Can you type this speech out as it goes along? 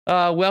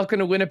Welcome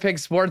to Winnipeg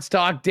Sports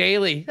Talk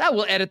Daily.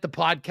 We'll edit the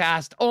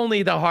podcast.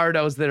 Only the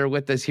hardos that are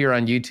with us here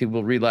on YouTube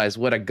will realize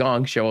what a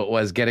gong show it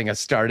was getting us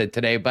started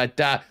today. But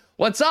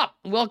what's up?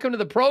 Welcome to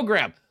the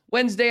program.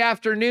 Wednesday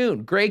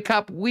afternoon, Grey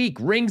Cup week,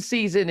 ring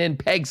season in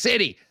Peg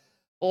City.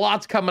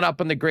 Lots coming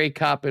up on the Grey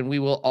Cup, and we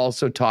will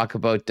also talk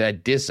about a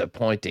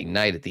disappointing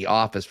night at the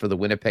office for the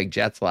Winnipeg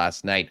Jets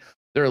last night.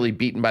 Thoroughly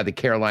beaten by the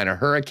Carolina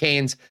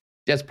Hurricanes.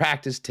 Jets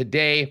practiced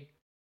today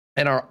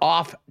and are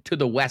off to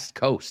the West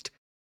Coast,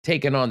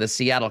 taking on the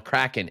Seattle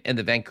Kraken and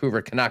the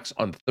Vancouver Canucks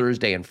on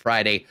Thursday and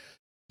Friday.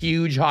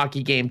 Huge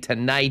hockey game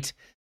tonight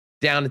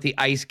down at the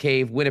Ice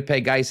Cave,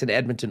 Winnipeg Ice and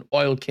Edmonton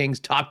Oil Kings,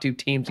 top two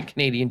teams in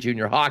Canadian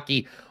junior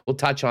hockey. We'll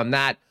touch on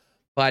that.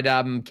 But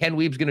Ken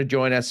Wiebe's going to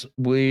join us.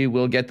 We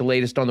will get the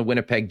latest on the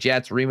Winnipeg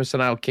Jets. Remus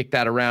and I will kick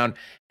that around.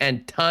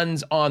 And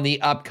tons on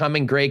the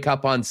upcoming Grey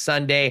Cup on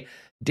Sunday.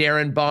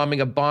 Darrin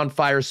Bauming of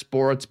Bonfire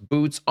Sports,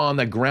 boots on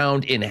the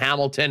ground in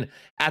Hamilton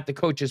at the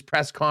coach's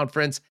press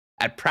conference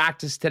at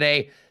practice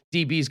today.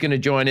 DB is going to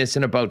join us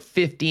in about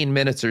 15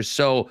 minutes or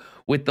so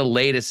with the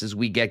latest as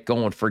we get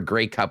going for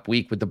Grey Cup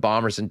week with the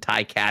Bombers and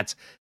Ticats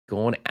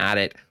going at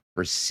it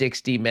for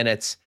 60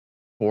 minutes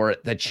for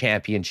the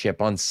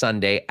championship on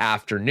Sunday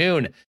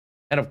afternoon.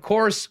 And of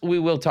course, we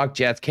will talk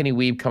Jets. Kenny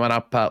Wiebe coming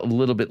up a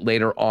little bit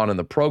later on in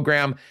the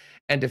program.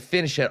 And to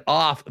finish it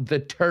off, the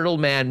Turtle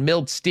Man,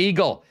 Milt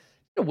Stegall.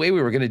 The way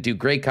we were going to do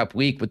Grey Cup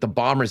week with the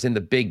Bombers in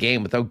the big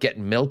game without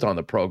getting Milt on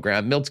the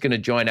program. Milt's going to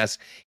join us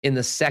in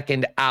the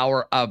second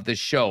hour of the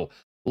show.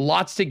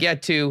 Lots to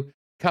get to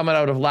coming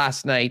out of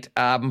last night.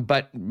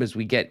 But as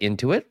we get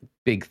into it,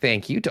 big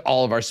thank you to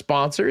all of our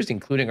sponsors,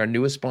 including our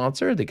newest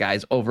sponsor, the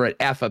guys over at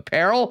F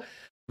Apparel,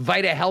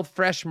 Vita Health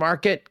Fresh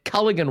Market,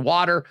 Culligan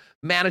Water,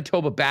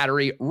 Manitoba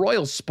Battery,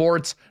 Royal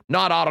Sports,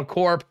 Not Auto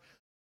Corp,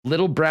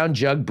 Little Brown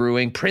Jug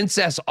Brewing,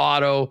 Princess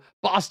Auto,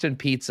 Boston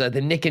Pizza, the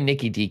Nick and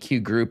Nicky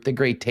DQ Group, the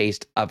great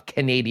taste of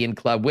Canadian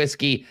Club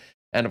Whiskey,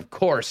 and of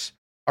course,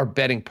 our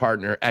betting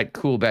partner at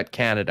Coolbet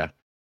Canada.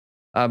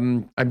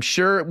 I'm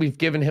sure we've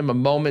given him a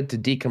moment to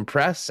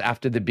decompress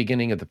after the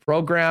beginning of the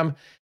program,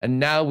 and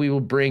now we will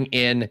bring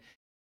in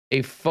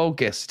a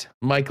focused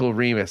Michael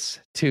Remus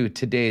to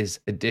today's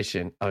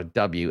edition of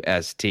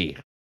WST.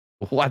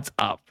 What's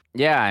up?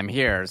 Yeah, I'm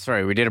here.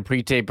 Sorry, we did a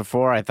pre-tape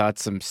before. I thought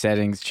some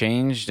settings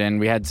changed, and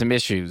we had some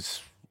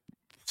issues.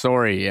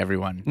 Sorry,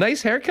 everyone.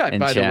 Nice haircut,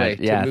 by the way,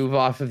 to move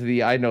off of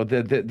the, I know,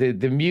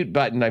 the mute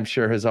button, I'm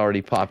sure, has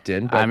already popped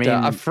in. But I mean,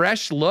 a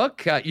fresh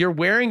look. You're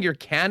wearing your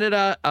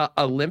Canada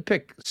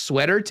Olympic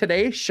sweater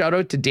today. Shout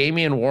out to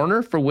Damian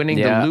Warner for winning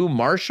the Lou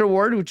Marsh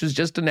Award, which was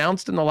just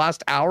announced in the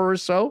last hour or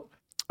so.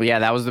 Yeah,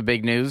 that was the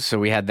big news. So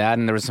we had that,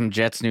 and there was some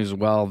Jets news as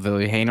well.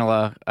 Ville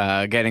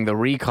Heinola getting the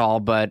recall,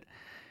 but...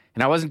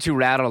 And I wasn't too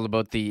rattled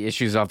about the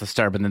issues off the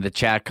start, but then the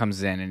chat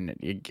comes in,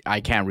 and I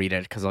can't read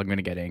it because I'm going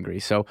to get angry.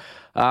 So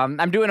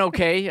I'm doing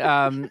okay.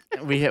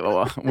 We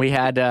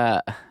had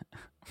a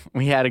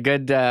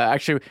good.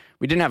 Actually,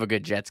 we didn't have a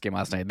good Jets game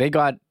last night. They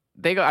got.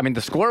 I mean,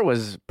 the score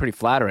was pretty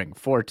flattering,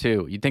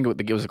 4-2. You'd think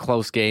it was a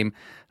close game.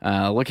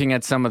 Looking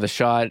at some of the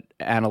shot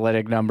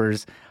analytic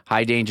numbers,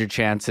 high danger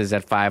chances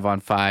at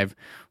 5-on-5,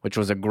 which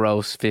was a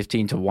gross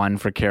 15-1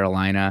 for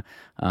Carolina.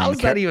 How is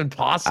that even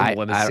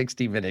possible in a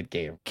 60-minute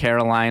game?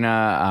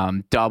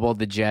 Carolina doubled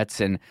the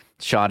Jets in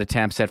shot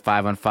attempts at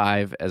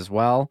 5-on-5 as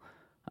well.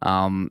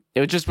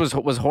 It just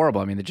was horrible.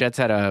 I mean, the Jets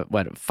had a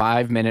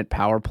 5-minute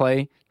power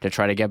play to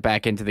try to get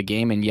back into the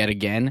game, and yet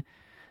again,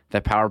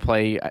 that power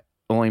play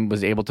only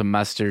was able to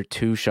muster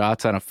 2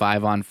 shots on a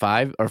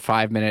 5-on-5 or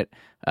 5-minute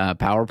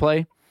power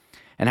play.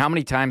 And how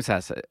many times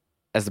has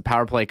the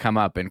power play come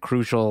up in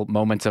crucial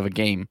moments of a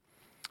game?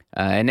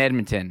 In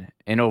Edmonton,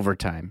 in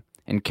overtime.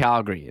 In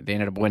Calgary, they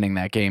ended up winning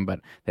that game,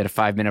 but they had a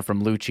 5-minute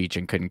from Lucic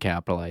and couldn't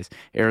capitalize.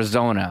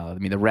 Arizona, I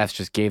mean, the refs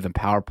just gave them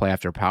power play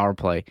after power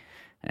play.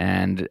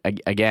 And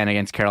again,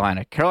 against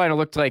Carolina. Carolina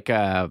looked like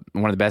one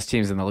of the best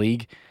teams in the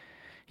league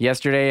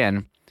yesterday,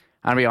 and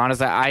I'll be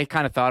honest, I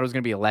kind of thought it was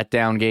going to be a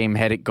letdown game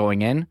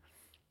going in,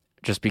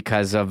 just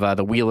because of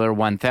the Wheeler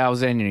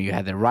 1000. You know, you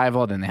had the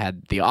rival, then they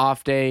had the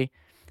off day,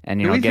 and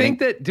do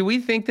we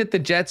think that the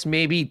Jets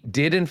maybe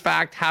did in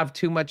fact have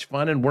too much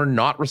fun and were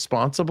not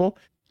responsible?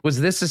 Was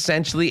this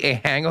essentially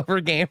a hangover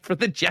game for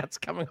the Jets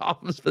coming off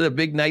for the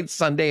big night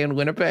Sunday in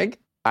Winnipeg?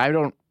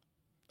 I'm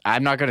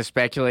not going to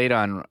speculate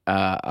on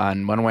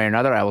one way or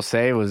another. I will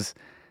say it was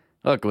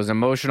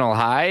emotional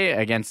high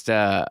against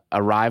a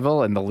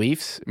rival in the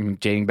Leafs,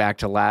 dating back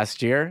to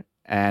last year.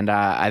 And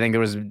I think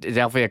there was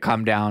definitely a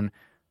come down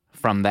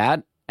from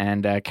that.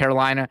 And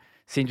Carolina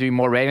seemed to be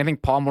more ready. I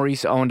think Paul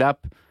Maurice owned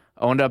up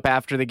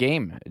after the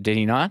game. Did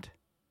he not?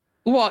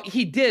 Well,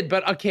 he did,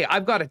 but okay,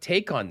 I've got a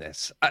take on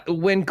this.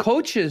 When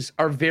coaches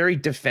are very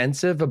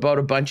defensive about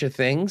a bunch of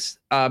things,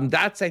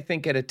 that's, I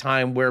think, at a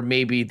time where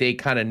maybe they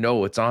kind of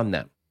know it's on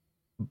them.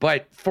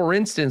 But for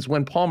instance,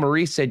 when Paul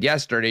Maurice said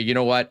yesterday, you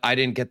know what, I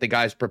didn't get the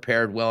guys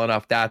prepared well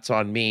enough, that's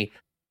on me.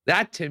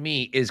 That to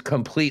me is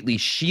completely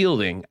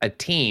shielding a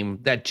team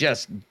that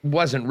just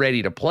wasn't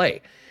ready to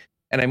play.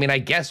 And I mean, I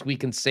guess we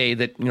can say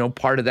that,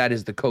 part of that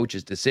is the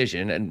coach's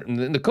decision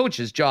and the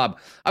coach's job.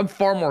 I'm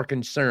far more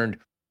concerned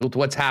with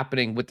what's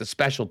happening with the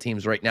special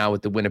teams right now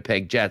with the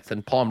Winnipeg Jets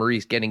than Paul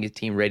Maurice getting his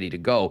team ready to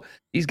go.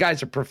 These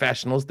guys are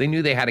professionals. They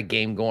knew they had a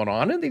game going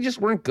on, and they just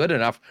weren't good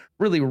enough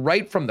really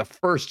right from the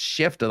first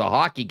shift of the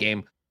hockey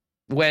game.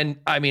 When,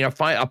 I mean,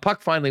 a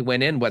puck finally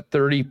went in,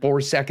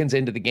 34 seconds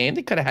into the game?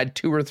 They could have had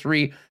 2 or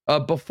 3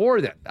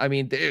 before then. I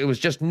mean, it was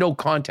just no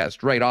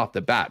contest right off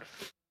the bat.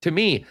 To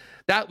me,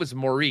 that was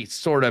Maurice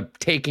sort of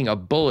taking a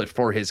bullet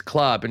for his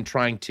club and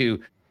trying to,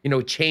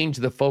 change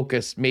the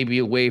focus maybe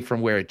away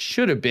from where it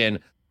should have been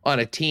on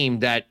a team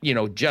that,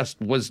 just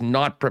was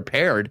not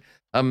prepared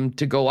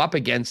to go up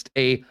against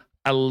a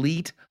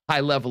elite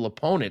high-level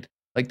opponent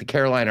like the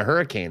Carolina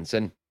Hurricanes.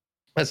 And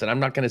listen, I'm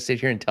not going to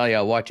sit here and tell you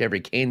I'll watch every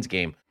Canes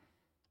game,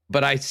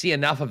 but I see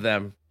enough of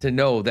them to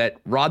know that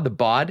Rod the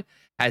Bod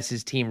has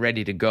his team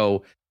ready to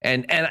go.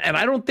 And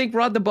I don't think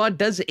Rod the Bod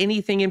does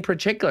anything in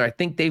particular. I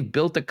think they've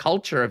built a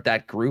culture of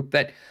that group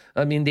that,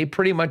 I mean, they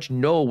pretty much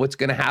know what's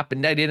going to happen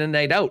night in and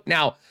night out.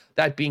 Now,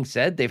 that being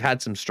said, they've had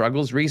some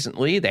struggles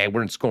recently. They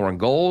weren't scoring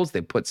goals.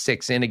 They put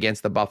 6 in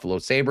against the Buffalo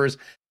Sabres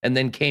and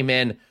then came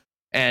in,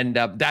 and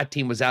that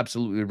team was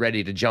absolutely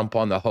ready to jump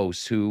on the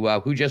hosts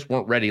who just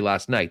weren't ready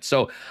last night.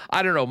 So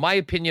I don't know. My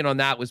opinion on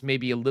that was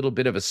maybe a little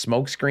bit of a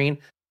smokescreen.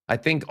 I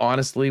think,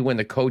 honestly, when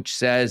the coach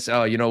says,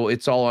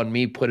 it's all on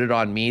me, put it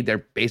on me,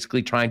 they're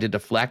basically trying to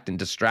deflect and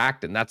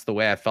distract, and that's the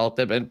way I felt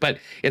it. But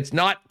it's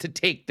not to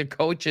take the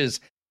coaches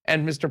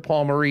and Mr.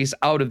 Paul Maurice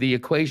out of the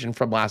equation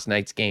from last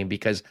night's game,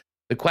 because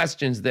the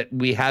questions that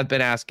we have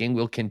been asking,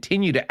 we'll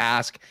continue to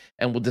ask,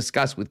 and we'll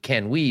discuss with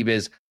Ken Wiebe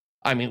is,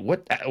 I mean,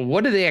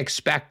 what do they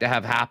expect to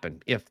have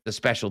happen if the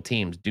special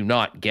teams do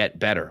not get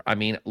better? I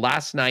mean,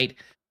 last night,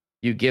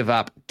 you give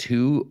up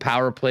 2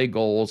 power play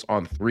goals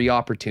on 3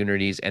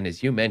 opportunities. And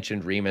as you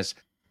mentioned, Remus,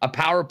 a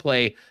power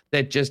play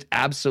that just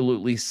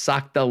absolutely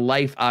sucked the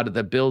life out of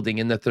the building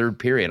in the third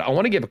period. I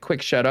want to give a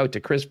quick shout out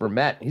to Chris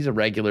Vermette. He's a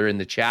regular in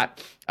the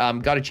chat.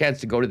 Got a chance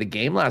to go to the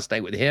game last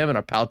night with him and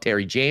our pal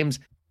Terry James.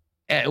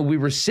 And we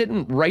were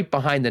sitting right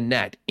behind the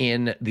net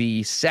in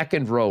the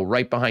second row,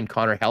 right behind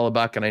Connor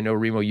Hellebuck. And I know,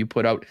 Remo, you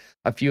put out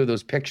a few of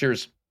those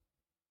pictures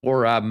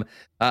or out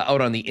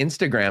on the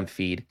Instagram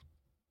feed.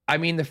 I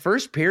mean, the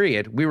first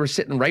period, we were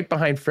sitting right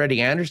behind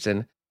Freddie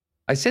Anderson.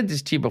 I said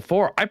this to you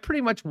before. I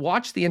pretty much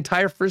watched the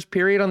entire first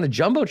period on the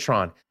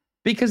Jumbotron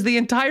because the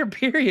entire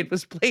period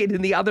was played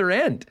in the other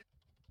end.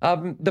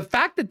 The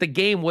fact that the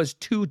game was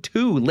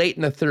 2-2 late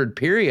in the third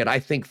period, I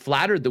think,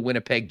 flattered the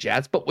Winnipeg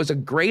Jets, but was a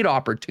great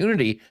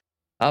opportunity.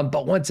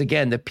 But once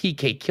again, the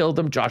PK killed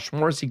them. Josh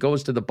Morrissey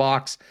goes to the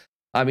box.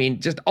 I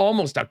mean, just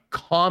almost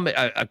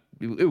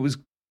it was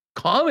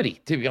comedy,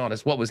 to be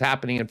honest, what was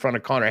happening in front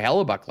of Connor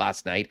Hellebuck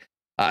last night.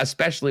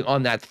 Especially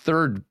on that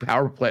third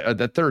power play, or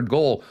the third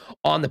goal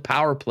on the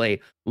power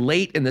play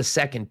late in the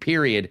second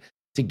period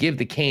to give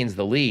the Canes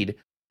the lead.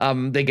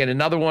 They get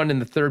another one in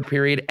the third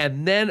period.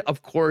 And then,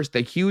 of course, the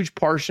huge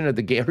part of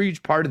the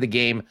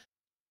game,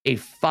 a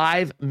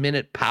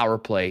 5-minute power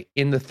play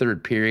in the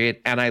third period.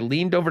 And I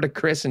leaned over to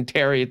Chris and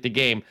Terry at the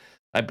game.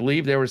 I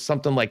believe there was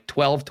something like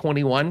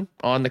 12:21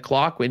 on the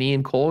clock when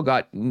Ian Cole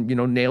got,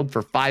 nailed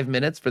for 5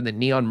 minutes for the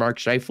knee on Mark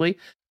Scheifele.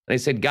 And I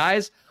said,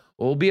 guys,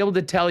 we'll be able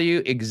to tell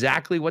you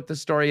exactly what the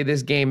story of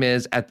this game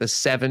is at the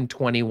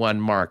 7:21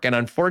 mark. And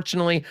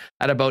unfortunately,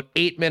 at about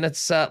 8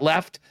 minutes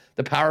left,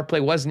 the power play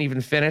wasn't even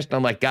finished.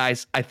 I'm like,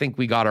 guys, I think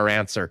we got our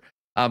answer.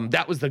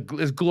 That was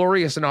as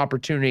glorious an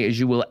opportunity as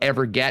you will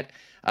ever get.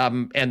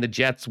 And the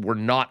Jets were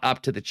not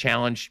up to the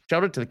challenge.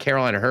 Shout out to the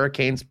Carolina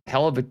Hurricanes.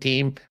 Hell of a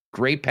team.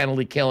 Great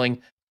penalty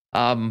killing.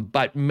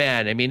 But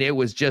man, I mean, it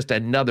was just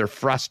another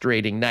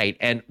frustrating night.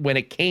 And when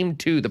it came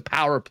to the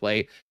power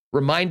play,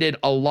 reminded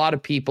a lot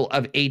of people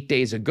of 8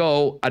 days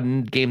ago, a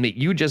game that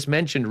you just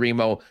mentioned,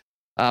 Remo,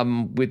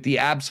 with the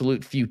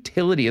absolute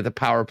futility of the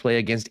power play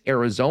against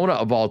Arizona,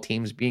 of all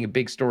teams, being a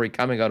big story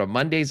coming out of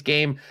Monday's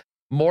game.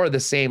 More of the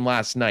same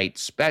last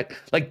night.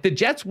 Like, the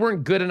Jets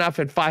weren't good enough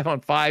at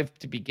 5-on-5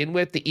 to begin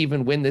with to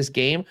even win this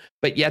game,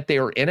 but yet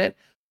they were in it.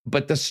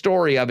 But the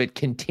story of it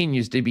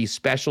continues to be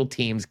special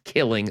teams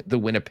killing the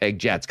Winnipeg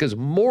Jets, because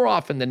more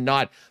often than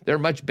not, they're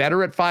much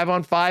better at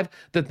 5-on-5.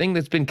 The thing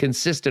that's been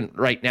consistent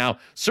right now,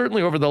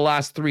 certainly over the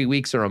last 3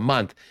 weeks or a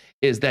month,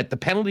 is that the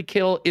penalty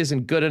kill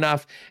isn't good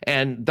enough,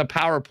 and the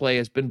power play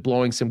has been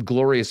blowing some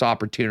glorious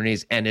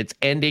opportunities, and it's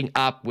ending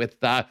up with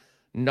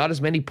not as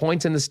many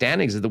points in the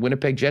standings as the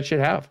Winnipeg Jets should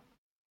have.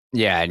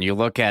 Yeah, and you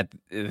look at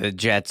the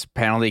Jets'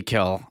 penalty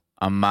kill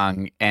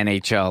among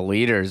NHL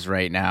leaders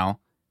right now,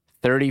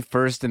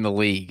 31st in the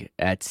league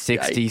at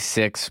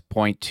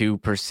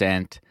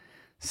 66.2%,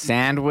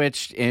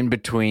 sandwiched in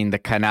between the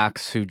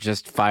Canucks, who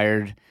just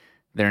fired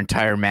their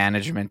entire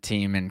management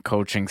team and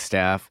coaching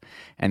staff,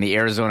 and the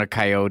Arizona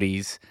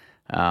Coyotes,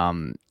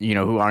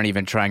 who aren't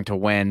even trying to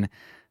win.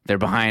 They're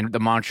behind the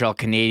Montreal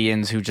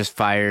Canadiens, who just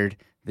fired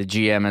the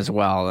GM as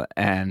well.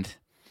 And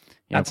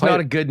that's not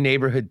a good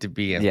neighborhood to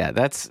be in. Yeah,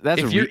 that's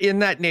if you're in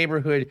that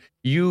neighborhood,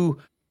 you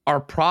are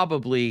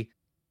probably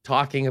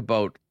talking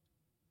about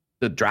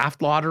the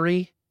draft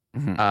lottery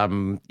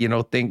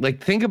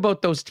Think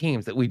about those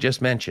teams that we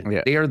just mentioned.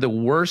 Yeah. They are the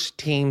worst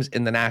teams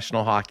in the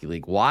National Hockey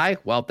League. Why?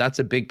 Well, that's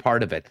a big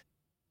part of it.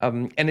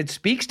 And it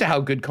speaks to how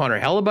good Connor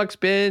Hellebuck's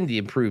been, the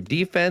improved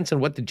defense, and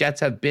what the Jets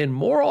have been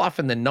more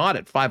often than not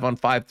at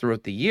 5-on-5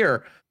 throughout the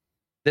year,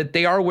 that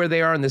they are where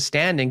they are in the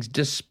standings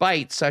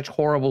despite such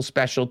horrible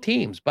special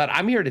teams. But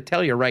I'm here to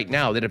tell you right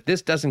now that if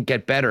this doesn't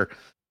get better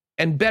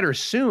and better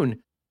soon,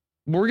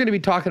 we're going to be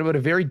talking about a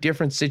very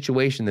different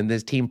situation than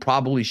this team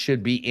probably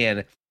should be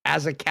in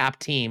as a cap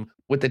team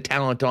with the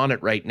talent on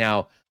it right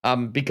now,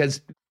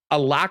 because a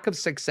lack of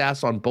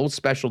success on both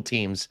special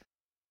teams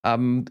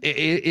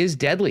is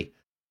deadly.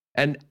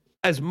 And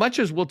as much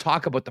as we'll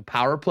talk about the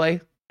power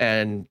play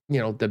and,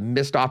 the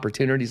missed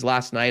opportunities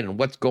last night and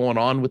what's going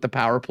on with the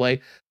power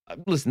play,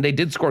 listen, they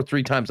did score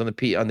 3 times on the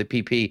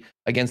PP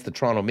against the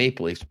Toronto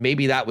Maple Leafs.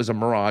 Maybe that was a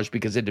mirage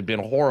because it had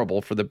been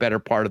horrible for the better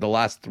part of the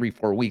last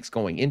 3-4 weeks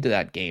going into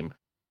that game.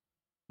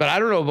 But I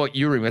don't know about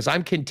you, Remus.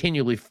 I'm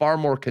continually far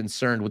more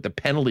concerned with the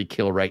penalty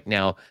kill right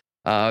now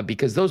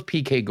because those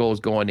PK goals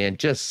going in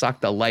just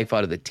suck the life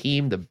out of the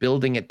team, the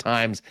building at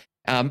times.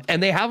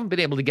 And they haven't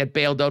been able to get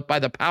bailed out by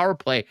the power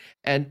play.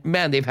 And,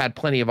 man, they've had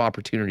plenty of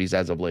opportunities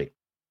as of late.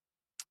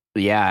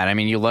 Yeah, and I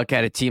mean, you look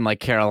at a team like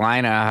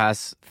Carolina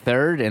has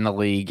 3rd in the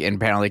league in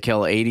penalty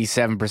kill,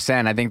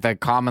 87%. I think the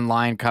common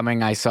line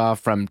coming I saw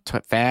from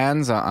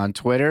fans on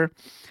Twitter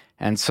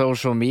and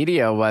social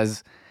media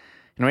was,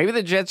 maybe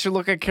the Jets should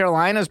look at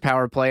Carolina's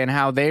power play and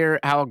how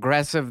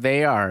aggressive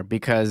they are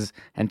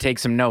and take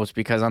some notes,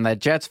 because on that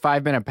Jets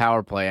 5-minute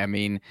power play, I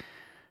mean,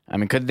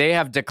 could they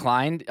have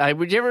declined?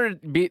 Would you ever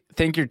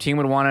think your team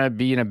would want to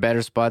be in a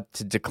better spot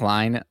to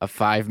decline a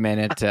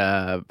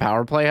 5-minute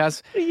power play?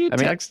 You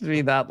texted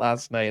me that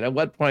last night. At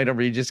what point are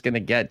we just going to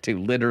get to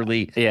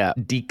literally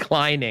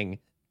declining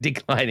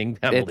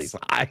penalties?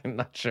 I'm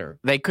not sure.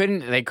 They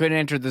couldn't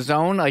enter the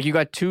zone. Like, you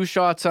got 2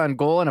 shots on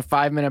goal in a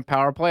 5-minute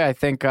power play. I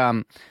think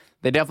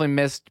they definitely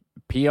missed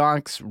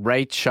Pionk's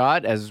right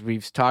shot, as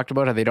we've talked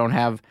about, how they don't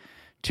have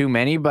too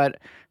many, but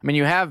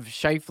you have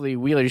Scheifele,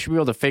 Wheeler. You should be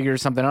able to figure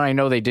something out. I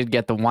know they did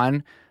get the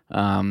one.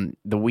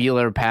 The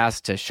Wheeler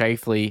pass to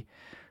Scheifele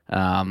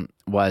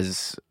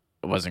was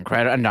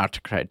incredible. Not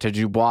to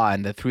Dubois,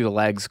 and the through the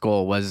legs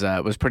goal was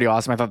pretty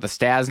awesome. I thought the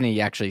Stasny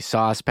actually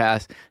sauce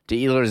pass to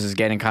Ehlers is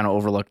getting kind of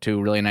overlooked too.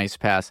 Really nice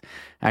pass.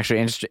 Actually,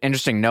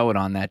 interesting note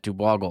on that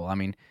Dubois goal.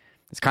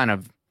 It's kind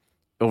of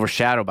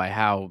overshadowed by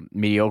how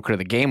mediocre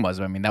the game was.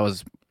 I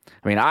was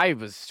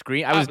ridiculous.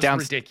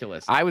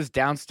 I was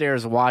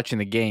downstairs watching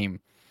the game,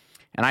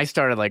 and I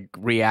started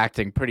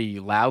reacting pretty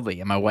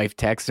loudly. And my wife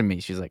texted me.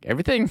 She's like,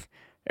 "Everything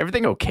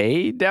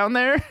okay down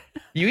there?"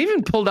 You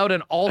even pulled out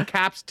an all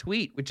caps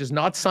tweet, which is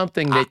not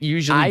something that you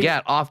usually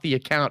get off the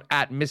account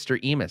at Mr.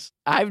 Emus.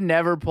 I've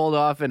never pulled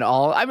off an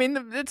all.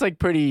 It's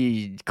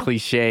pretty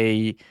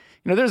cliche.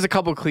 There's a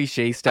couple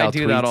cliche style. I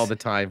do that all the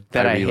time.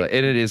 And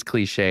it is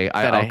cliche.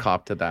 I'll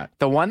cop to that.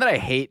 The one that I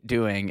hate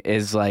doing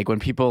is when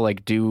people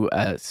do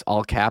a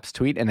all caps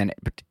tweet and then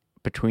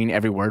between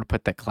every word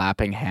put the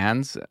clapping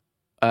hands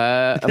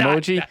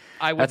emoji.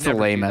 That's the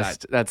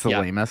lamest. That's the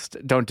lamest.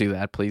 Don't do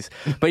that, please.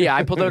 But yeah,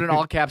 I pulled out an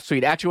all caps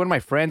tweet. Actually, one of my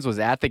friends was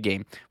at the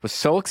game, was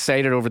so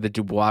excited over the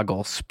Dubois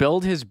goal,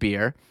 spilled his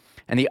beer,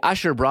 and the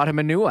usher brought him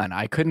a new one.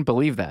 I couldn't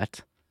believe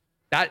that.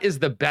 That is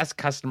the best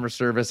customer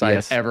service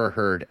I've ever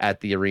heard at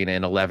the arena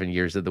in 11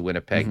 years of the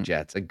Winnipeg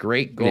Jets. A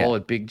great goal,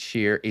 a big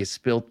cheer, a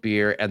spilt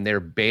beer, and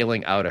they're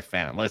bailing out a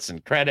fan. Listen,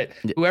 credit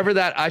whoever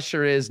that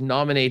usher is,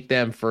 nominate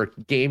them for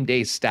Game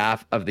Day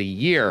Staff of the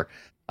Year.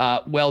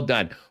 Well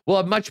done. We'll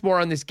have much more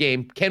on this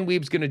game. Ken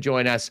Wiebe's going to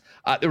join us.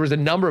 There was a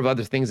number of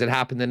other things that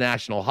happened in the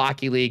National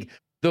Hockey League.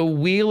 The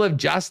Wheel of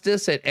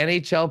Justice at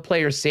NHL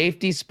player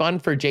safety spun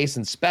for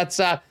Jason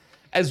Spezza,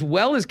 as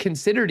well as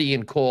considered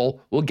Ian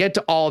Cole. We'll get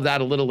to all of that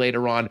a little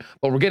later on,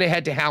 but we're going to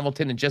head to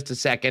Hamilton in just a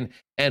second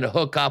and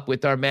hook up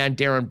with our man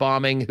Darrin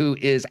Bauming, who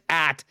is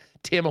at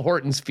Tim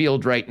Hortons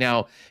Field right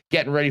now,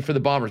 getting ready for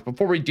the Bombers.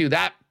 Before we do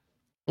that,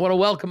 I want to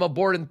welcome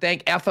aboard and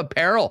thank F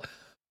Apparel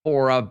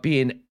for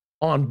being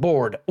on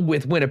board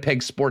with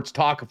Winnipeg Sports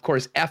Talk. Of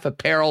course, F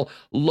Apparel,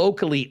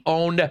 locally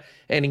owned,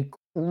 an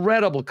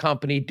incredible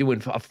company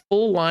doing a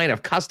full line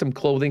of custom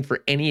clothing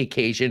for any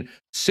occasion.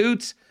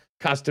 Suits,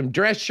 custom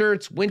dress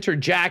shirts, winter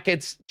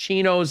jackets,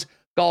 chinos,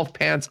 golf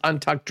pants,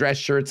 untucked dress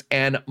shirts,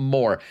 and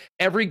more.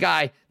 Every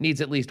guy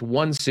needs at least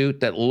one suit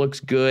that looks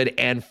good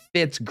and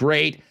fits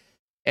great.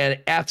 And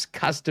F's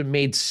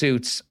custom-made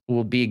suits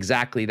will be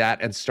exactly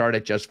that and start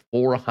at just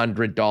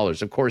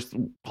 $400. Of course,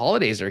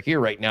 holidays are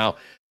here right now.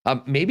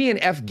 Maybe an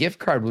F gift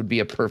card would be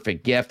a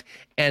perfect gift.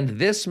 And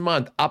this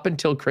month, up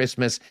until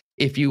Christmas,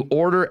 if you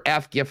order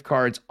F gift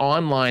cards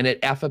online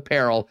at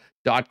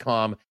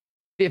fapparel.com,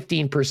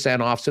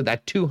 15% off. So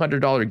that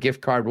 $200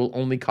 gift card will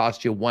only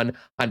cost you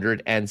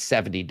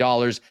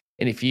 $170.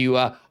 And if you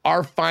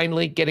are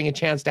finally getting a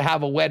chance to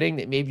have a wedding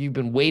that maybe you've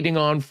been waiting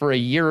on for a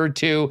year or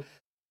two,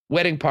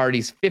 wedding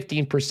parties,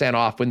 15%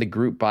 off when the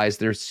group buys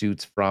their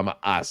suits from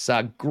us.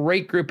 A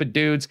great group of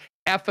dudes.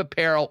 F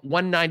Apparel,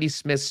 190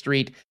 Smith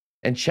Street.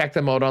 And check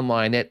them out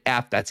online at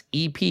F, that's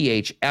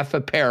EPH, F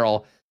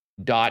Apparel.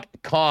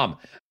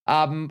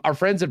 Our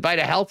friends at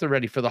Vita Health are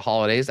ready for the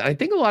holidays. I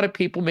think a lot of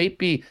people may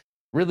be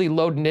really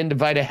loading into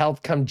Vita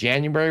Health come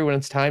January when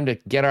it's time to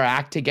get our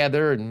act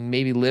together and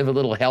maybe live a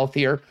little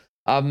healthier.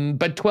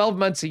 But 12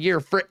 months a year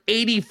for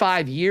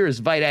 85 years,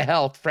 Vita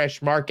Health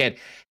Fresh Market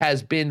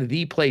has been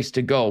the place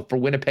to go for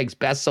Winnipeg's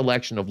best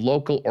selection of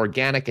local,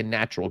 organic, and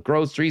natural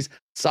groceries,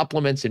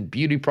 supplements, and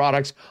beauty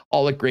products,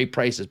 all at great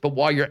prices. But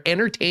while you're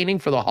entertaining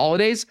for the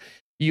holidays,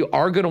 you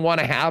are going to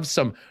want to have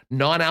some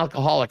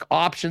non-alcoholic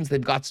options.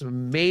 They've got some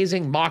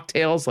amazing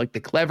mocktails like the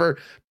Clever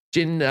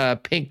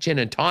Pink Gin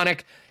and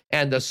Tonic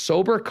and the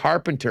Sober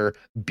Carpenter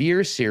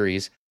Beer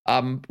Series.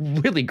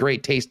 Really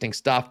great tasting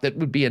stuff that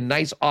would be a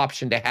nice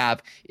option to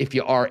have if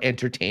you are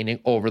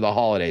entertaining over the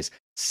holidays.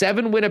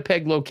 7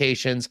 Winnipeg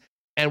locations.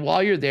 And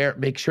while you're there,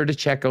 make sure to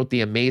check out the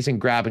amazing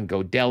Grab and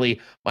Go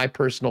Deli, my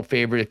personal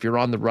favorite if you're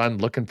on the run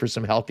looking for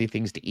some healthy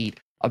things to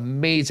eat.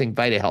 Amazing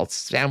Vita Health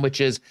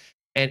sandwiches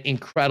and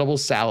incredible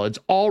salads,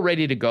 all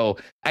ready to go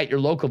at your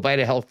local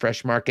Vita Health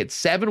Fresh Market.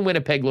 7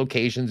 Winnipeg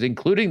locations,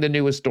 including the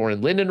newest store in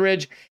Linden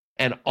Ridge,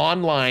 and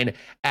online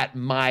at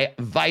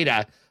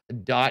myvita.ca.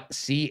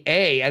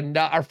 And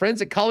our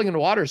friends at Culligan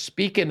Water,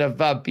 speaking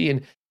of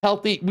being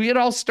healthy, it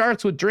all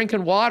starts with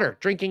drinking water,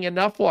 drinking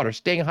enough water,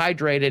 staying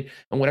hydrated.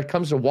 And when it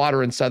comes to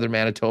water in southern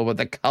Manitoba,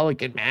 the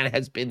Culligan man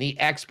has been the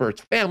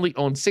experts. Family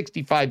owned,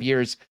 65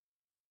 years,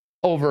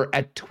 over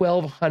at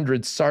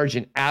 1200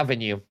 Sargent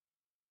Avenue.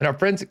 And our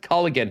friends at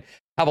Culligan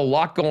have a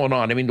lot going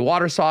on. I mean, the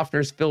water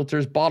softeners,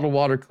 filters, bottled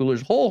water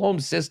coolers, whole home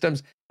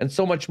systems, and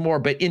so much more.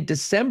 But in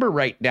December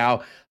right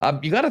now,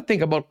 you got to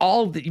think about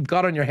all that you've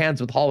got on your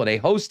hands with holiday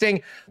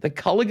hosting. The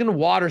Culligan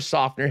water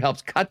softener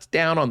helps cut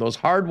down on those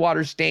hard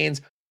water stains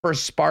for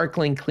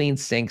sparkling clean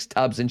sinks,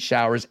 tubs, and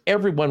showers.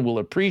 Everyone will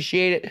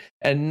appreciate it.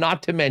 And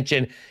not to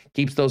mention,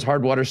 keeps those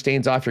hard water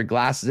stains off your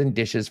glasses and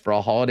dishes for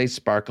a holiday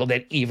sparkle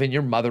that even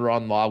your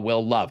mother-in-law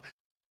will love.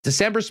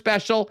 December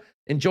special.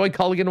 Enjoy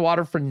Culligan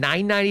water for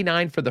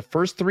 $9.99 for the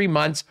first 3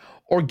 months,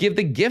 or give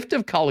the gift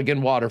of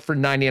Culligan water for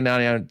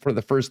 $9.99 for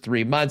the first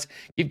 3 months.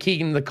 Give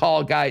Keegan and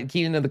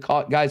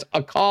the guys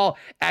a call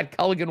at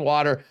Culligan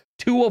Water,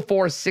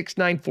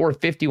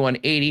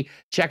 204-694-5180.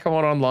 Check them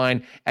out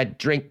online at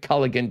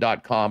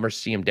drinkculligan.com or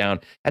see them down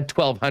at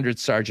 1200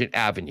 Sargent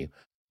Avenue.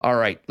 All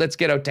right, let's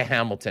get out to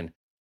Hamilton.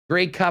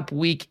 Grey Cup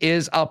week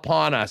is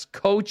upon us.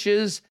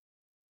 Coaches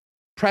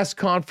press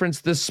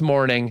conference this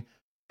morning.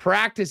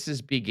 Practice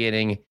is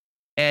beginning.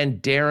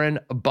 And Darrin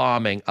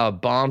Bauming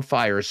of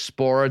Bonfire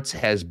Sports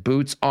has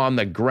boots on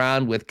the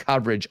ground with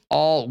coverage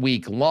all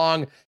week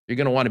long. You're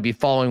going to want to be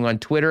following on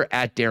Twitter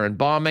at Darrin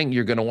Bauming.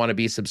 You're going to want to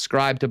be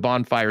subscribed to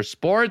Bonfire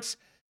Sports.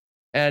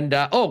 And,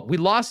 we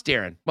lost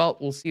Darrin. Well,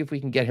 we'll see if we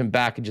can get him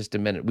back in just a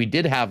minute. We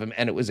did have him,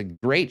 and it was a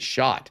great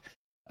shot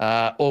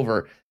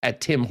over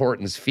at Tim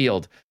Hortons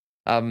Field.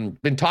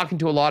 Been talking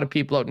to a lot of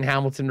people out in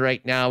Hamilton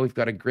right now. We've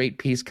got a great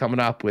piece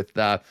coming up with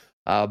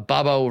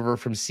Bubba over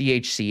from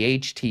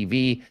CHCH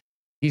TV.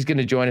 He's going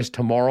to join us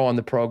tomorrow on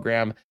the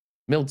program.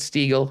 Milt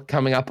Stegall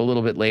coming up a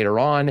little bit later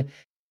on.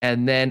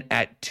 And then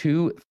at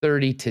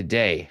 2:30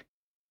 today,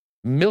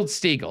 Milt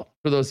Stegall,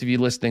 for those of you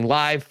listening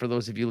live, for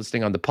those of you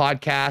listening on the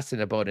podcast,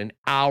 in about an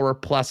hour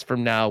plus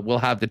from now, we'll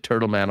have the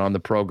Turtle Man on the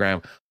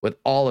program with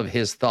all of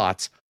his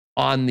thoughts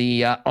on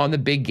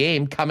the big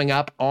game coming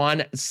up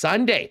on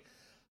Sunday.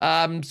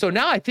 So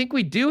now I think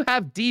we do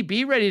have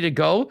DB ready to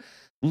go.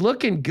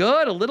 Looking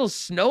good. A little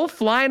snow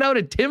flying out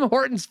at Tim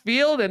Hortons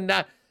Field. And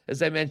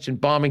as I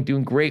mentioned, Bauming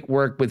doing great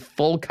work with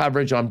full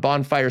coverage on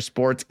Bonfire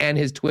Sports and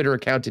his Twitter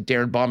account at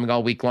Darrin Bauming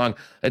all week long.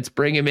 Let's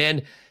bring him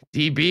in.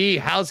 DB,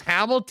 how's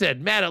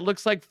Hamilton? Man, it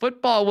looks like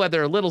football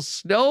weather. A little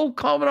snow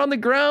coming on the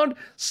ground,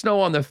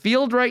 snow on the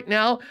field right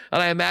now,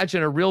 and I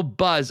imagine a real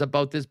buzz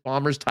about this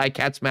Bombers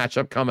Ticats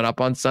matchup coming up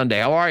on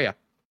Sunday. How are you?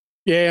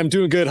 Yeah, I'm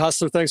doing good,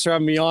 Hustler. Thanks for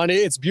having me on.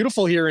 It's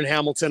beautiful here in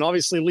Hamilton.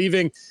 Obviously,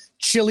 leaving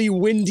chilly,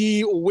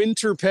 windy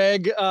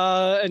Winterpeg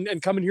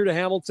and coming here to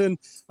Hamilton.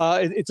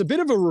 It's a bit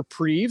of a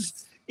reprieve.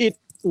 It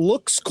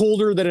looks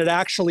colder than it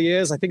actually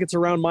is. I think it's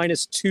around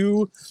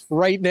 -2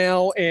 right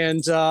now.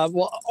 And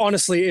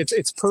honestly,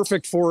 it's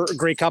perfect for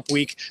Grey Cup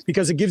week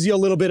because it gives you a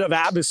little bit of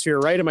atmosphere,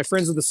 right? And my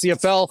friends at the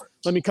CFL,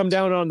 let me come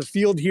down on the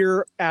field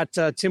here at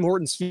Tim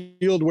Hortons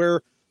Field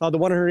where the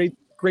 108th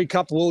Grey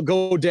Cup will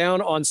go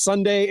down on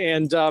Sunday.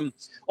 And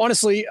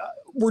honestly,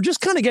 we're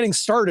just kind of getting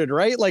started,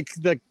 right? Like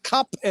the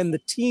cup and the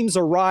teams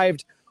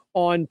arrived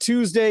on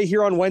Tuesday.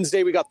 Here on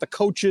Wednesday, we got the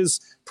coaches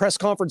press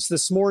conference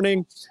this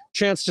morning.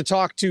 Chance to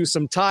talk to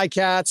some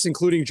Ticats,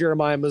 including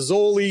Jeremiah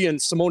Mazzoli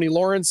and Simone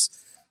Lawrence.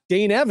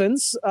 Dane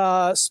Evans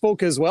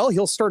spoke as well.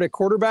 He'll start at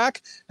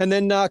quarterback. And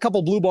then a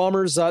couple Blue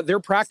Bombers, they're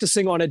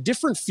practicing on a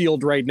different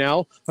field right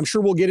now. I'm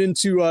sure we'll get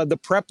into the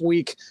prep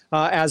week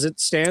as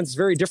it stands.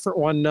 Very different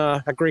one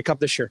at Grey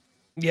Cup this year.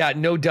 Yeah,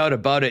 no doubt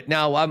about it.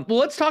 Now,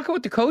 let's talk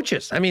about the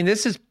coaches. I mean,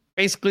 this is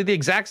basically the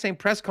exact same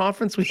press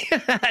conference we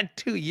had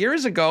 2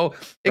 years ago,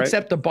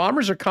 except the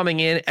Bombers are coming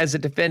in as a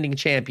defending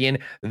champion.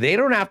 They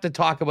don't have to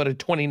talk about a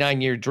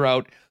 29-year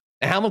drought.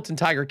 The Hamilton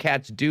Tiger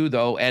Cats do,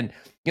 though. And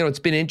it's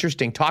been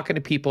interesting talking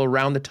to people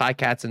around the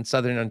Ticats in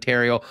Southern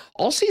Ontario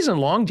all season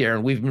long,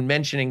 Darrin. We've been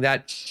mentioning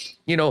that,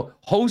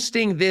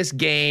 hosting this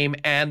game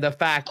and the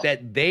fact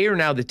that they are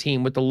now the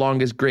team with the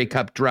longest Grey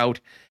Cup drought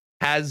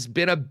has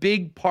been a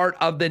big part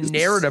of the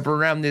narrative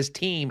around this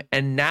team.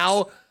 And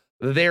now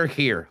they're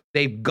here.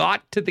 They've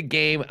got to the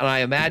game. And I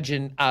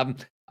imagine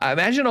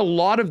a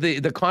lot of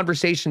the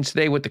conversations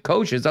today with the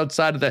coaches,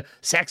 outside of the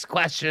sex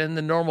question,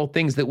 the normal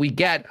things that we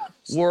get,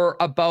 were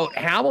about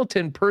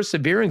Hamilton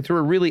persevering through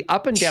a really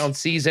up and down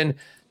season,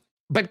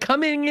 but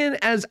coming in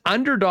as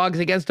underdogs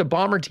against a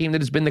Bomber team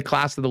that has been the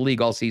class of the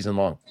league all season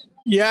long.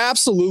 Yeah,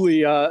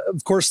 absolutely.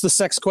 Of course, the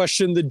sex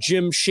question, the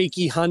Jim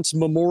Shaky Hunt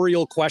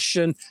memorial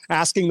question,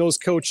 asking those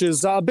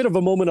coaches a bit of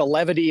a moment of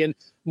levity and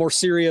more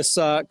serious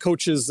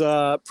coaches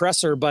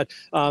presser. But,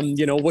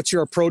 what's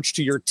your approach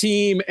to your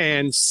team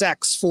and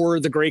sex for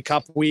the Grey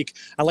Cup week?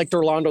 I liked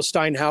Orlando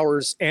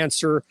Steinhauer's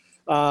answer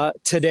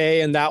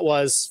today, and that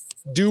was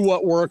do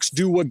what works,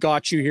 do what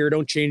got you here.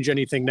 Don't change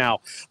anything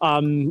now.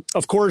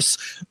 Of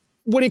course,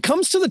 when it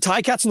comes to the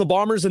Ticats and the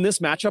Bombers in this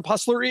matchup,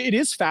 Hustler, it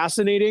is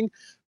fascinating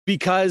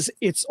because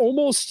it's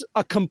almost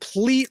a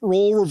complete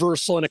role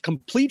reversal and a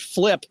complete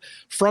flip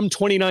from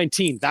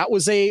 2019. That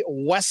was a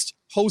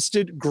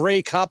West-hosted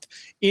Grey Cup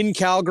in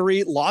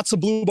Calgary. Lots of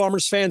Blue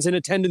Bombers fans in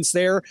attendance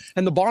there.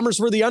 And the Bombers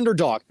were the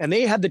underdog. And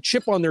they had the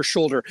chip on their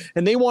shoulder.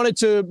 And they wanted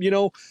to,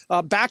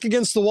 back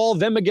against the wall,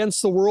 them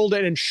against the world,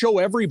 and show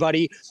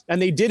everybody. And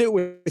they did it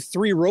with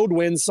 3 road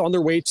wins on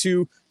their way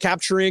to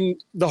capturing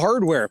the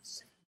hardware.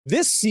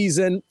 This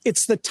season,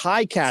 it's the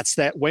Ticats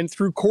that went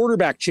through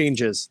quarterback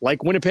changes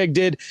like Winnipeg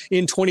did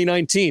in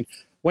 2019,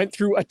 went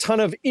through a ton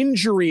of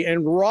injury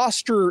and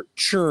roster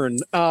churn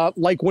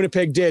like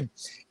Winnipeg did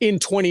in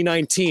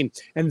 2019.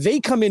 And they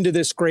come into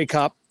this Grey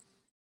Cup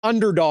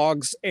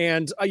underdogs.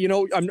 And,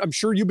 I'm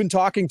sure you've been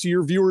talking to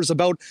your viewers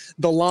about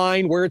the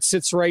line, where it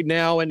sits right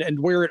now and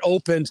where it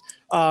opened.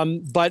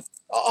 But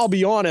I'll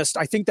be honest,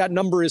 I think that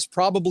number is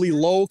probably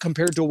low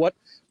compared to what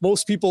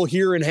most people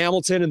here in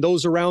Hamilton and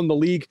those around the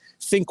league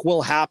think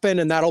will happen.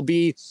 And that'll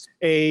be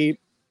a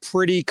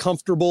pretty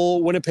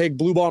comfortable Winnipeg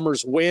Blue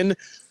Bombers win,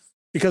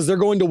 because they're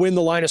going to win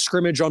the line of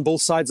scrimmage on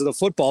both sides of the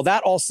football.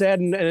 That all said,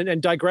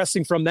 and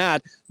digressing from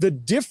that, the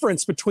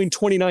difference between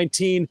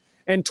 2019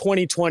 and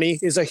 2020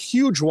 is a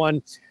huge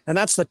one. And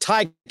that's the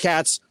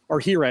Ticats are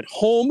here at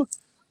home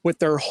with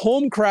their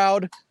home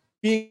crowd,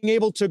 being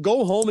able to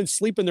go home and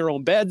sleep in their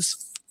own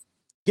beds,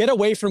 get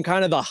away from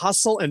kind of the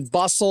hustle and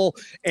bustle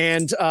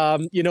and,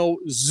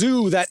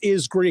 zoo that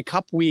is Grey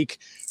Cup week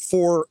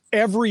for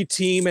every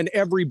team and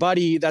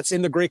everybody that's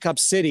in the Grey Cup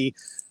city.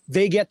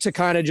 They get to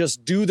kind of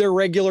just do their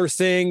regular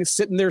thing,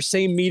 sit in their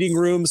same meeting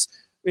rooms,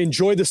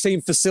 enjoy the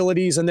same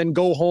facilities, and then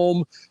go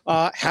home,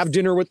 have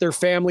dinner with their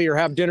family or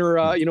have dinner,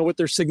 with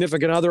their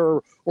significant other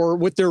or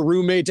with their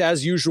roommate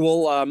as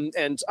usual.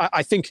 And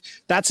I think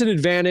that's an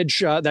advantage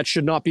that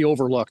should not be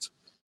overlooked.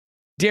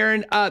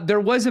 Darrin, there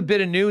was a bit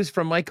of news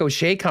from Mike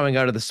O'Shea coming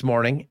out of this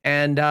morning.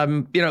 And,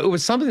 it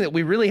was something that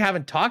we really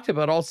haven't talked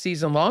about all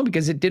season long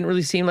because it didn't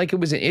really seem like it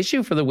was an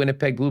issue for the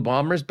Winnipeg Blue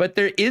Bombers. But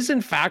there is,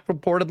 in fact,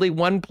 reportedly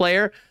one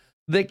player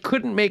that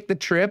couldn't make the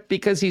trip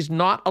because he's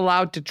not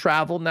allowed to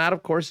travel. And that,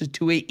 of course, is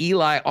Tui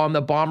Eli on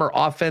the Bomber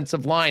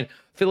offensive line.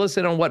 Fill us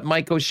in on what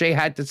Mike O'Shea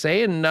had to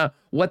say and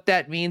what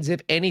that means,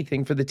 if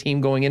anything, for the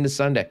team going into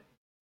Sunday.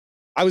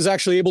 I was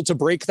actually able to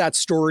break that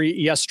story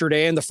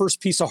yesterday, and the first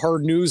piece of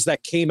hard news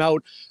that came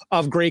out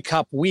of Grey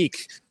Cup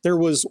week, there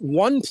was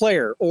one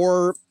player,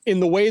 or in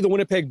the way the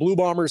Winnipeg Blue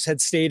Bombers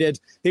had stated,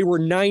 they were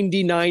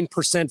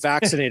 99%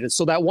 vaccinated.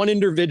 So that one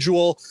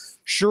individual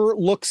sure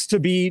looks to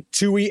be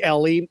Tui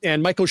Eli,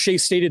 and Mike O'Shea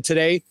stated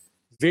today,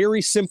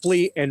 very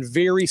simply and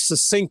very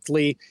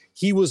succinctly,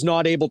 he was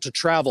not able to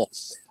travel.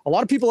 A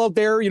lot of people out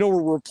there,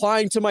 were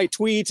replying to my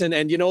tweet and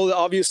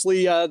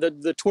obviously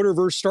the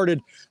Twitterverse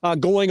started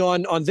going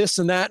on this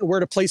and that and where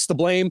to place the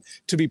blame.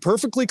 To be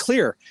perfectly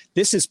clear,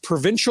 this is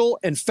provincial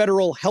and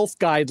federal health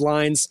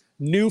guidelines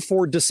new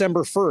for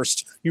December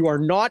 1st. You are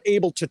not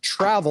able to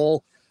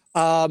travel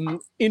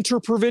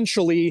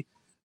interprovincially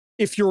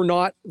if you're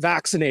not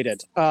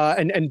vaccinated,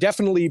 and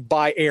definitely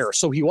by air.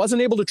 So he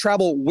wasn't able to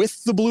travel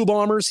with the Blue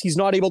Bombers. He's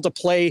not able to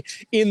play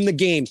in the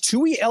game.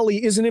 Tui Eli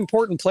is an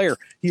important player.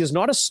 He is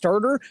not a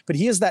starter, but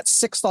he is that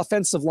 6th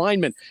offensive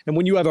lineman. And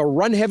when you have a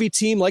run-heavy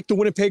team like the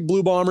Winnipeg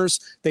Blue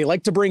Bombers, they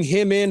like to bring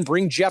him in,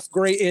 bring Jeff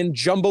Gray in,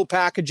 jumbo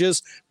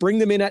packages, bring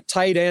them in at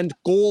tight end,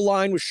 goal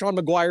line with Sean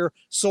McGuire,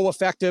 so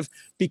effective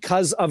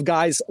because of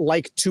guys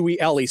like Tui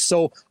Eli.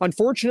 So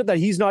unfortunate that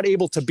he's not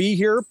able to be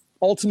here.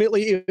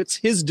 Ultimately, it's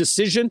his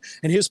decision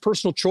and his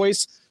personal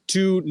choice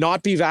to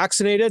not be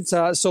vaccinated.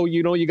 So,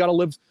 you got to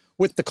live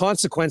with the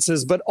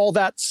consequences. But all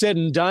that said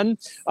and done,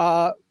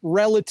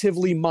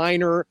 relatively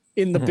minor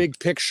in the big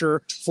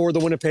picture for the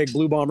Winnipeg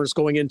Blue Bombers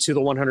going into the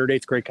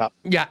 108th Grey Cup.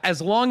 Yeah,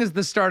 as long as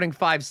the starting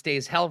 5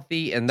 stays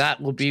healthy, and that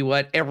will be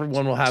what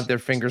everyone will have their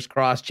fingers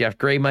crossed. Jeff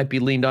Gray might be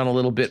leaned on a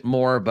little bit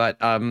more, but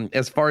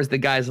as far as the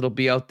guys that'll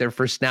be out there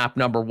for snap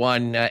number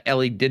 1,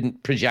 Ellie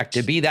didn't project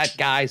to be that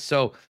guy.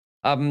 So,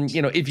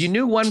 if you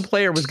knew one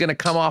player was going to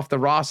come off the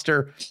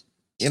roster,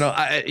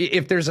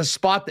 if there's a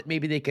spot that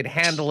maybe they could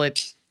handle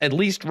it, at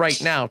least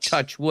right now,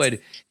 touch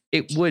wood,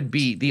 it would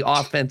be the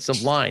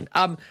offensive line.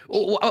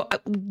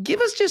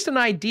 Give us just an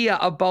idea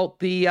about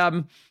the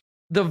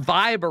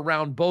vibe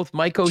around both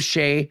Mike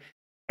O'Shea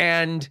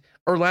and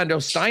Orlando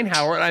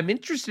Steinauer. And I'm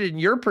interested in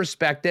your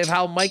perspective,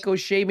 how Mike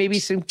O'Shea maybe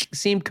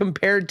seemed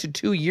compared to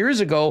 2 years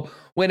ago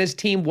when his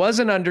team was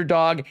an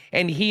underdog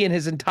and he and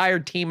his entire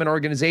team and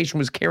organization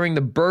was carrying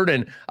the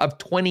burden of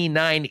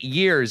 29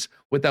 years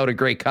without a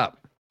Grey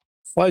Cup.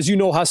 Well, as you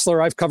know,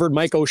 Hustler, I've covered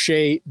Mike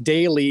O'Shea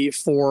daily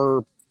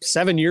for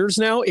 7 years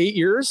now, 8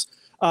 years.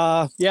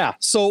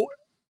 So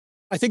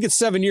I think it's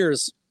 7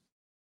 years.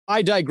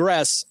 I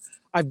digress.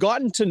 I've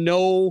gotten to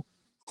know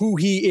who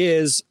he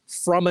is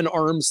from an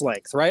arm's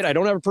length, right? I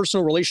don't have a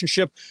personal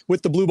relationship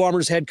with the Blue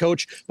Bombers head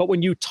coach, but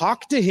when you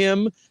talk to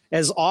him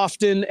as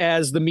often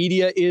as the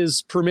media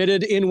is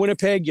permitted in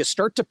Winnipeg, you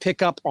start to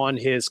pick up on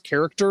his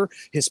character,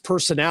 his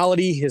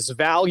personality, his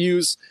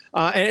values,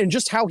 and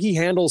just how he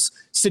handles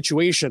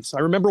situations. I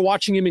remember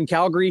watching him in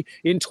Calgary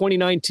in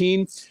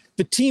 2019.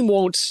 The team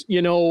won't,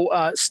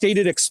 state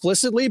it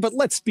explicitly, but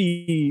let's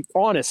be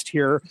honest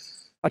here.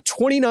 A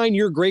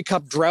 29-year Grey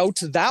Cup drought,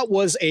 that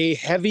was a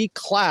heavy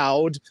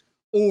cloud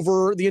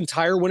over the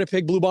entire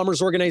Winnipeg Blue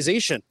Bombers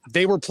organization.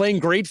 They were playing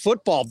great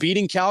football,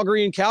 beating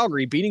Calgary in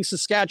Calgary, beating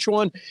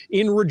Saskatchewan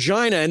in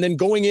Regina, and then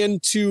going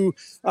into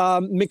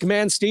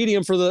McMahon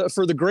Stadium for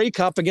the Grey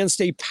Cup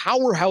against a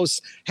powerhouse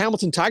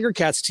Hamilton Tiger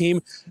Cats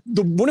team.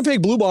 The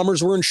Winnipeg Blue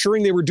Bombers were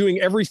ensuring they were doing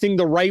everything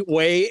the right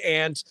way,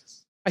 and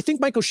I think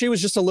Mike O'Shea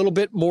was just a little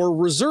bit more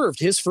reserved,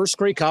 his first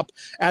Grey Cup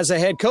as a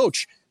head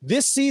coach.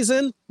 This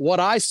season, what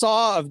I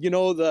saw of,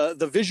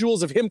 the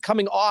visuals of him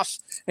coming off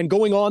and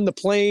going on the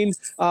plane,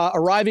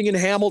 arriving in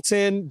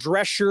Hamilton,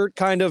 dress shirt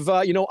kind of,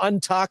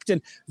 untucked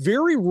and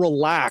very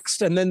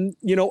relaxed. And then,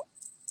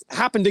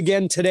 happened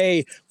again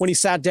today when he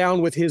sat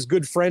down with his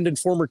good friend and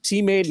former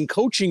teammate and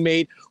coaching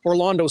mate,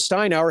 Orlando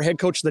Steinauer, head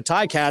coach of the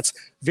Ticats.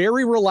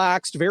 Very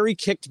relaxed, very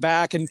kicked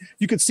back. And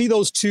you could see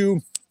those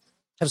two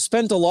have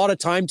spent a lot of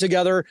time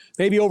together,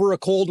 maybe over a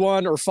cold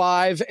one or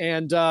five,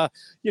 and,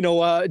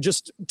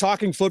 just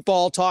talking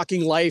football,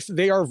 talking life.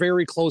 They are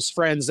very close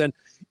friends, and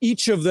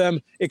each of them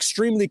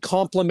extremely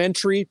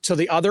complimentary to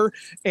the other.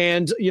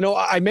 And,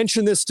 I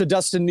mentioned this to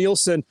Dustin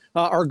Nielsen,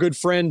 our good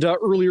friend,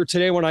 earlier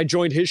today when I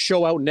joined his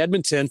show out in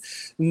Edmonton.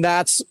 And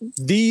that's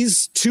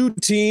these two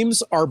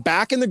teams are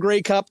back in the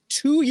Grey Cup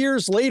 2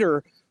 years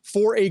later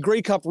for a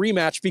Grey Cup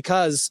rematch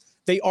because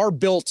they are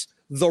built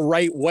the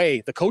right way.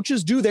 The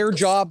coaches do their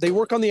job. They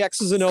work on the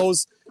X's and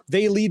O's.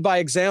 They lead by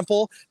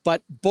example.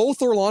 But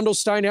both Orlando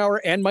Steinauer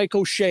and Mike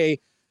O'Shea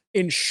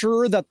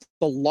ensure that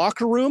the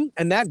locker room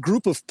and that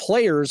group of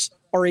players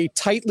are a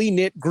tightly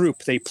knit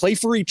group. They play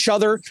for each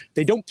other.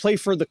 They don't play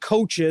for the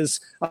coaches.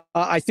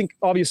 I think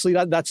obviously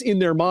that's in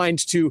their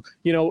mind to,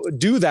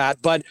 do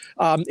that. But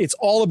it's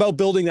all about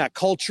building that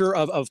culture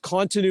of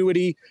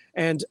continuity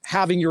and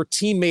having your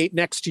teammate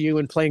next to you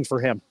and playing for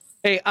him.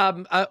 Hey,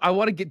 I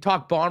want to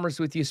talk Bombers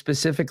with you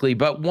specifically,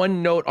 but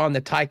one note on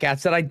the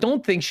Ticats that I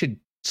don't think should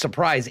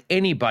surprise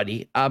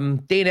anybody.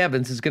 Dane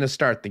Evans is going to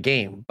start the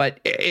game,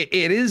 but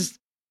it is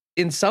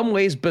in some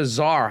ways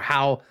bizarre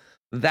how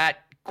that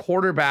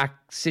quarterback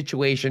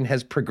situation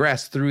has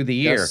progressed through the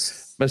year.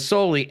 Yes.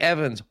 Masoli,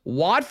 Evans,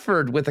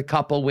 Watford with a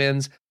couple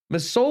wins.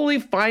 Masoli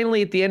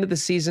finally at the end of the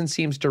season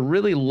seems to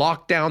really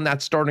lock down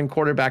that starting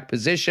quarterback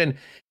position,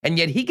 and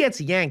yet he gets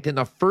yanked in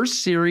the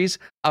first series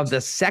of the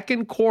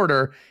second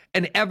quarter,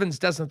 and Evans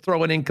doesn't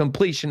throw an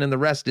incompletion, and the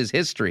rest is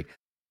history.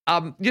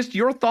 Just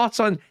your thoughts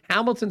on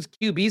Hamilton's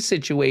QB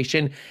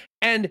situation,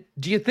 and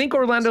do you think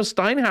Orlando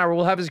Steinauer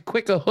will have as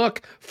quick a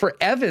hook for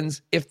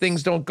Evans if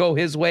things don't go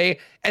his way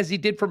as he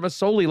did for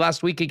Masoli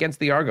last week against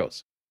the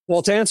Argos?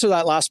 Well, to answer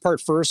that last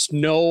part first,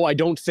 no, I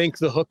don't think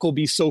the hook will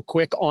be so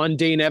quick on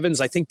Dane Evans.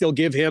 I think they'll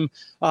give him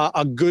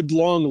a good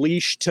long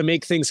leash to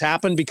make things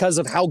happen because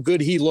of how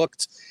good he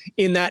looked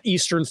in that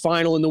Eastern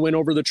final in the win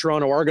over the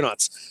Toronto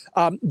Argonauts.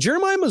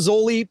 Jeremiah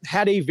Masoli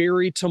had a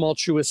very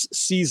tumultuous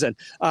season.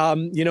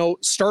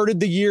 Started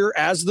the year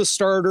as the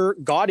starter,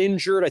 got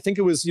injured. I think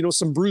it was,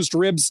 some bruised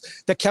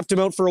ribs that kept him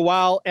out for a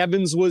while.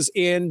 Evans was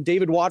in.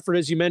 David Watford,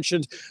 as you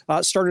mentioned,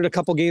 started a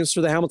couple games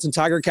for the Hamilton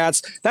Tiger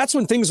Cats. That's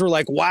when things were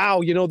like,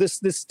 wow,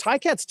 this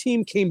Ticats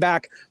team came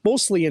back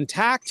mostly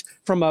intact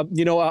from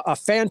a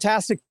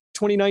fantastic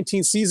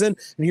 2019 season.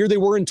 And here they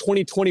were in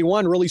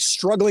 2021, really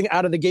struggling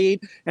out of the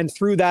gate and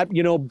through that,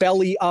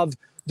 belly of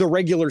the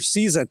regular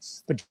season.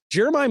 But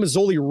Jeremiah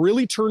Masoli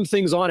really turned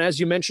things on, as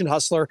you mentioned,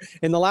 Hustler,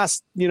 in the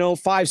last,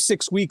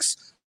 5-6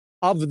 weeks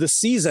of the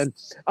season.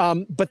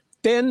 But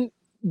then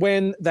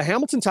when the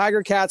Hamilton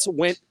Tiger Cats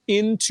went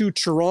into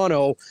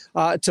Toronto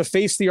to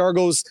face the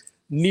Argos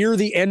near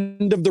the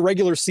end of the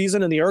regular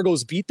season and the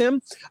Argos beat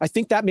them, I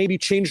think that maybe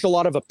changed a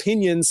lot of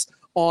opinions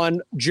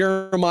on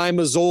Jeremiah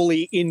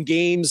Masoli in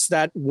games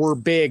that were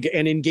big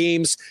and in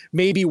games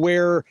maybe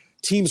where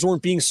teams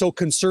weren't being so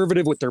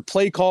conservative with their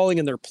play calling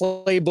and their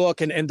playbook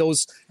and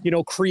those,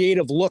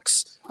 creative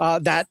looks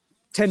that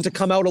tend to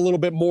come out a little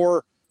bit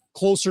more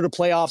closer to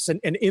playoffs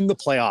and in the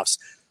playoffs.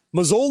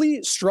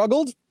 Mazzoli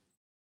struggled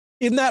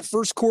in that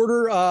first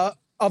quarter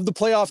of the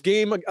playoff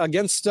game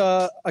against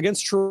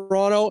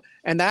Toronto,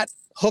 and that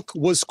hook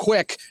was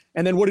quick.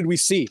 And then what did we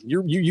see?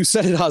 You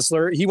said it,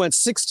 Hustler. He went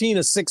 16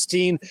 of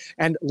 16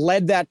 and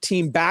led that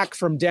team back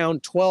from down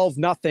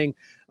 12-0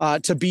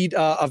 to beat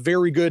a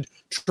very good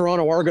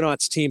Toronto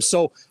Argonauts team.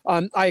 So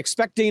I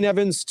expect Dane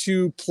Evans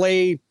to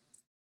play.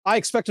 I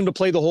expect him to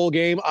play the whole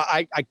game.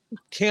 I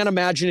can't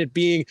imagine it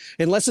being,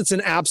 unless it's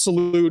an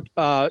absolute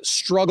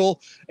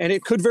struggle, and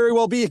it could very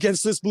well be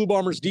against this Blue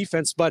Bombers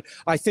defense. But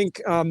I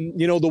think,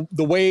 the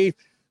way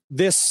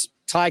this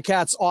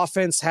Ticats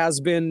offense has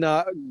been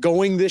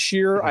going this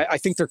year, I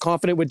think they're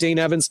confident with Dane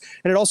Evans.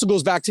 And it also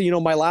goes back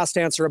to, my last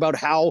answer about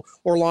how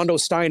Orlando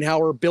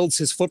Steinhauer builds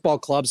his football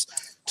clubs.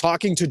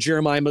 Talking to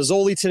Jeremiah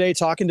Mazzoli today,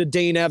 talking to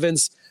Dane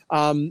Evans,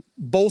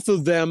 both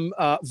of them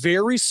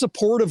very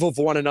supportive of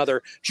one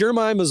another.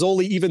 Jeremiah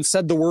Mazzoli even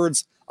said the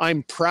words,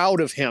 "I'm proud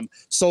of him."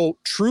 So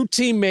true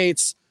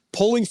teammates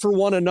pulling for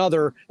one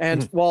another.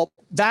 And well,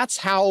 that's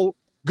how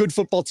good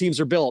football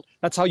teams are built.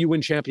 That's how you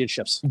win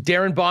championships.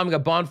 Darrin Bauming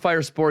of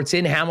Bonfire Sports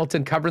in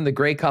Hamilton, covering the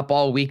Grey Cup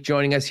all week,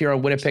 joining us here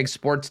on Winnipeg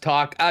Sports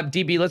Talk.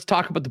 DB, let's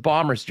talk about the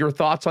Bombers. Your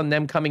thoughts on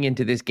them coming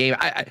into this game.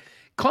 I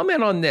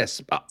comment on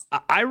this.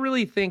 I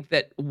really think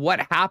that what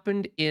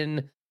happened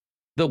in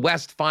the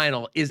West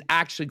Final is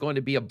actually going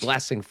to be a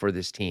blessing for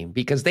this team,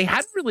 because they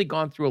hadn't really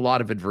gone through a lot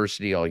of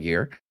adversity all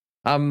year.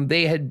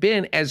 They had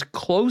been as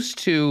close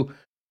to,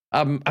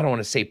 I don't want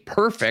to say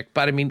perfect,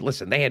 but I mean,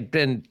 listen, they had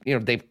been,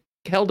 they've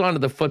held on to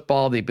the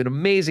football. They've been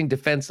amazing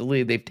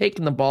defensively. They've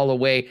taken the ball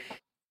away.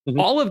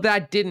 All of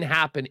that didn't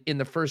happen in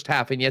the first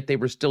half, and yet they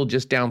were still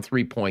just down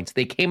 3 points.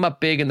 They came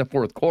up big in the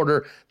fourth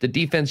quarter. The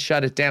defense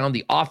shut it down.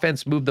 The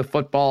offense moved the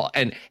football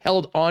and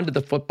held on to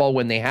the football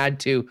when they had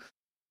to.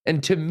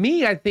 And to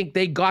me, I think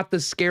they got the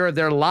scare of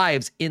their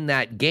lives in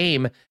that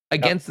game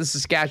against the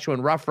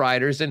Saskatchewan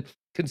Roughriders. And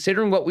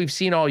considering what we've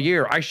seen all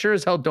year, I sure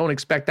as hell don't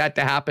expect that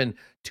to happen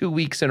 2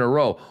 weeks in a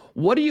row.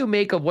 What do you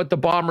make of what the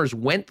Bombers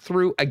went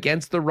through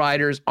against the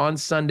Riders on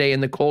Sunday in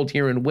the cold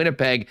here in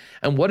Winnipeg?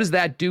 And what does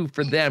that do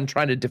for them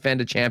trying to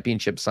defend a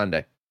championship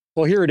Sunday?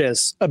 Well, here it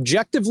is.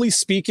 Objectively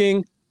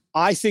speaking,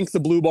 I think the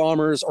Blue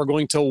Bombers are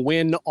going to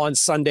win on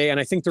Sunday, and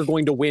I think they're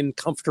going to win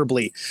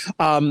comfortably.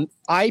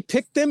 I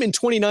picked them in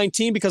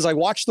 2019 because I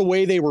watched the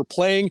way they were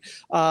playing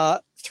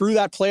through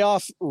that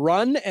playoff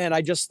run, and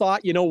I just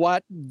thought, you know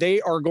what,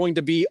 they are going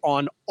to be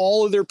on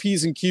all of their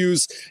P's and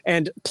Q's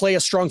and play a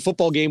strong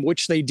football game,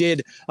 which they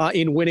did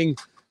in winning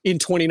in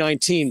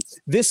 2019.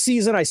 This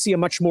season, I see a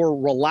much more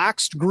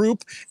relaxed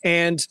group.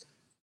 And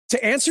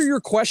to answer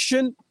your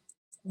question,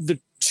 the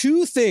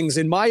two things,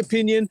 in my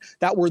opinion,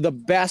 that were the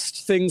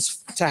best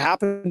things to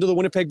happen to the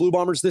Winnipeg Blue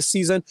Bombers this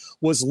season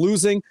was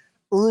losing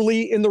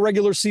early in the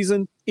regular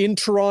season in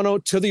Toronto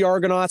to the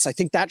Argonauts. I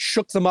think that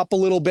shook them up a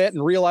little bit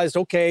and realized,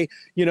 okay,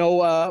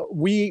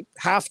 we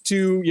have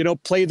to,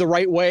 play the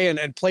right way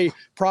and play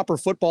proper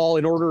football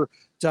in order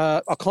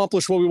to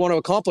accomplish what we want to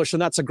accomplish.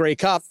 And that's a Grey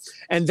Cup.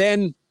 And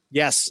then,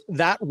 yes,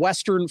 that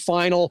Western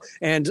Final,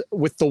 and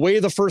with the way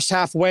the first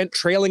half went,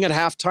 trailing at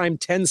halftime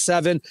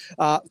 10-7,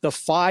 the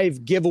 5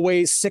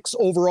 giveaways, 6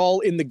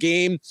 overall in the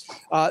game.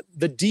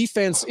 The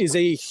defense is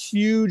a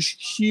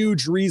huge,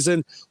 huge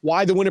reason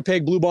why the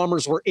Winnipeg Blue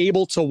Bombers were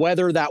able to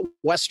weather that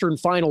Western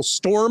Final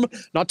storm.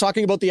 Not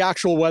talking about the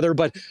actual weather,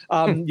 but,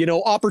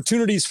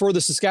 opportunities for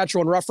the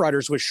Saskatchewan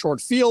Roughriders with short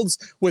fields,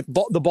 with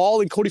the ball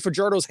in Cody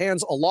Fajardo's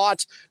hands a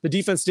lot. The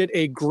defense did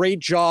a great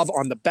job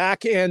on the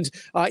back end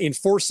in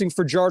forcing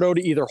Fajardo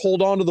to either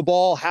hold on to the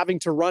ball, having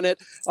to run it,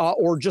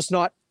 or just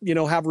not,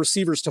 have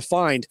receivers to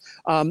find.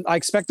 I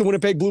expect the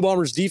Winnipeg Blue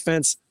Bombers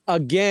defense,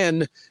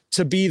 again,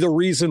 to be the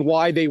reason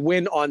why they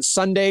win on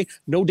Sunday.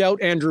 No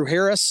doubt Andrew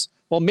Harris.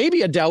 Well,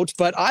 maybe a doubt,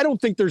 but I don't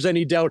think there's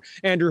any doubt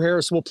Andrew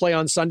Harris will play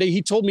on Sunday.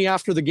 He told me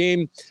after the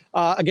game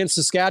against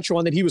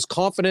Saskatchewan that he was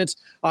confident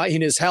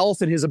in his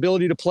health and his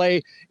ability to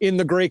play in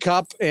the Grey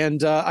Cup.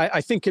 And I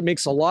think it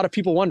makes a lot of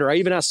people wonder. I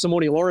even asked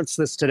Simone Lawrence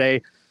this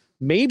today.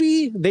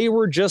 Maybe they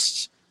were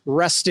just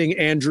resting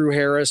Andrew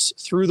Harris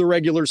through the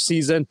regular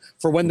season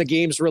for when the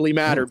games really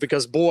mattered,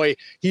 because boy,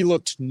 he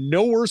looked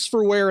no worse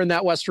for wear in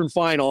that Western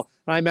Final.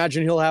 I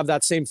imagine he'll have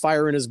that same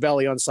fire in his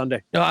belly on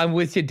Sunday. No, I'm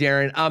with you,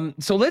 Darrin.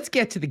 So let's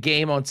get to the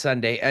game on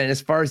Sunday. And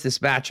as far as this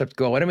matchup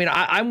go, and I mean,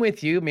 I'm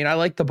with you. I mean, I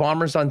like the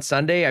Bombers on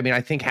Sunday. I mean,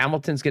 I think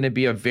Hamilton's going to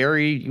be a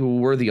very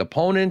worthy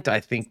opponent. I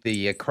think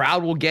the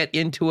crowd will get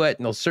into it,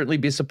 and they'll certainly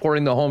be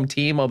supporting the home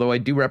team. Although I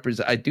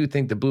do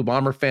think the Blue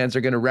Bomber fans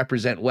are going to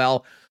represent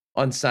well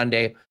on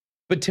Sunday.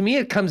 But to me,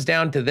 it comes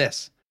down to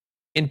this.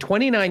 In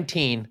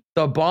 2019,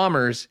 the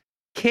Bombers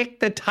kicked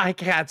the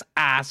Ticats'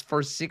 ass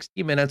for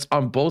 60 minutes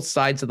on both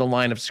sides of the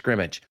line of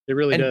scrimmage. They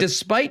really did. And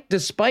despite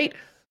the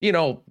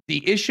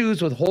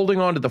issues with holding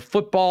on to the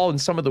football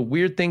and some of the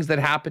weird things that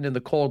happened in the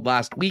cold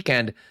last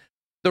weekend,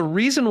 the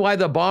reason why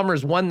the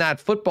Bombers won that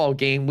football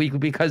game was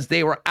because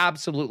they were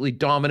absolutely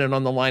dominant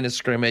on the line of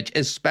scrimmage,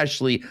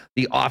 especially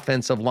the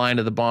offensive line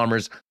of the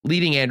Bombers,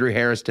 leading Andrew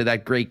Harris to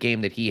that great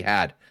game that he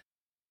had.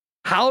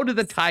 How do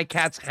the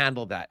Ticats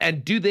handle that?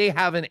 And do they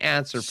have an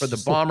answer for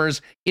the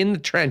Bombers in the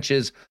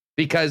trenches?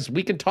 Because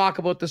we can talk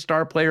about the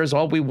star players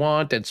all we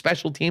want, and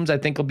special teams, I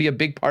think, will be a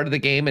big part of the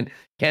game and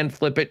can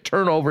flip it.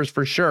 Turnovers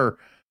for sure.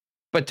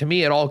 But to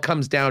me, it all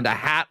comes down to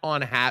hat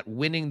on hat,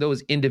 winning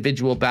those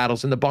individual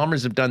battles. And the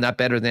Bombers have done that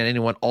better than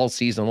anyone all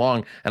season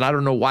long. And I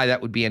don't know why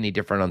that would be any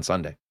different on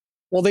Sunday.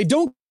 Well, they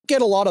don't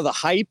get a lot of the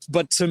hype,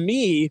 but to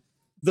me,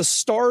 the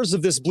stars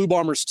of this Blue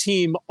Bombers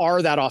team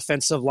are that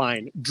offensive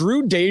line.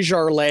 Drew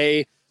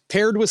Desjardins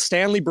paired with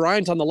Stanley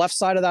Bryant on the left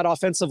side of that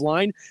offensive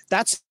line,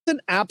 that's an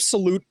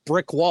absolute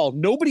brick wall.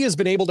 Nobody has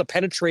been able to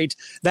penetrate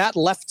that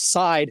left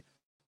side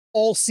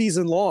all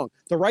season long.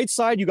 The right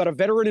side, you got a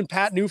veteran in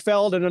Pat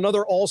Neufeld and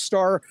another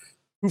all-star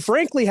who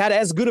frankly had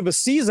as good of a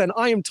season.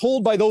 I am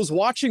told by those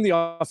watching the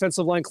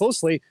offensive line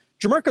closely,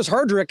 Jamarcus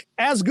Hardrick,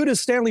 as good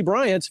as Stanley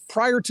Bryant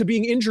prior to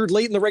being injured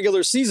late in the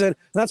regular season. And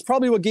that's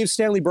probably what gave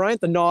Stanley Bryant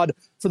the nod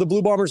for the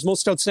Blue Bombers'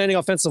 most outstanding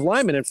offensive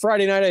lineman. And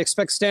Friday night, I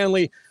expect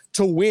Stanley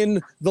to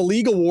win the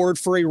league award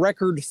for a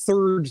record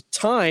third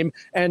time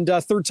and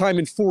third time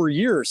in 4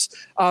 years.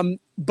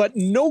 But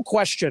no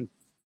question,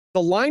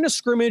 the line of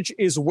scrimmage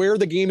is where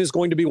the game is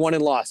going to be won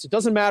and lost. It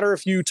doesn't matter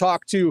if you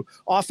talk to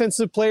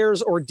offensive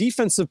players or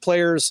defensive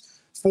players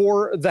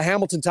for the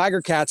Hamilton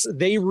Tiger Cats,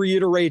 they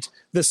reiterate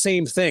the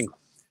same thing.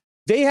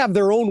 They have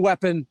their own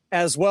weapon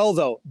as well,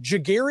 though.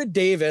 Jagarrett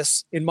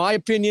Davis, in my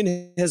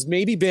opinion, has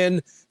maybe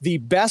been the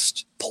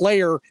best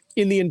player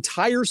in the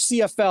entire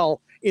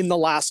CFL in the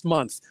last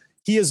month.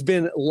 He has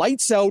been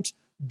lights out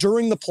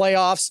during the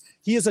playoffs.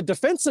 He is a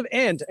defensive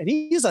end, and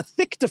he is a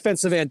thick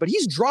defensive end, but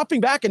he's dropping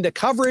back into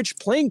coverage,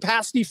 playing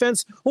pass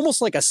defense,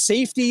 almost like a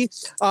safety,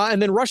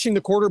 and then rushing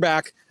the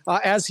quarterback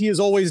as he has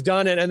always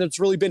done, and it's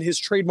really been his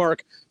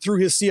trademark through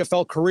his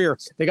CFL career.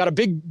 They got a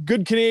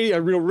good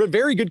Canadian,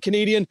 very good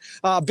Canadian,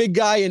 big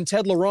guy in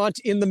Ted Laurent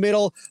in the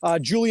middle,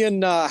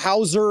 Julian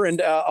Hauser, and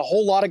a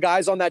whole lot of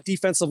guys on that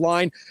defensive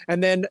line,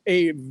 and then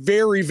a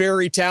very,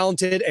 very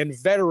talented and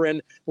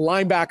veteran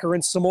linebacker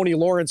in Simone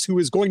Lawrence, who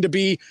is going to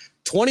be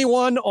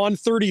 21 on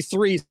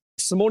 33.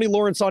 Simone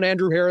Lawrence on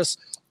Andrew Harris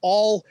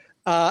all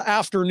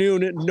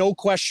afternoon, no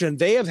question.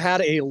 They have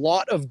had a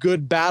lot of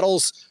good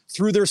battles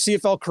through their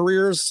CFL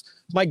careers.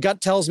 My gut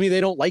tells me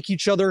they don't like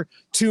each other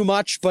too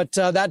much, but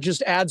that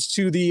just adds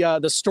to the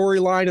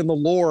storyline and the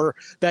lore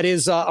that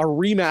is a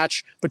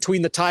rematch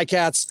between the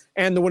Ticats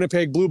and the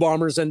Winnipeg Blue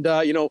Bombers. And,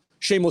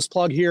 shameless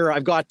plug here,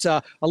 I've got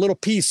a little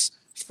piece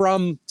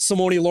from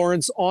Simone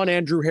Lawrence on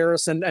Andrew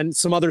Harris and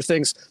some other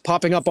things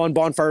popping up on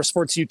Bonfire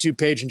Sports YouTube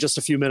page in just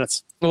a few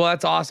minutes. Well,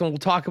 that's awesome. We'll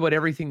talk about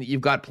everything that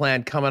you've got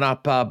planned coming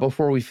up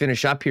before we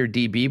finish up here,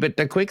 DB.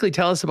 But quickly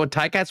tell us about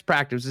Ticats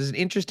practice. There's an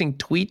interesting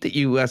tweet that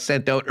you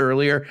sent out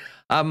earlier.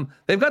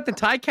 They've got the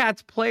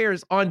Ticats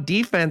players on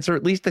defense, or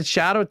at least the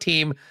shadow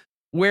team,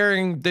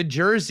 wearing the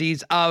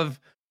jerseys of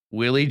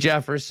Willie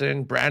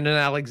Jefferson, Brandon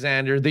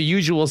Alexander, the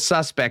usual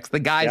suspects, the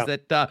guys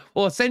that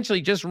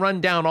essentially just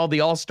run down all the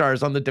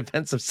all-stars on the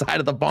defensive side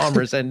of the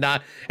Bombers. And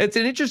it's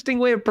an interesting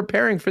way of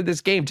preparing for this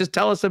game. Just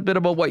tell us a bit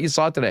about what you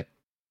saw today.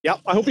 Yeah,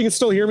 I hope you can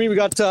still hear me. We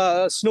got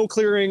a snow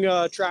clearing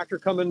tractor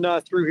coming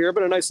through here,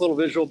 but a nice little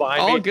visual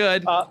behind me. All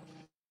good.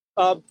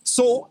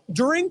 So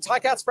during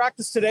Ticats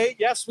practice today,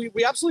 yes,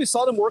 we absolutely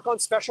saw them work on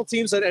special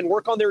teams and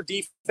work on their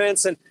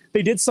defense. And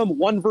they did some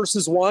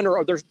 1-versus-1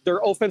 or their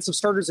offensive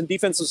starters and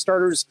defensive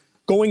starters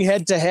going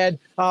head to head,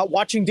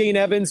 watching Dane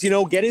Evans,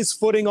 get his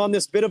footing on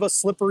this bit of a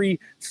slippery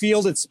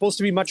field. It's supposed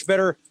to be much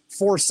better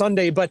for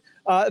Sunday. But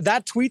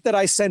that tweet that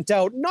I sent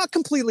out, not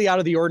completely out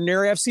of the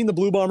ordinary. I've seen the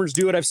Blue Bombers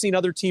do it. I've seen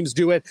other teams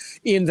do it,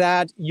 in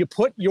that you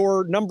put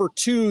your number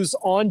 2s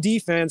on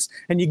defense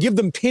and you give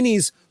them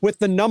pennies with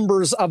the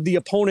numbers of the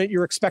opponent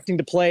you're expecting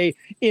to play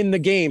in the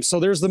game. So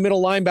there's the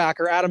middle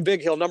linebacker, Adam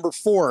Bighill, number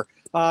 4,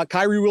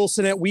 Kyrie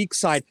Wilson at weak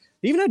side.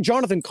 They even had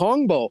Jonathan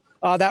Kongbo,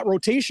 that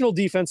rotational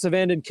defensive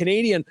end and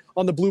Canadian,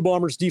 on the Blue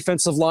Bombers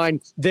defensive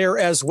line there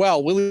as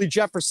well. Willie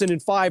Jefferson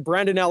in 5,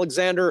 Brandon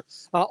Alexander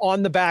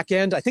on the back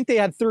end. I think they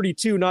had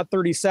 32, not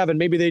 37.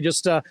 Maybe they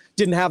just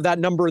didn't have that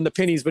number in the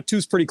pennies, but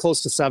 2's pretty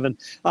close to 7.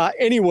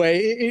 Anyway,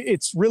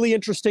 it's really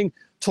interesting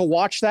to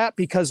watch that,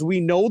 because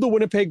we know the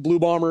Winnipeg Blue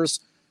Bombers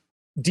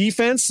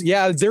defense,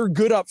 they're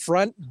good up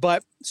front,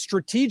 but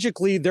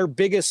strategically their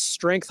biggest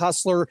strength,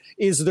 Hustler,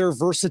 is their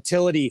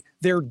versatility,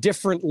 their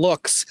different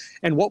looks.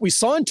 And what we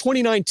saw in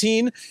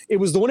 2019, it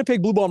was the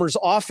Winnipeg Blue Bombers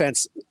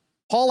offense,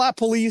 Paul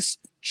LaPolice,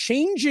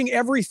 changing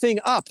everything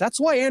up. That's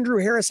why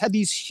Andrew Harris had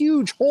these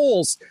huge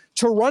holes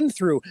to run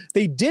through.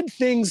 They did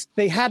things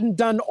they hadn't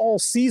done all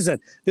season.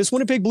 This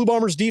Winnipeg Blue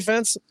Bombers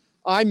defense,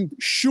 I'm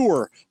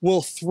sure,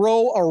 will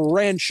throw a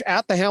wrench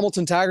at the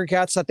Hamilton Tiger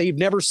Cats that they've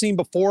never seen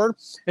before.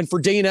 And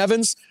for Dane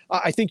Evans,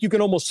 I think you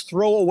can almost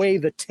throw away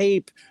the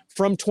tape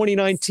from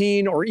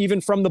 2019 or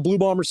even from the Blue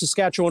Bombers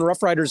Saskatchewan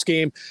Roughriders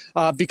game,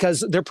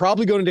 because they're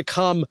probably going to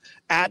come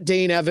at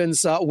Dane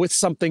Evans with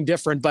something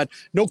different. But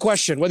no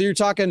question, whether you're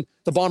talking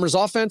the Bombers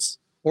offense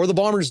or the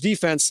Bombers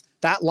defense,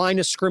 that line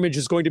of scrimmage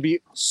is going to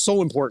be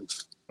so important.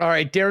 All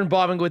right, Darrin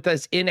Bauming with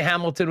us in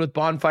Hamilton with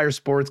Bonfire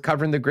Sports,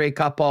 covering the Grey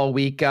Cup all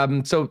week.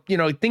 So,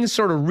 things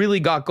sort of really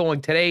got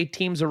going today.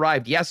 Teams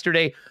arrived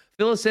yesterday.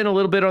 Fill us in a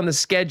little bit on the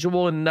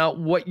schedule and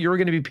what you're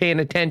going to be paying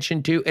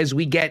attention to as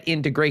we get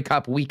into Grey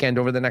Cup weekend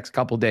over the next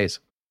couple of days.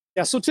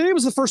 Yeah, so today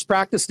was the first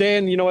practice day,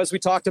 and, as we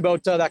talked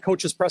about that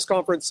coach's press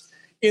conference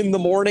in the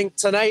morning,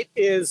 tonight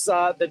is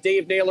the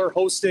Dave Naylor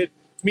hosted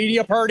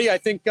media party. I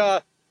think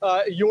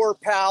your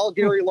pal,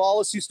 Gary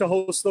Lawless, used to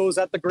host those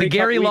at the Grey Cup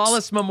Gary weeks.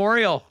 Lawless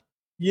Memorial.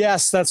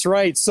 Yes, that's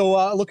right.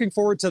 So looking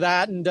forward to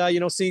that and,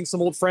 seeing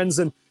some old friends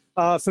and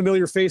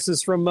familiar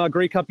faces from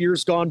Grey Cup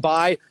years gone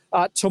by.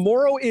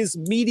 Tomorrow is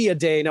media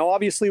day. Now,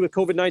 obviously, with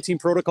COVID-19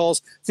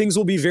 protocols, things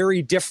will be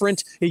very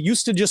different. It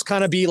used to just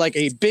kind of be like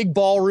a big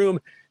ballroom,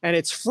 and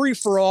it's free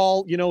for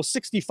all,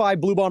 65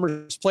 Blue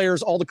Bombers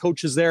players, all the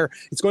coaches there.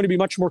 It's going to be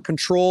much more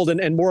controlled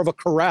and more of a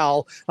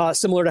corral,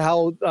 similar to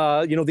how,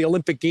 the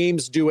Olympic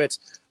Games do it,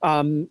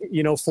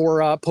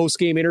 for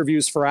post-game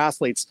interviews for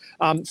athletes.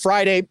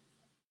 Friday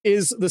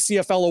is the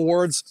CFL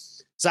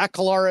Awards. Zach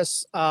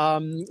Collaros,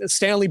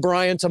 Stanley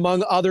Bryant,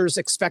 among others,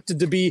 expected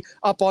to be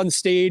up on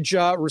stage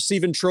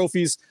receiving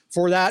trophies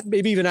for that.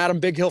 Maybe even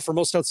Adam Bighill for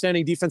most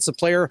outstanding defensive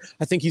player.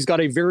 I think he's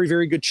got a very,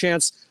 very good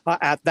chance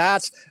at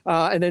that.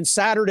 And then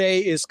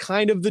Saturday is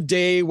kind of the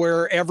day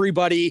where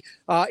everybody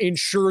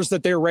ensures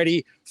that they're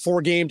ready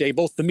for game day.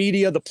 Both the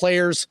media, the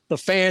players, the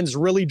fans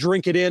really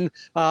drink it in,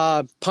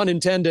 pun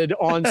intended,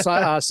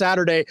 on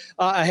Saturday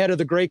ahead of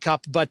the Grey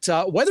Cup. But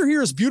weather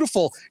here is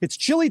beautiful. It's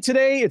chilly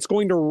today. It's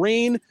going to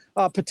rain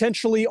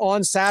potentially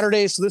on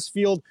Saturday. So this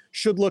field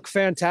should look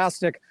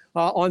fantastic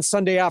on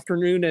Sunday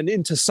afternoon and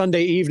into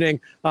Sunday evening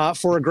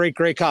for a great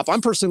Grey Cup. I'm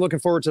personally looking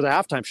forward to the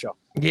halftime show.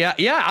 Yeah,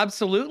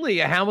 absolutely.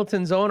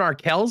 Hamilton's own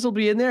Arkells will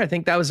be in there. I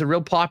think that was a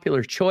real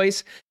popular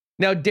choice.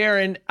 Now,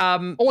 Darrin.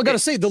 I got to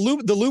say, the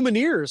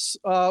Lumineers,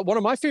 one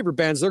of my favorite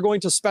bands, they're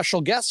going to special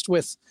guest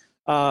with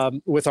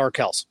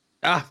Arkells.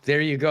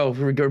 There you go.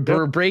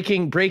 We're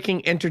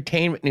breaking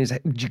entertainment news.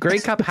 Grey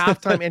Cup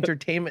halftime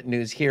entertainment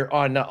news here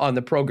on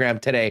the program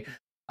today.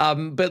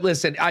 But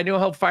listen, I know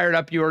how fired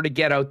up you are to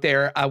get out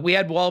there. We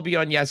had Walby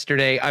on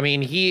yesterday. I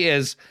mean, he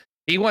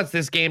wants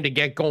this game to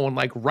get going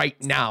like right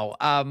now.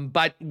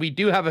 But we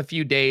do have a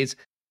few days.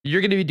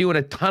 You're going to be doing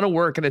a ton of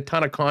work and a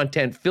ton of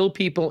content. Fill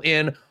people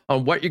in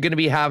on what you're going to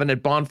be having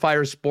at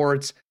Bonfire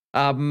Sports.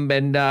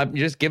 And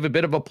just give a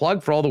bit of a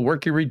plug for all the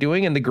work you're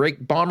doing and the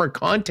great Bomber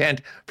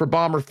content for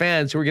Bomber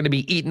fans who are going to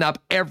be eating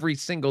up every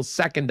single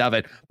second of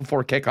it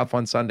before kickoff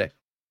on Sunday.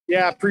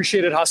 Yeah,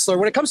 appreciate it, Hustler.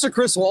 When it comes to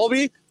Chris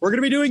Walby, we're going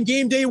to be doing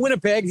Game Day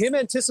Winnipeg. Him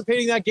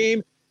anticipating that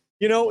game,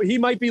 he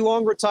might be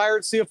long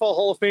retired CFL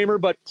Hall of Famer,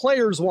 but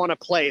players want to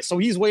play. So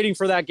he's waiting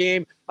for that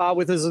game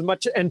with as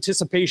much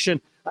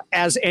anticipation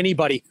as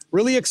anybody.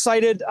 Really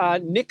excited.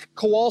 Nick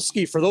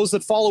Kowalski, for those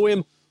that follow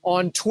him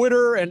on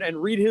Twitter and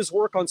read his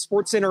work on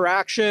Sports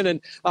Interaction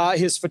and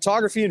his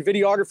photography and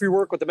videography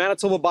work with the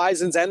Manitoba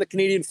Bisons and the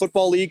Canadian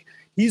Football League.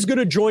 He's going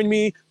to join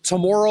me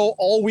tomorrow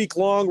all week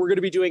long. We're going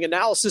to be doing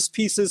analysis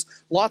pieces,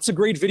 lots of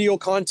great video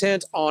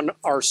content on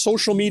our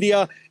social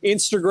media,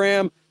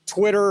 Instagram,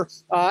 Twitter,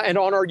 and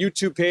on our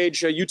YouTube page,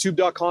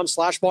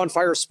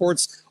 youtube.com/Bonfire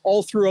Sports,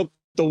 all throughout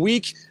the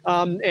week.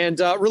 And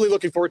really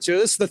looking forward to it.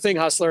 This is the thing,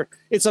 Hustler.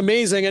 It's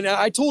amazing. And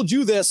I told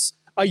you this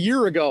a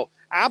year ago.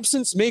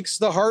 Absence makes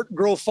the heart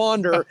grow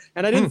fonder.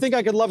 And I didn't think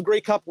I could love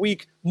Grey Cup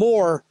week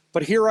more,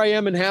 but here I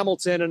am in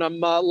Hamilton, and I'm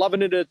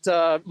loving it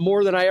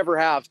more than I ever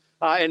have.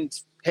 And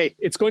hey,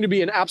 it's going to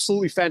be an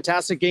absolutely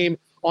fantastic game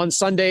on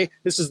Sunday.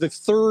 This is the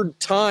third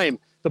time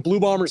the Blue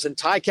Bombers and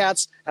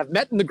Ticats have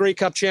met in the Grey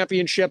Cup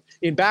Championship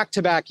in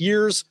back-to-back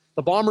years.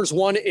 The Bombers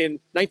won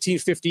in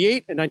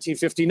 1958 and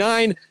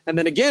 1959, and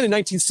then again in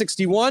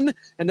 1961,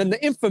 and then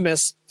the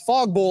infamous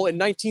Fog Bowl in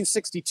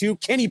 1962.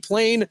 Kenny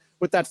Payne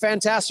with that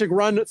fantastic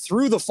run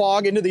through the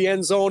fog into the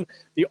end zone.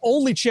 The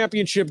only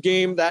championship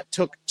game that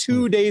took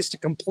 2 days to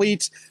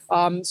complete.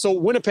 So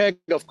Winnipeg,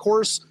 of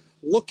course,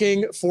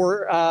 looking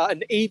for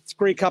an 8th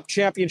Grey Cup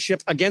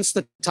championship against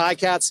the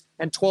Ticats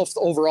and 12th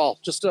overall.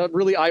 Just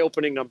really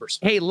eye-opening numbers.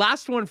 Hey,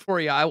 last one for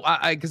you,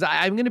 because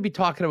I'm going to be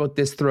talking about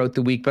this throughout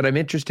the week, but I'm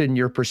interested in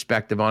your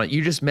perspective on it.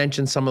 You just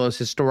mentioned some of those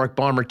historic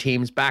Bomber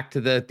teams back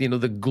to the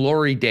the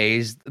glory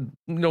days,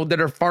 that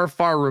are far,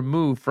 far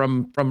removed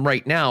from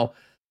right now.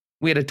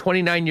 We had a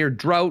 29-year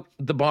drought.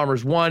 The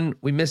Bombers won.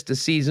 We missed a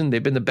season.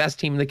 They've been the best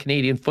team in the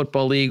Canadian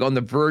Football League, on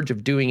the verge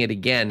of doing it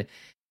again.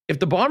 If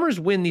the Bombers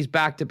win these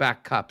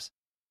back-to-back cups,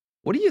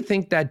 what do you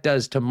think that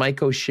does to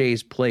Mike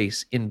O'Shea's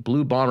place in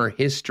Blue Bomber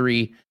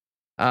history,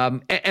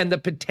 and the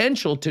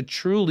potential to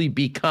truly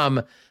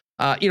become,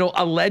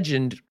 a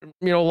legend,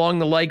 along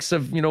the likes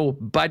of,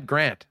 Bud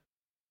Grant?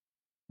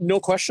 No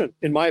question,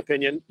 in my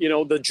opinion.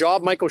 The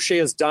job Mike O'Shea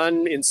has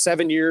done in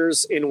 7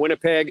 years in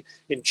Winnipeg,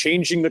 in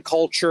changing the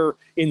culture,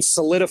 in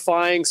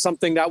solidifying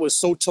something that was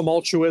so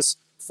tumultuous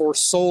for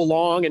so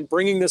long, and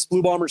bringing this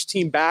Blue Bombers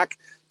team back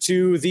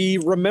to the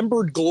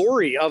remembered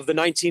glory of the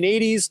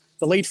 1980s,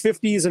 the late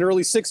 50s and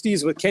early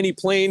 60s with Kenny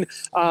Payne.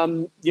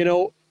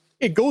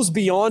 It goes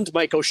beyond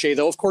Mike O'Shea,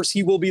 though. Of course,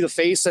 he will be the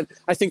face, and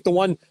I think the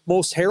one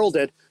most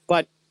heralded.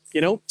 But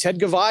Ted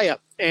Gavaya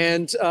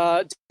and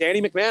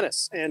Danny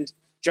McManus and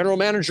General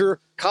Manager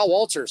Kyle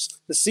Walters,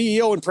 the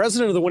CEO and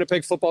president of the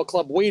Winnipeg Football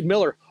Club, Wade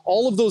Miller.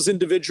 All of those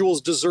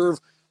individuals deserve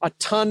a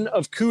ton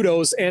of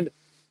kudos. And,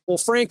 well,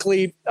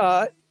 frankly,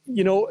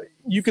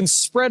 you can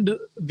spread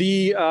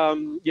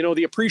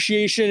the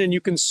appreciation, and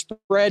you can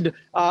spread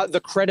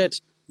the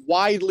credit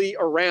widely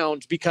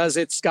around, because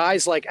it's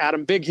guys like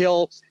Adam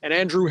Bighill and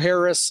Andrew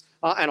Harris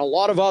and a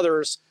lot of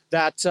others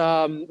that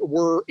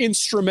were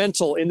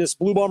instrumental in this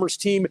Blue Bombers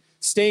team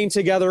staying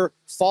together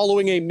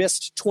following a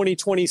missed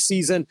 2020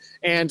 season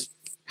and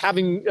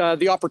having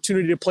the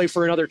opportunity to play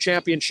for another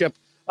championship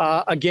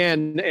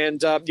again.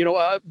 And,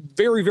 a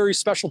very, very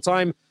special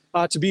time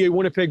to be a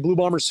Winnipeg Blue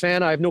Bombers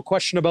fan. I have no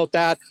question about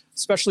that,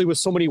 especially with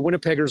so many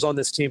Winnipeggers on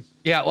this team.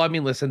 Yeah, well, I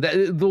mean, listen,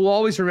 they'll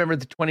always remember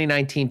the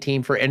 2019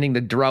 team for ending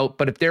the drought,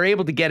 but if they're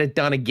able to get it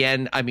done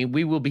again, I mean,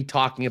 we will be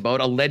talking about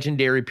a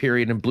legendary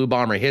period in Blue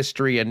Bomber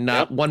history, and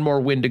one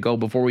more win to go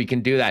before we can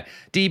do that.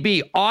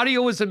 DB,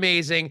 audio is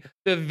amazing.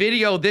 The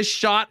video, this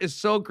shot is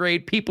so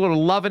great. People are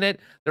loving it.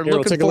 They're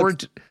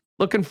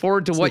looking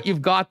forward to what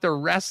you've got the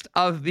rest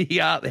of the,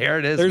 there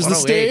it is. There's the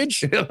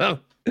stage.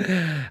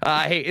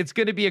 Hey, it's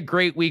going to be a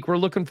great week. We're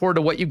looking forward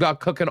to what you've got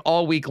cooking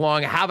all week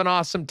long. Have an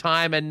awesome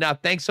time, and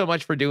thanks so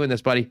much for doing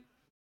this, buddy.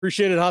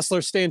 Appreciate it,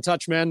 Hustler. Stay in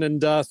touch, man,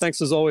 and thanks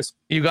as always.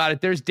 You got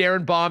it. There's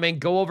Darrin Bauming.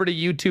 Go over to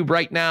YouTube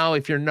right now.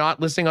 If you're not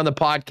listening on the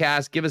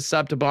podcast, give a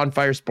sub to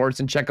Bonfire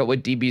Sports and check out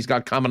what DB's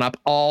got coming up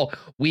all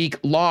week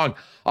long.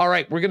 All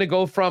right, we're going to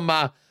go from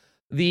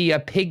the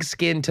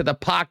pigskin to the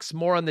pucks.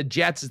 More on the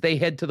Jets as they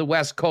head to the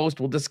West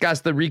Coast. We'll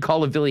discuss the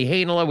recall of Ville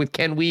Heinola with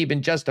Ken Wiebe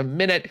in just a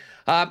minute.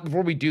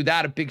 Before we do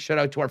that, a big shout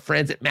out to our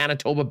friends at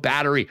Manitoba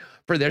Battery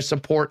for their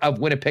support of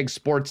Winnipeg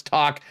Sports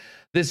Talk.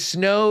 The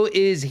snow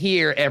is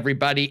here,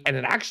 everybody, and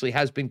it actually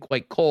has been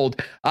quite cold.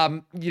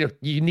 You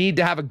need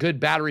to have a good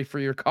battery for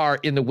your car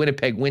in the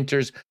Winnipeg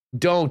winters.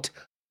 Don't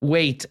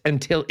wait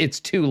until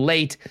it's too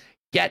late.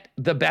 Get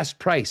the best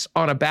price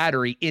on a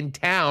battery in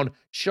town.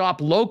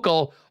 Shop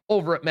local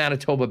over at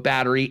Manitoba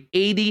Battery,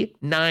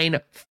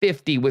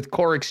 $89.50 with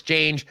Core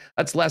Exchange.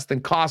 That's less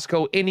than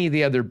Costco, any of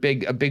the other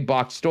big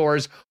box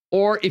stores.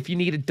 Or if you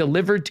need it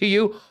delivered to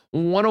you,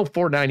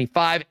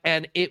 $104.95,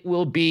 and it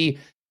will be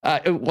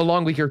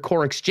along with your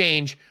Core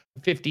Exchange,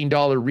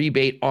 $15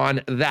 rebate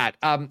on that.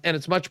 And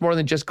it's much more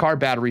than just car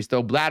batteries,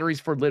 though. Batteries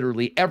for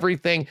literally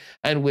everything.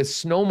 And with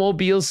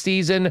snowmobile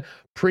season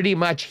pretty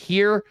much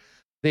here,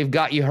 they've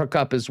got you hooked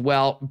up as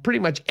well. Pretty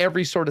much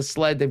every sort of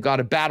sled, they've got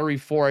a battery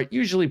for it,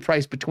 usually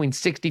priced between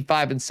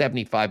 $65 and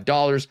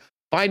 $75.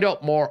 Find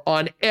out more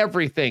on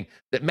everything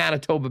that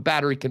Manitoba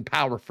Battery can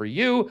power for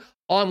you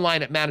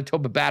online at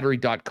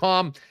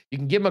manitobabattery.com. You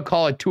can give them a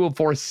call at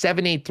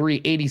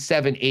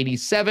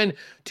 204-783-8787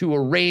 to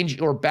arrange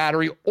your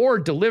battery or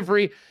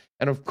delivery.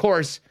 And of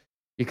course,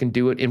 you can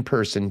do it in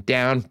person.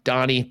 Down,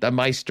 Donnie, the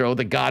maestro,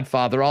 the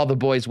godfather, all the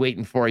boys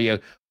waiting for you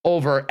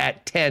over at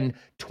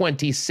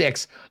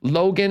 1026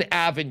 Logan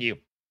Avenue.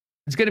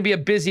 It's going to be a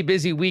busy,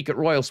 busy week at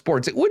Royal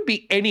Sports. It would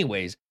be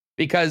anyways,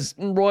 because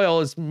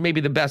Royal is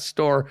maybe the best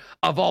store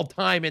of all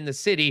time in the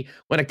city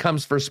when it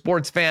comes for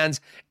sports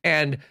fans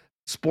and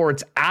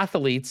sports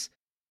athletes.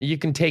 You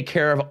can take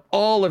care of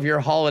all of your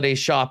holiday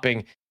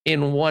shopping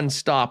in one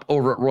stop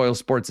over at Royal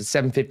Sports at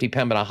 750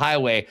 Pembina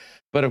Highway.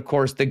 But of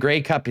course, the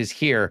Grey Cup is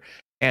here,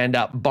 and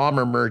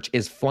Bomber merch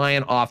is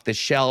flying off the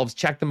shelves.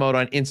 Check them out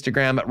on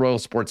Instagram at Royal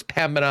Sports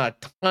Pembina. A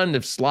ton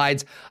of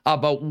slides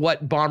about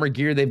what Bomber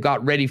gear they've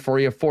got ready for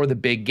you for the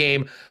big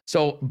game.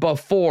 So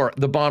before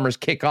the Bombers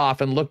kick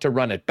off and look to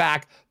run it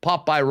back,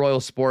 pop by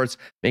Royal Sports.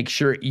 Make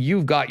sure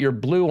you've got your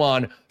blue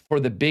on for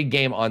the big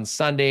game on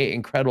Sunday.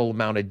 Incredible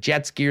amount of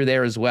Jets gear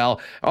there as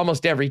well.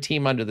 Almost every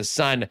team under the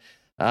sun.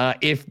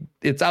 If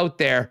it's out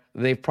there,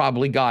 they've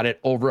probably got it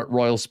over at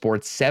Royal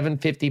Sports,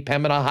 750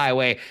 Pembina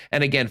Highway.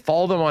 And again,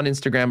 follow them on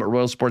Instagram at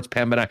Royal Sports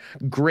Pembina.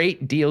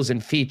 Great deals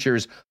and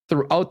features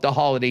throughout the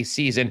holiday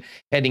season,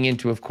 heading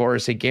into, of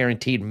course, a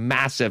guaranteed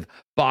massive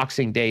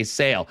Boxing Day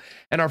sale.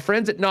 And our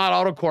friends at Knott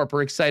Auto Corp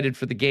are excited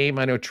for the game.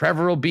 I know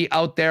Trevor will be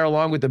out there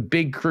along with a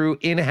big crew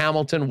in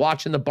Hamilton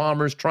watching the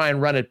Bombers try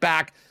and run it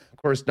back. Of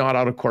course, Knott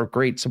Auto Corp,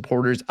 great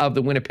supporters of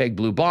the Winnipeg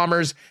Blue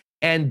Bombers,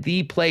 and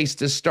the place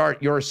to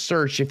start your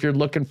search if you're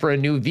looking for a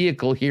new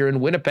vehicle here in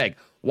Winnipeg.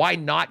 Why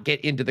not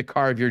get into the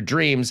car of your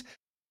dreams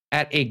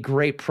at a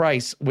great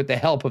price with the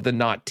help of the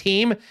Knott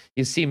team?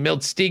 You see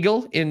Milt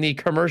Stegall in the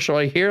commercial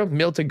right here.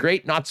 Milt, a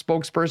great Knott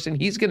spokesperson.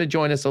 He's going to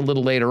join us a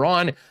little later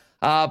on.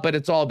 But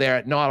it's all there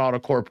at Knott Auto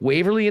Corp,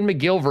 Waverly and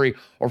McGilvery,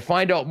 or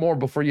find out more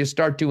before you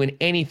start doing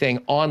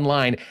anything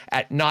online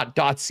at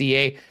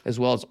knott.ca, as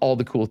well as all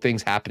the cool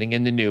things happening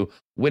in the new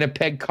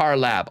Winnipeg Car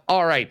Lab.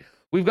 All right.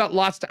 We've got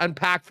lots to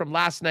unpack from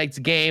last night's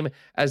game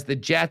as the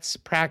Jets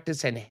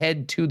practice and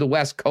head to the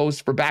West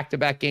Coast for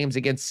back-to-back games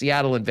against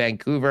Seattle and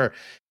Vancouver.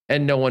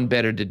 And no one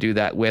better to do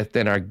that with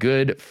than our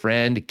good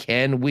friend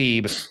Ken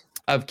Wiebe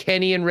of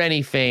Kenny and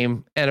Rennie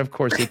fame, and of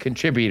course a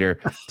contributor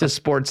to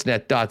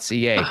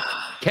sportsnet.ca.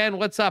 Ken,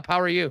 what's up?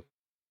 How are you?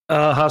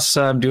 Huss,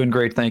 I'm doing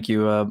great. Thank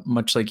you.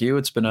 Much like you,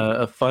 it's been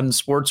a fun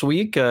sports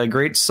week.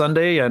 Great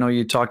Sunday. I know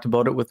you talked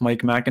about it with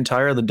Mike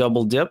McIntyre, the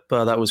double dip.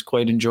 That was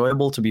quite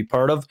enjoyable to be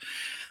part of.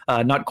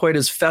 Not quite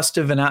as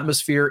festive an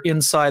atmosphere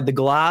inside the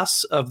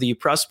glass of the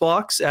press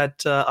box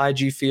at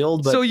IG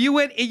Field. But so you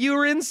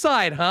were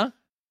inside, huh?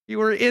 You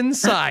were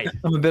inside.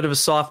 I'm a bit of a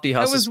softie,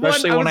 Huss,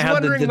 especially when I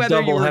had the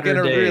whether you were going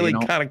to really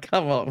kind of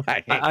come up.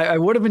 I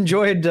would have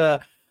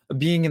enjoyed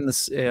being in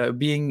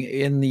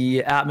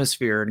the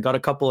atmosphere, and got a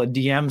couple of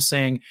DMs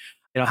saying,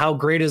 how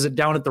great is it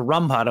down at the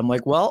Rum Hut? I'm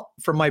like, well,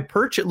 from my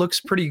perch, it looks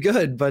pretty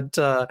good, but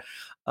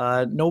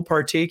no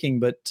partaking.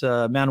 But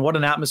man, what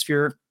an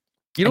atmosphere.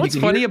 You know what's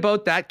funny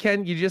about that,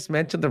 Ken? You just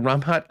mentioned the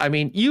Rum Hut. I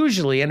mean,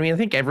 usually, I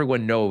think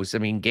everyone knows,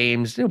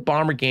 games,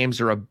 Bomber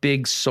games are a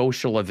big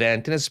social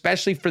event, and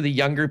especially for the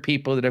younger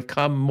people that have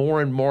come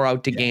more and more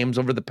out to games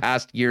over the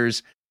past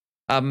years.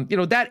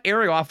 That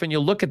area, often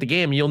you'll look at the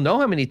game, you'll know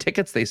how many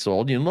tickets they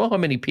sold, you'll know how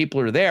many people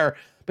are there,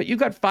 but you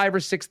got 5,000 or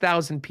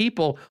 6,000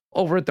 people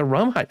over at the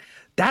Rum Hut.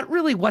 That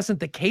really wasn't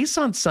the case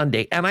on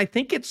Sunday, and I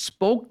think it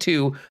spoke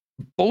to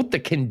both the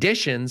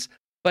conditions,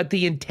 but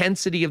the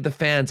intensity of the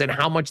fans and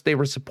how much they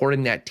were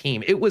supporting that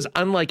team. It was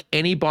unlike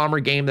any Bomber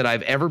game that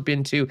I've ever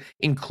been to,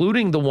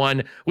 including the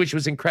one which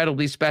was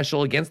incredibly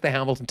special against the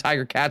Hamilton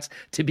Tiger Cats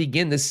to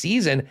begin the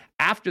season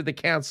after the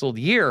canceled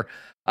year.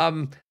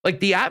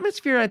 The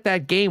atmosphere at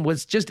that game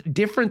was just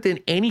different than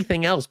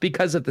anything else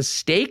because of the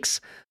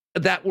stakes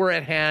that were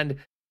at hand.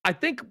 I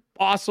think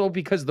also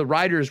because the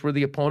Riders were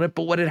the opponent,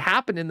 but what had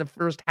happened in the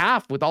first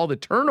half with all the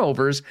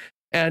turnovers.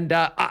 And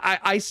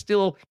I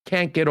still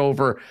can't get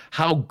over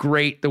how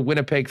great the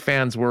Winnipeg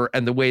fans were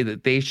and the way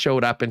that they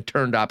showed up and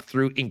turned up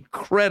through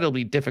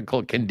incredibly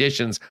difficult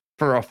conditions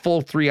for a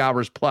full 3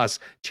 hours plus,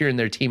 cheering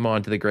their team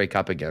on to the Grey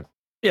Cup again.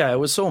 Yeah, it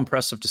was so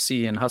impressive to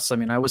see. And Huss,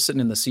 I was sitting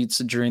in the seats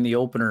during the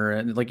opener,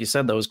 and like you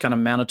said, that was kind of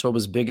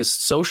Manitoba's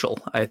biggest social,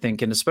 I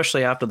think, and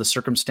especially after the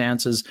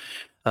circumstances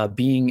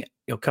being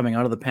coming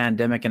out of the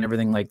pandemic and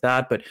everything like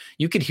that. But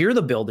you could hear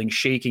the building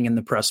shaking in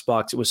the press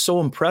box. It was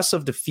so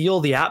impressive to feel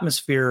the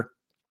atmosphere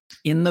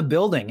in the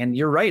building. And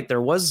you're right,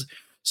 there was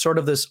sort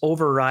of this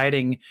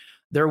overriding,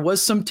 there was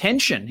some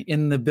tension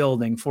in the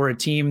building for a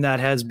team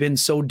that has been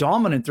so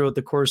dominant throughout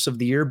the course of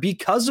the year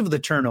because of the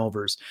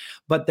turnovers.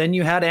 But then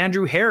you had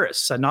Andrew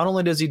Harris. Not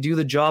only does he do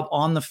the job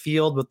on the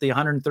field with the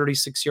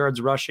 136 yards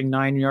rushing,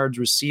 9 yards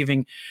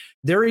receiving,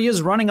 there he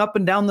is running up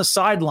and down the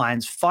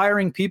sidelines,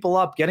 firing people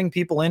up, getting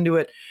people into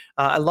it.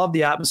 I love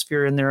the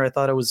atmosphere in there. I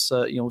thought it was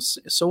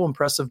so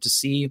impressive to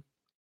see.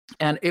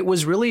 And it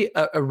was really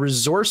a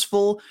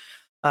resourceful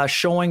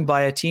showing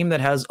by a team that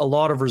has a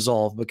lot of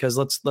resolve, because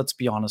let's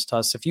be honest,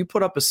 Huss, if you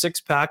put up a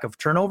 6-pack of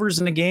turnovers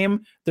in a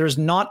game, there's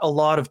not a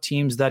lot of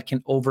teams that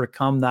can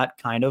overcome that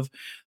kind of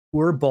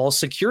poor ball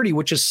security,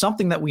 which is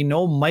something that we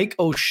know Mike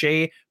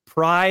O'Shea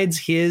prides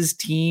his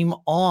team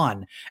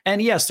on.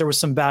 And yes, there was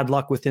some bad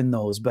luck within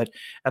those, but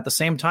at the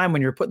same time,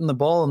 when you're putting the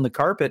ball on the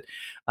carpet,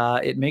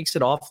 it makes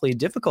it awfully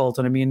difficult.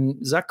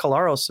 And Zach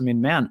Collaros,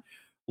 man,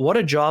 what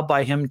a job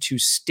by him to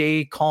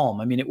stay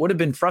calm. It would have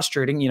been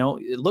frustrating.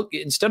 Look,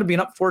 instead of being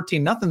up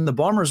 14-0, the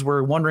Bombers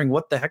were wondering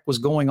what the heck was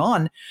going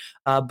on.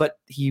 But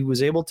he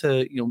was able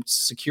to,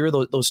 secure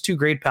those two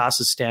great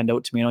passes stand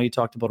out to me. You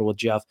talked about it with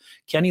Jeff.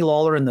 Kenny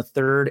Lawler in the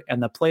third,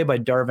 and the play by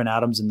Darvin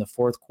Adams in the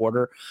fourth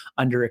quarter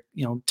under,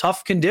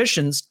 tough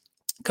conditions,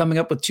 coming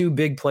up with two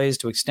big plays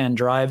to extend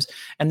drives.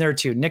 And there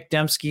too, Nick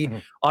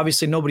Dembski,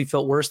 obviously nobody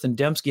felt worse than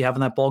Dembski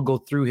having that ball go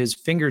through his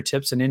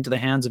fingertips and into the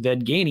hands of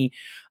Ed Gainey.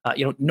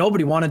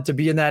 Nobody wanted to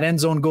be in that end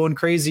zone going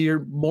crazy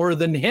or more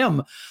than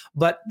him,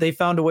 but they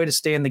found a way to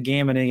stay in the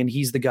game. And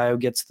he's the guy who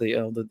gets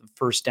the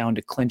first down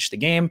to clinch the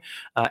game.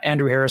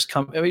 Andrew Harris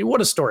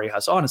what a story,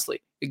 Huss,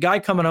 honestly. The guy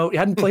coming out, he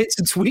hadn't played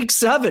since week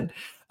 7.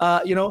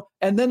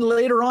 And then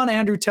later on,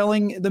 Andrew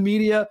telling the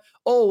media,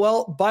 oh,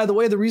 well, by the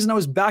way, the reason I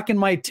was back in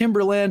my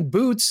Timberland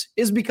boots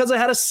is because I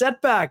had a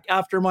setback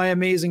after my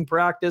amazing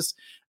practice.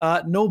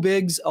 No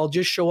bigs. I'll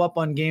just show up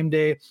on game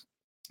day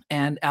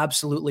and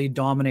absolutely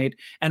dominate.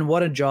 And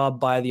what a job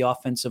by the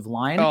offensive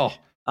line. Oh,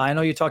 I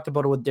know you talked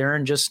about it with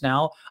Darrin just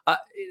now.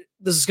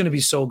 This is going to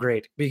be so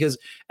great, because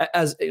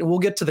as we'll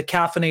get to the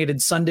caffeinated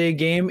Sunday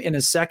game in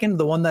a second,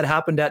 the one that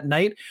happened at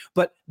night,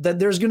 but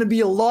there's going to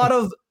be a lot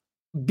of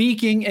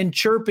beaking and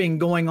chirping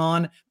going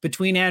on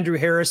between Andrew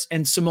Harris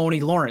and Simone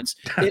Lawrence.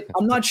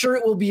 I'm not sure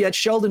it will be at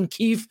Sheldon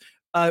Keefe,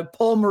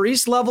 Paul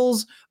Maurice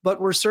levels, but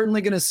we're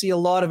certainly going to see a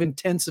lot of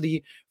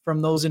intensity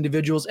from those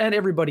individuals and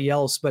everybody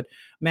else. But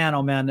man,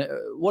 oh man,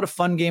 what a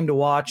fun game to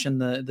watch.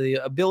 And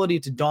the ability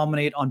to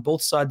dominate on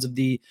both sides of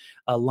the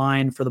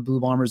line for the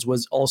Blue Bombers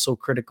was also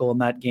critical in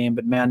that game.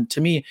 But man,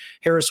 to me,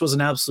 Harris was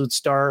an absolute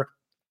star.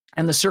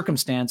 And the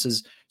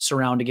circumstances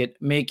surrounding it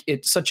make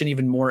it such an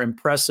even more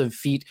impressive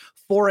feat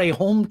for a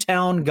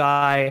hometown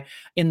guy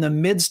in the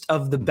midst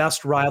of the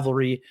best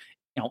rivalry,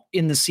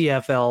 in the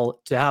CFL,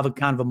 to have a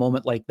kind of a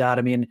moment like that.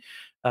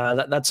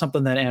 That's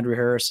something that Andrew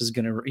Harris is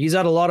he's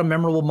had a lot of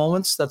memorable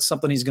moments. That's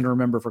something he's going to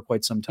remember for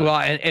quite some time. Well,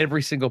 and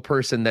every single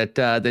person that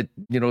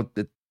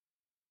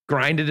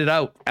grinded it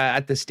out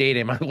at the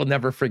stadium. I will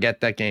never forget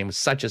that game. It was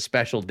such a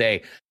special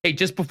day. Hey,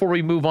 just before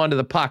we move on to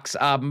the pucks,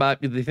 do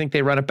you think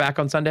they run it back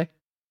on Sunday?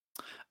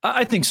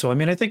 I think so. I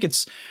mean, I think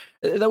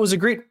that was a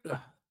great.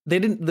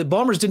 The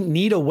Bombers didn't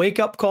need a wake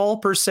up call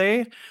per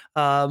se,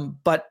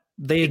 but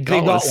they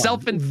got one.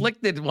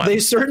 Self-inflicted one. They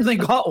certainly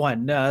got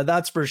one.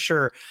 That's for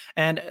sure.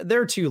 And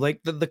there too,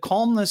 like the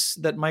calmness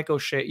that Mike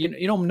O'Shea,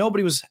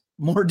 nobody was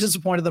more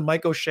disappointed than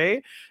Mike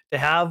O'Shea to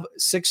have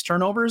 6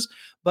 turnovers,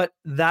 but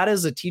that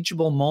is a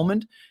teachable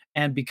moment.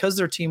 And because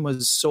their team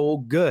was so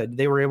good,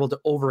 they were able to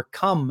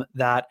overcome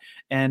that.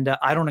 And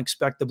I don't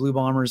expect the Blue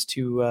Bombers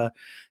to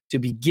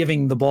be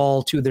giving the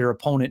ball to their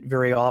opponent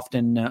very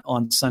often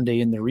on Sunday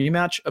in the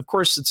rematch. Of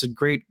course, it's a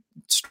great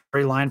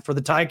storyline for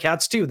the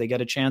Ticats too. They get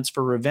a chance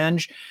for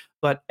revenge.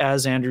 But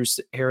as Andrew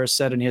Harris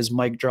said in his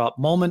mic drop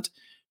moment,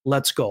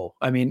 let's go.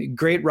 I mean,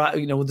 great,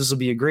 this will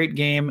be a great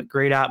game,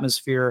 great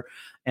atmosphere.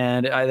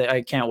 And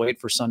I can't wait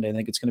for Sunday. I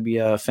think it's going to be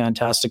a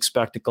fantastic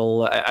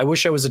spectacle. I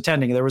wish I was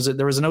attending. There was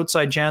an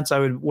outside chance I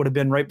would have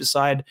been right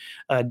beside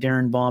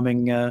Darrin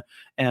Bauming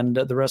and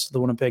the rest of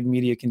the Winnipeg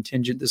media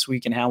contingent this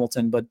week in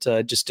Hamilton, but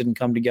just didn't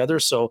come together.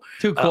 So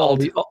too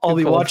cold. I'll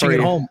be watching at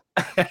home.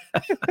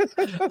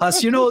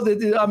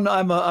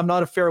 I'm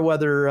not a fair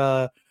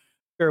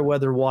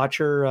weather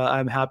watcher.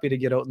 I'm happy to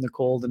get out in the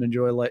cold and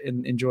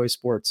enjoy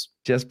sports.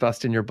 Just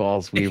busting your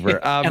balls,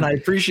 Weaver. And I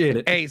appreciate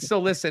it. Hey, so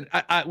listen,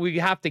 we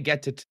have to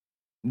get to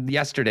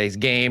yesterday's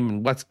game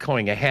and what's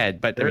going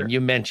ahead. But I mean,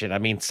 you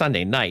mentioned,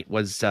 Sunday night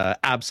was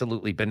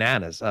absolutely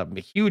bananas. A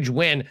huge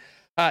win.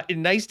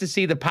 Nice to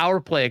see the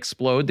power play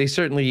explode. They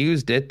certainly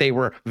used it. They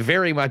were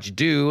very much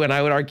due, and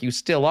I would argue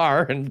still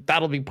are. And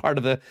that'll be part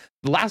of the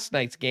last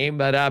night's game.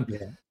 But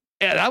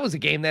yeah, that was a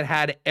game that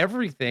had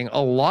everything,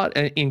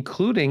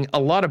 including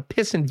a lot of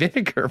piss and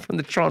vinegar from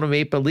the Toronto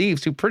Maple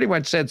Leafs, who pretty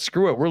much said,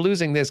 screw it, we're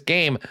losing this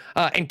game,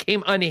 and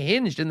came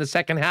unhinged in the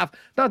second half,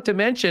 not to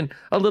mention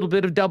a little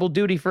bit of double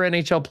duty for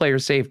NHL player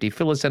safety.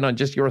 Fill us in on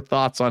just your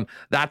thoughts on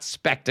that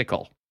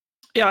spectacle.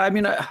 Yeah, I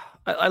mean,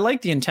 I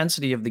like the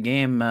intensity of the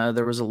game.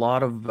 There was a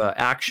lot of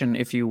action,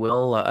 if you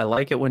will. I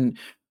like it when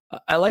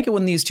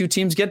these two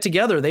teams get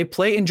together. They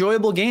play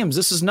enjoyable games.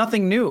 This is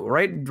nothing new,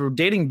 right?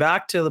 Dating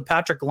back to the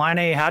Patrick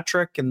Laine hat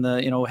trick and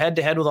the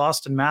head-to-head with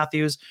Austin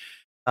Matthews.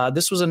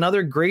 This was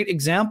another great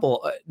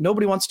example.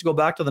 Nobody wants to go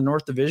back to the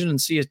North Division and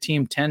see a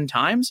team 10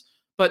 times,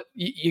 but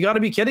you got to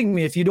be kidding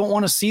me if you don't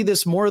want to see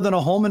this more than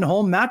a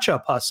home-and-home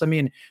matchup, Huss. I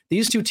mean,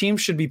 these two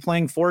teams should be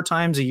playing 4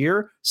 times a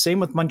year. Same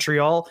with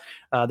Montreal.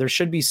 There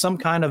should be some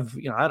kind of,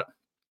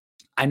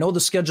 I know the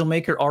schedule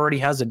maker already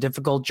has a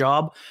difficult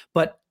job,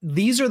 but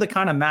these are the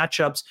kind of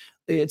matchups.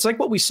 It's like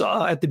what we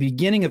saw at the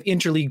beginning of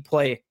interleague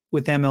play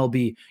with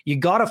MLB. You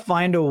got to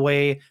find a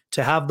way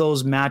to have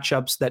those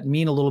matchups that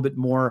mean a little bit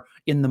more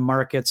in the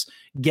markets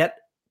get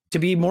to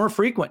be more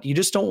frequent. You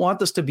just don't want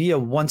this to be a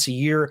once a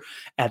year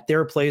at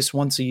their place,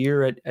 once a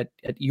year at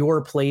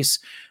your place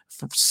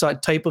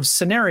type of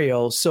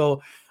scenario.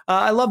 So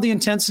I love the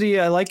intensity.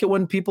 I like it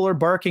when people are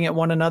barking at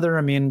one another.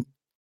 I mean,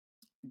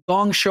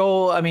 Gong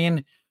Show, I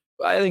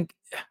think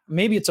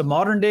maybe it's a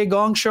modern day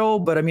Gong Show,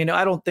 but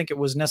I don't think it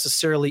was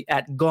necessarily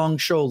at Gong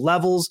Show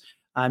levels.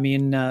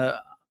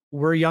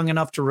 We're young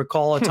enough to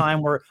recall a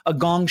time where a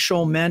Gong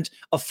Show meant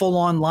a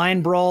full-on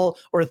line brawl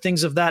or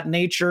things of that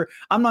nature.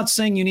 I'm not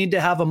saying you need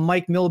to have a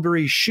Mike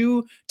Milbury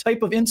shoe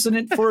type of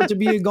incident for it to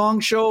be a Gong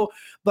Show,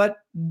 but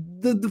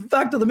the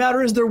fact of the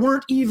matter is there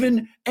weren't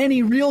even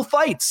any real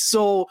fights.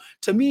 So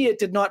to me, it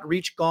did not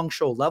reach Gong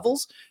Show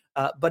levels.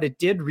 But it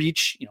did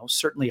reach,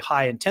 certainly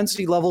high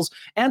intensity levels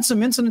and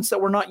some incidents that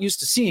we're not used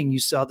to seeing. You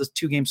saw the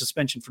 2-game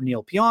suspension for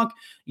Neil Pionk.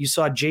 You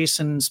saw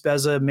Jason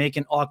Spezza make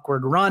an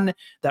awkward run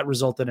that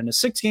resulted in a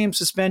 6-game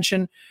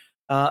suspension.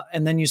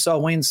 And then you saw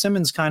Wayne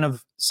Simmons kind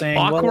of saying,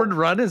 awkward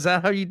run? Is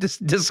that how you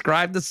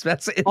describe the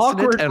Spezza incident?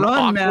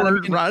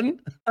 Awkward Run?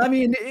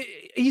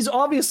 He's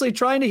obviously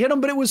trying to hit him,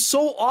 but it was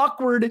so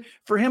awkward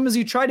for him as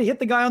he tried to hit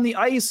the guy on the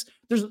ice.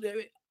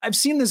 I've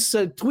seen this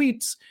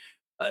tweets.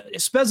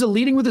 Spezza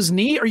leading with his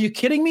knee? Are you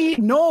kidding me?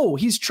 No,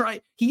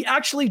 he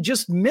actually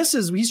just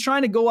misses. He's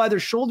trying to go either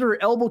shoulder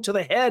or elbow to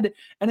the head,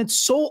 and it's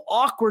so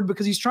awkward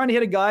because he's trying to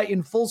hit a guy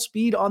in full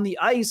speed on the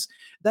ice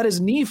that his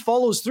knee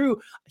follows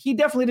through. He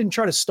definitely didn't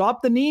try to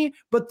stop the knee,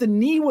 but the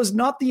knee was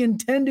not the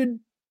intended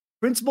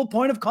principal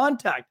point of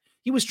contact.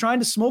 He was trying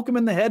to smoke him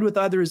in the head with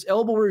either his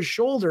elbow or his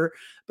shoulder,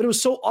 but it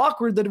was so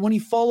awkward that when he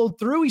followed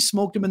through, he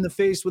smoked him in the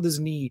face with his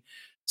knee.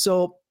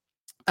 So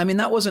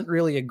that wasn't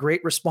really a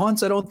great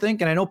response, I don't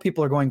think. And I know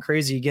people are going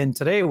crazy again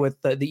today with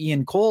the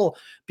Ian Cole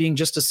being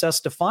just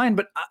assessed to fine,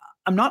 but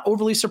I'm not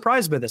overly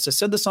surprised by this. I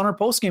said this on our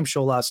postgame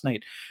show last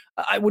night.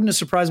 I wouldn't have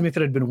surprised me if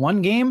it had been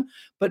 1 game,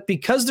 but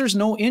because there's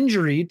no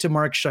injury to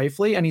Mark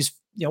Scheifele and he's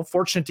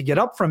fortunate to get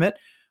up from it,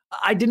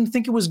 I didn't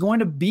think it was going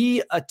to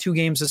be a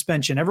 2-game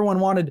suspension.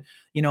 Everyone wanted,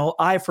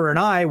 eye for an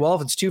eye. Well,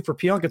 if it's 2 for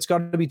Pionk, it's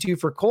got to be 2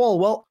 for Cole.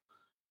 Well,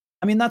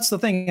 that's the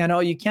thing. I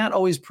know you can't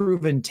always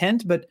prove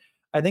intent, but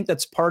I think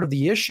that's part of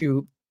the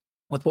issue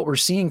with what we're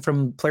seeing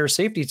from player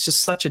safety. It's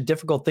just such a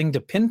difficult thing to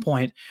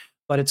pinpoint.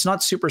 but it's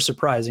not super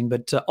surprising.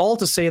 But all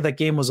to say that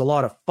game was a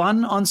lot of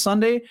fun on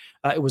Sunday.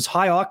 It was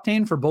high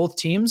octane for both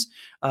teams.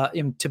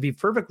 To be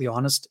perfectly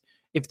honest,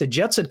 if the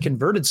Jets had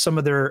converted some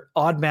of their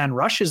odd man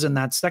rushes in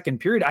that second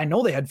period, I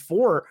know they had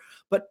 4,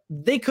 but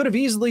they could have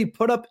easily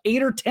put up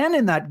 8 or 10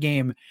 in that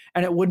game,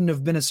 and it wouldn't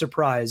have been a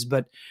surprise.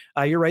 But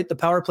you're right, the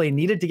power play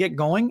needed to get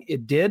going.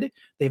 It did.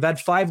 They've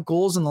had 5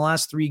 goals in the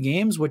last 3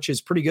 games, which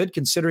is pretty good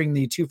considering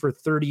the 2 for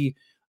 30,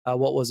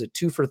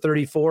 2 for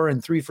 34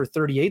 and 3 for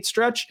 38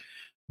 stretch.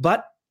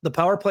 But the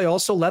power play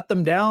also let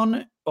them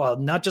down. Well,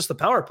 not just the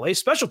power play,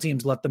 special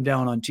teams let them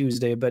down on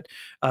Tuesday, but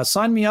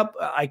sign me up.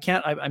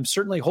 I'm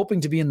certainly hoping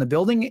to be in the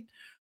building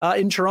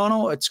in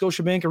Toronto at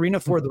Scotiabank Arena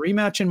for the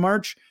rematch in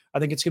March. I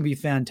think it's going to be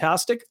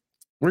fantastic.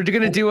 We're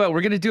gonna do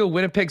a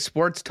Winnipeg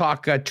Sports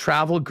Talk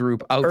travel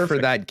group out for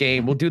that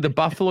game. We'll do the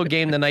Buffalo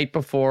game the night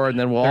before, and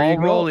then we'll all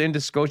roll into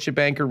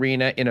Scotiabank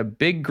Arena in a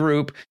big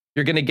group.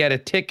 You're gonna get a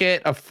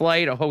ticket, a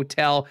flight, a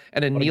hotel,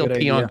 and a Neil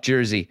Pionk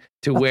jersey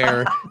to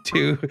wear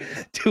to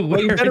well,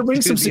 wear. You better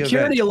bring some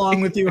security event.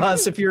 Along with you,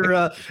 Huss, if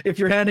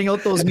you're handing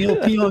out those Neil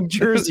Pionk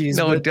jerseys.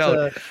 No,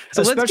 don't.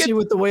 So especially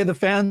with the way the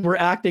fans were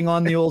acting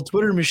on the old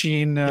Twitter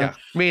machine.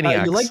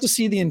 Maniacs. You like to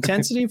see the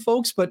intensity,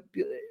 folks, but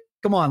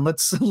come on,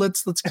 let's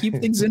keep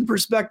things in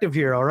perspective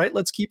here. All right,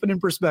 let's keep it in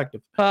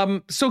perspective.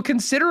 So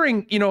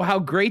considering how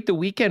great the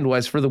weekend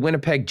was for the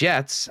Winnipeg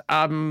Jets,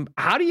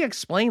 how do you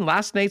explain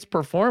last night's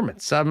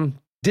performance?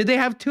 Did they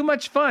have too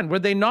much fun? Were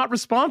they not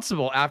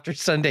responsible after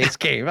Sunday's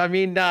game? I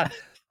mean,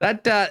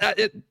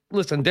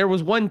 listen, there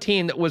was one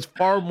team that was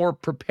far more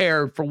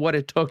prepared for what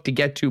it took to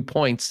get 2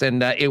 points,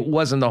 and it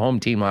wasn't the home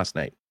team last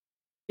night.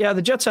 Yeah,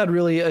 the Jets had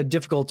really a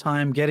difficult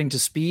time getting to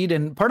speed,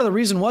 and part of the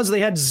reason was they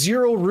had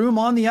 0 room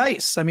on the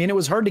ice. I mean, it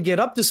was hard to get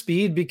up to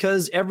speed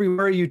because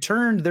everywhere you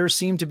turned, there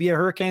seemed to be a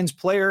Hurricanes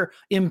player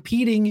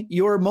impeding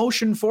your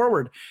motion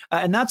forward.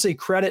 And that's a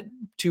credit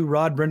to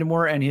Rod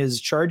Brindamore and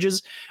his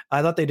charges.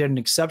 I thought they did an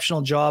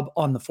exceptional job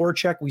on the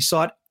forecheck. We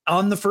saw it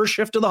on the first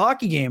shift of the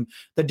hockey game,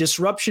 the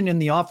disruption in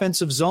the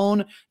offensive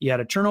zone. You had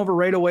a turnover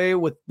right away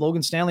with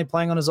Logan Stanley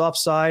playing on his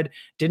offside,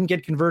 didn't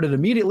get converted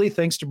immediately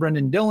thanks to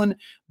Brendan Dillon,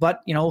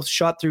 but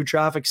shot through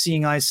traffic,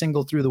 seeing eye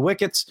single through the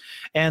wickets.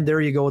 And there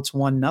you go. It's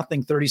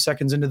 1-0, 30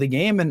 seconds into the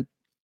game. And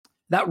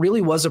that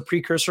really was a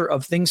precursor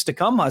of things to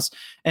come, us.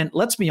 And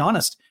let's be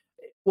honest,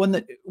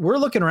 when we're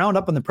looking around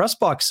up in the press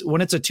box,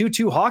 when it's a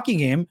 2-2 hockey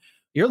game,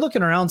 you're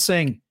looking around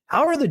saying,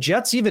 how are the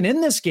Jets even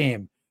in this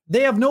game?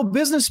 They have no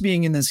business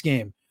being in this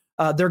game.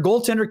 Their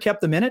goaltender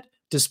kept them in it,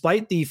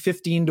 despite the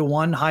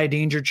 15-1 high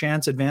danger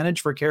chance advantage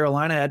for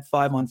Carolina at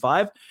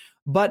 5-on-5.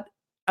 But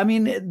I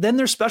mean, then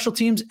their special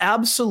teams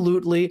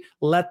absolutely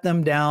let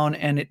them down,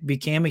 and it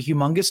became a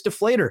humongous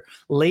deflator.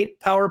 Late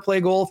power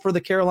play goal for the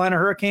Carolina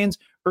Hurricanes,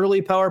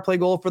 early power play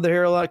goal for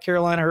the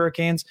Carolina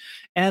Hurricanes,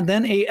 and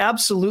then a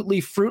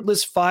absolutely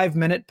fruitless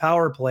 5-minute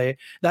power play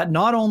that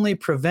not only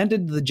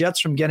prevented the Jets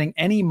from getting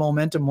any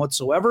momentum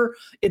whatsoever,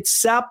 it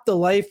sapped the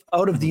life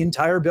out of the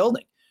entire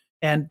building.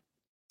 And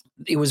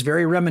it was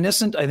very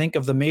reminiscent, I think,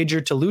 of the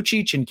major to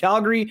Lucic in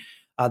Calgary.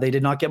 They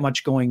did not get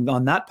much going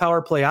on that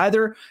power play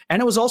either.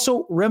 And it was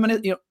also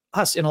reminiscent,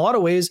 us in a lot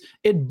of ways,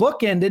 it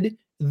bookended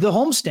the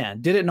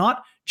homestand, did it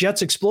not?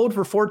 Jets explode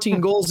for 14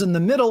 goals in the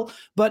middle,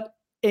 but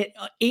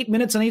 8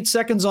 minutes and 8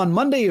 seconds on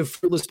Monday of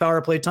fruitless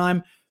power play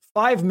time,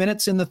 5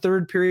 minutes in the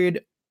third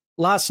period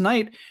last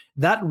night.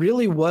 That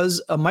really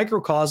was a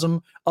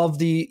microcosm of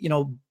the,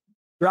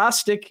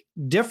 drastic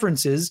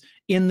differences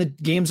in the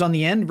games on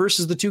the end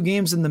versus the 2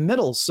 games in the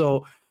middle.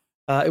 So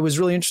it was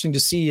really interesting to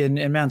see.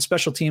 And man,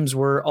 special teams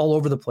were all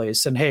over the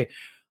place. And hey,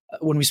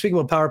 when we speak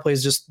about power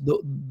plays, just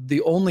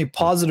the only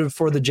positive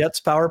for the Jets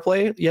power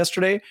play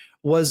yesterday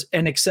was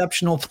an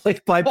exceptional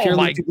play by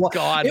Pierre-Luc Dubois.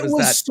 God, it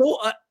was so.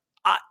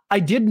 I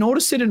did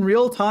notice it in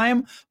real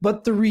time,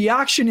 but the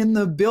reaction in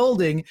the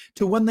building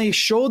to when they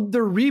showed the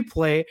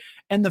replay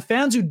and the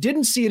fans who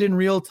didn't see it in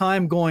real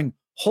time going,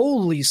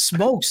 holy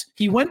smokes,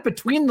 he went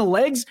between the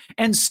legs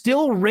and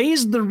still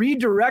raised the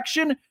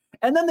redirection.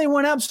 And then they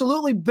went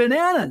absolutely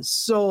bananas.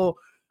 So,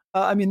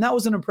 I mean, that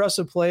was an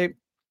impressive play.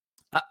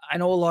 I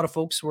know a lot of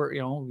folks were,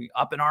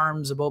 up in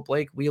arms about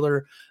Blake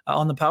Wheeler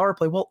on the power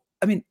play. Well,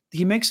 I mean,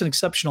 he makes an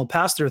exceptional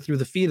pass there through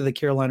the feet of the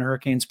Carolina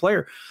Hurricanes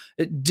player.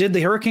 Did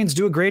the Hurricanes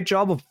do a great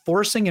job of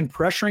forcing and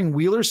pressuring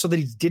Wheeler so that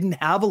he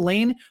didn't have a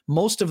lane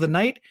most of the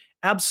night?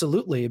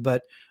 Absolutely.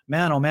 But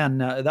man, oh man,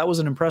 that was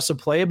an impressive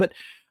play. But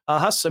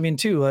Huss, I mean,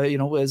 too,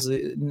 as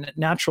a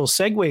natural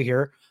segue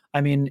here,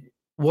 I mean,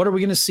 what are we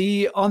going to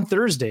see on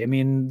Thursday? I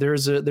mean,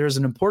 there's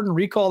an important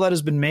recall that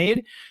has been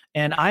made,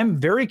 and I'm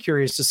very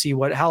curious to see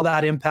how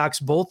that impacts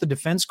both the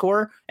defense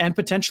core and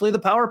potentially the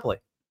power play.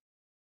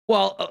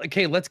 Well,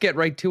 okay, let's get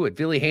right to it.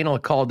 Ville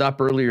Heinola called up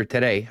earlier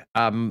today.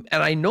 And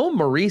I know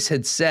Maurice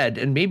had said,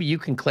 and maybe you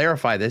can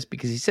clarify this,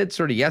 because he said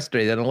sort of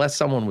yesterday that unless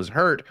someone was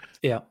hurt,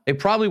 they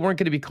probably weren't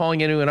going to be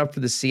calling anyone up for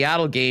the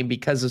Seattle game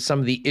because of some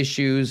of the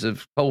issues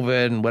of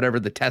COVID and whatever,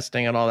 the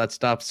testing and all that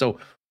stuff. So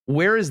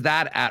where is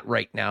that at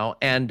right now?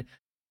 And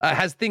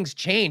has things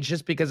changed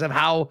just because of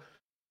how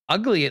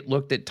ugly it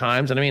looked at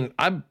times? And I mean,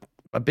 I'm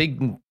a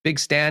big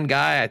stand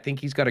guy. I think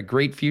he's got a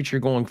great future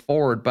going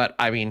forward. But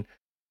I mean,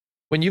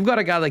 when you've got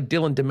a guy like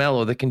Dylan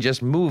DeMello that can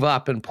just move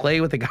up and play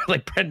with a guy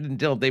like Brendan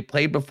Dillon, they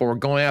played before,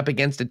 going up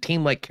against a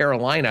team like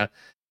Carolina,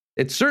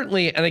 it's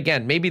certainly, and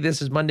again, maybe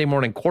this is Monday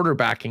morning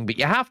quarterbacking, but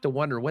you have to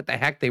wonder what the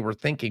heck they were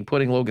thinking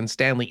putting Logan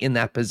Stanley in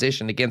that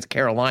position against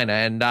Carolina.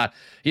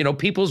 And,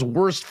 people's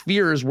worst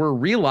fears were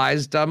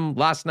realized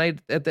last night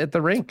at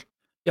the rink.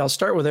 Yeah, I'll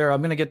start with there.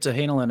 I'm going to get to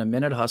Hanel in a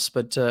minute, Huss,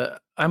 but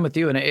I'm with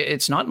you. And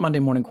it's not Monday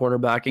morning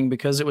quarterbacking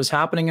because it was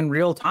happening in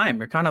real time.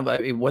 You're kind of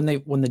when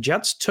the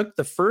Jets took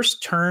the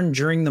first turn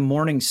during the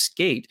morning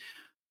skate,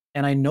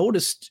 and I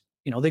noticed,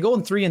 they go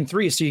in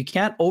 3-3, so you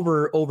can't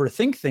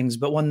overthink things.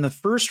 But when the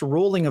first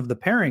rolling of the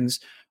pairings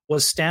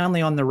was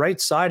Stanley on the right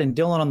side and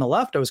Dillon on the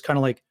left, I was kind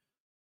of like,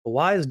 well,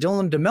 why is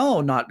Dylan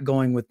DeMello not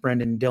going with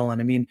Brendan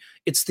Dillon? I mean,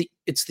 it's the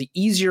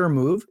easier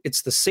move,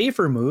 it's the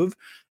safer move.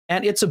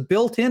 And it's a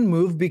built-in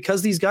move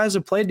because these guys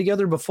have played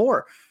together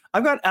before.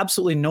 I've got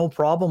absolutely no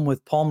problem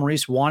with Paul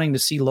Maurice wanting to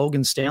see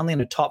Logan Stanley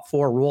in a top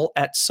 4 role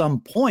at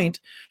some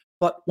point.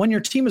 But when your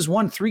team has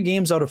won 3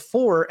 games out of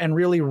 4 and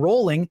really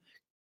rolling,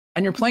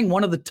 and you're playing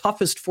one of the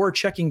toughest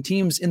forechecking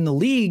teams in the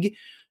league,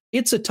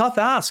 it's a tough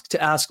ask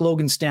to ask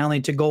Logan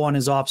Stanley to go on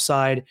his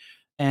offside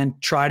and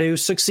try to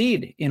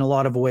succeed in a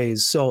lot of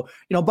ways. So,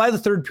 by the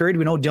third period,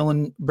 we know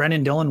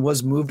Brendan Dillon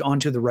was moved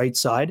onto the right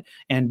side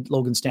and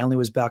Logan Stanley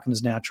was back on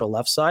his natural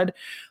left side.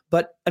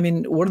 But I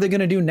mean, what are they going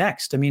to do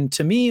next? I mean,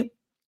 to me,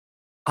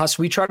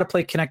 we try to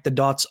play connect the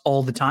dots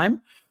all the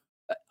time.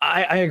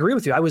 I agree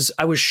with you. I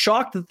was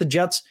shocked that the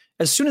Jets,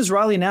 as soon as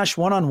Riley Nash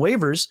went on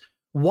waivers,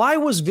 why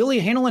was Ville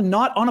Heinola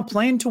not on a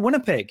plane to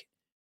Winnipeg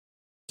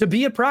to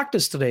be at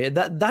practice today?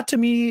 That to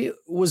me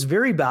was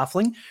very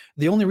baffling.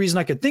 The only reason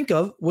I could think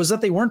of was that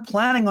they weren't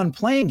planning on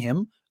playing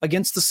him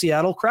against the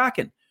Seattle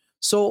Kraken.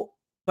 So,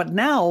 but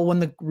now when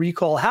the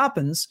recall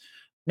happens,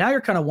 now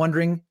you're kind of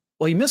wondering,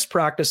 well, he missed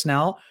practice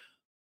now.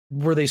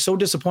 Were they so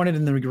disappointed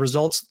in the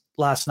results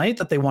last night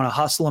that they want to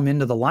hustle him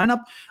into the lineup?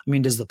 I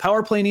mean, does the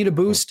power play need a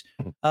boost?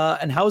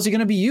 And how is he going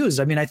to be used?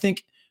 I mean, I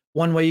think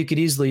one way you could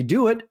easily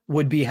do it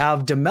would be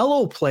have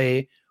DeMello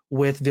play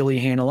with Ville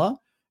Heinola,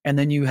 and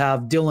then you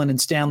have Dillon and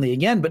Stanley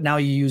again, but now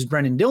you use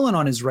Brendan Dillon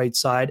on his right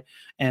side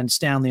and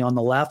Stanley on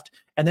the left.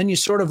 And then you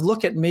sort of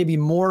look at maybe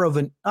more of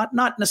an,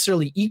 not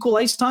necessarily equal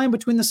ice time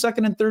between the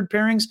second and third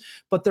pairings,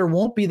 but there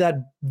won't be that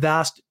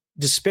vast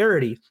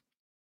disparity.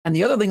 And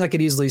the other thing I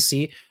could easily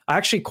see, I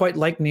actually quite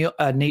like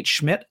Nate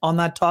Schmidt on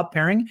that top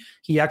pairing.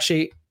 He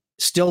actually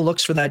still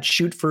looks for that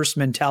shoot first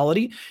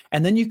mentality.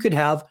 And then you could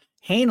have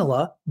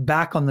Heinola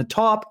back on the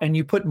top and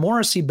you put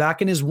Morrissey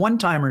back in his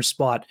one-timer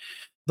spot.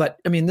 But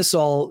I mean, this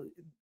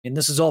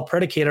is all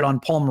predicated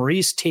on Paul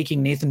Maurice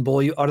taking Nathan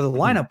Beaulieu out of the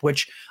lineup,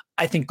 which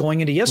I think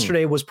going into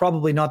yesterday was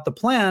probably not the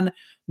plan.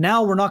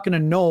 Now we're not going to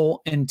know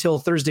until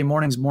Thursday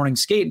morning's morning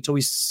skate until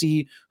we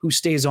see who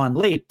stays on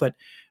late. But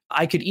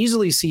I could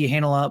easily see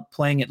Heinola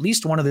playing at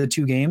least one of the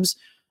 2 games.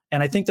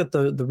 And I think that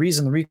the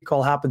reason the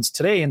recall happens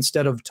today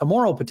instead of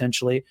tomorrow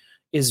potentially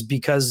is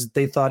because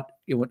they thought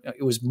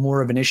it was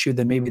more of an issue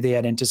than maybe they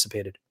had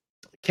anticipated.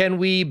 Ken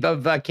Wiebe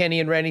of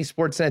Kenny and Randy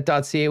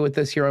Sportsnet.ca with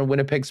us here on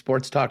Winnipeg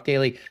Sports Talk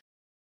Daily.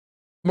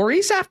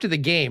 Maurice, after the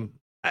game,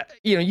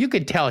 you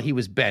could tell he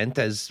was bent,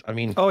 as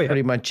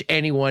pretty much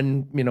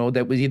anyone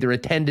that was either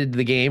attended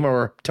the game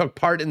or took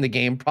part in the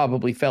game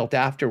probably felt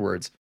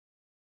afterwards.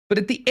 But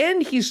at the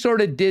end, he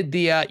sort of did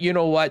the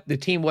the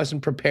team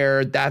wasn't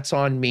prepared, that's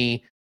on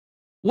me.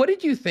 What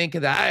did you think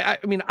of that?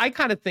 I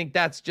kind of think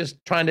that's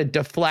just trying to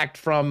deflect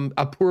from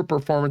a poor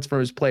performance from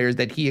his players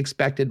that he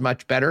expected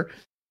much better.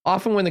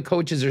 Often when the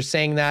coaches are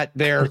saying that,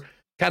 they're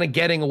kind of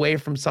getting away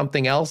from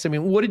something else. I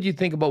mean, what did you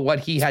think about what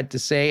he had to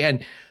say?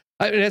 And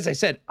as I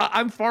said,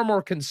 I'm far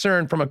more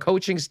concerned from a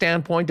coaching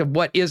standpoint of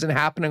what isn't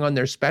happening on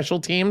their special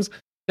teams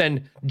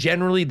than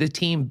generally the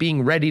team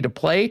being ready to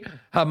play.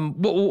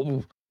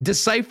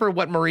 Decipher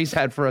what Maurice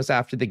had for us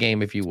after the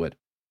game, if you would.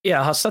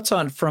 Yeah, Huss, that's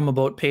on from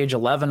about page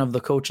 11 of the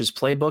coach's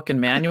playbook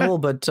and manual,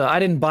 but I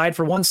didn't buy it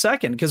for 1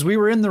 second because we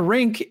were in the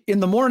rink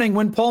in the morning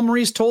when Paul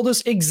Maurice told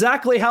us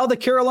exactly how the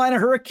Carolina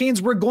Hurricanes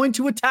were going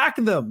to attack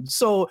them.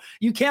 So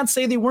you can't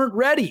say they weren't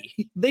ready.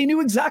 They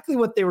knew exactly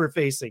what they were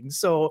facing.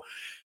 So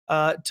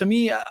to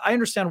me, I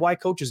understand why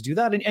coaches do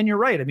that. And you're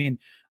right. I mean,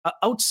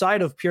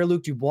 outside of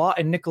Pierre-Luc Dubois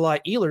and Nikolai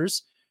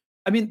Ehlers,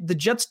 I mean, the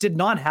Jets did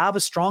not have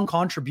a strong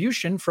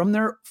contribution from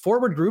their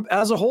forward group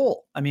as a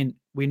whole. I mean,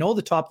 we know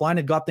the top line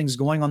had got things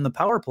going on the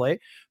power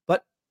play,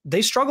 but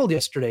they struggled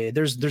yesterday.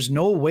 There's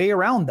no way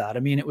around that.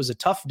 I mean, it was a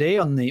tough day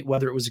on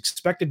whether it was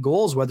expected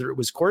goals, whether it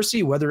was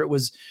Corsi, whether it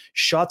was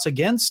shots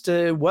against,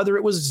 whether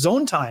it was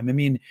zone time. I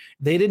mean,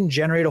 they didn't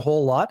generate a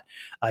whole lot.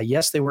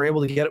 Yes, they were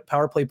able to get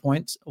power play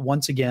points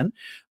once again,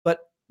 but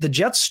the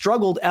Jets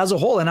struggled as a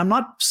whole, and I'm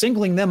not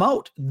singling them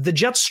out. The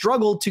Jets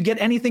struggled to get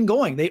anything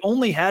going. They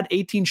only had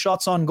 18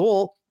 shots on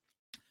goal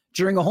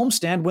during a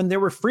homestand when they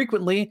were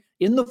frequently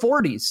in the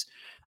 40s.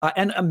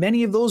 And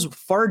many of those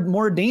far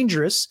more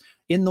dangerous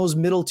in those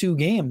middle 2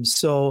 games.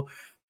 So,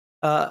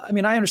 I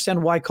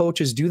understand why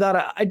coaches do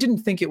that. I didn't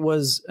think it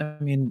was,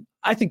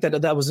 I think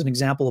that was an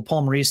example of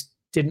Paul Maurice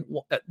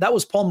that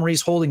was Paul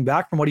Maurice holding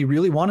back from what he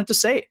really wanted to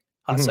say.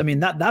 Mm-hmm. I mean,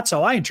 that's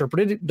how I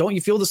interpreted it. Don't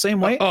you feel the same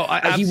way?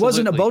 He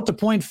wasn't about to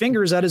point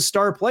fingers at his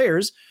star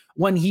players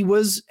when he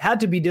had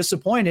to be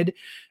disappointed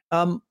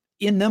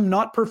in them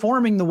not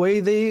performing the way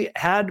they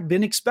had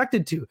been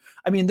expected to.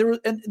 I mean,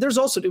 there's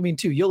also,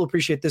 too, you'll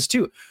appreciate this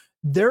too.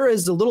 There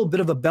is a little bit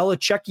of a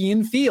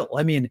Belichickian feel.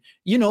 I mean,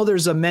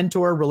 there's a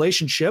mentor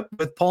relationship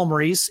with Paul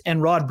Maurice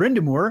and Rod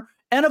Brind'Amour.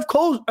 And of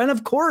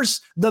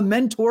course, the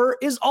mentor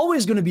is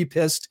always going to be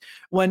pissed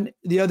when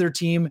the other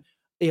team,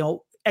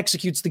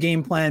 executes the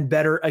game plan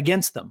better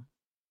against them.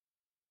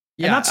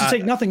 Yeah, and that's to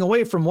take nothing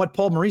away from what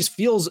Paul Maurice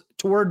feels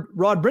toward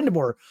Rod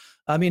Brind'Amour.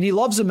 I mean, he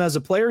loves him as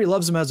a player. He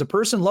loves him as a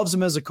person, loves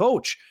him as a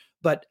coach.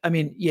 But I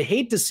mean, you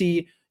hate to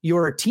see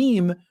your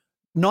team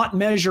not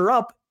measure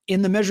up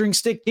in the measuring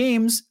stick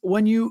games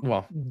when you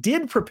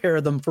did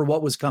prepare them for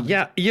what was coming.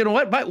 Yeah. You know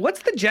what? But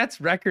what's the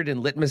Jets' record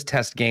in litmus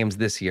test games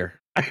this year?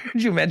 I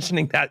heard you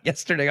mentioning that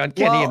yesterday on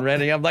Kenny and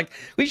Rennie. I'm like,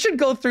 we should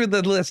go through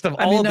the list of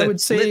all the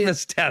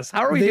litmus tests.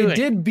 How are we doing? They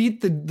did beat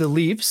the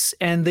Leafs,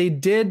 and they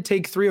did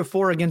take 3 of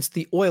 4 against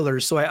the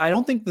Oilers. So I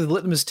don't think the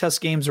litmus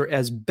test games are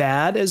as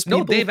bad as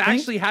people think. No, they've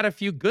actually had a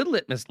few good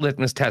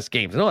litmus test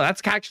games. No,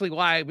 that's actually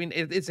why. I mean,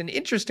 it's an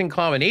interesting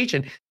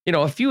combination.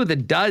 A few of the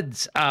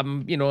duds,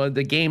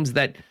 the games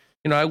that,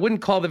 I wouldn't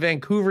call the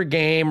Vancouver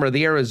game or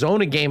the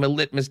Arizona game a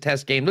litmus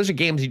test game. Those are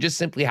games you just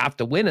simply have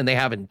to win, and they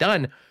haven't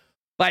done.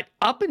 But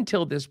up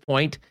until this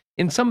point,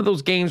 in some of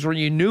those games where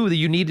you knew that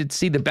you needed to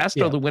see the best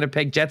of the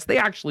Winnipeg Jets, they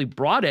actually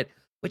brought it,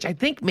 which I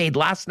think made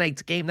last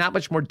night's game that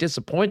much more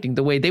disappointing,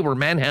 the way they were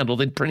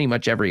manhandled in pretty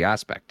much every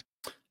aspect.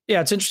 Yeah,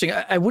 it's interesting.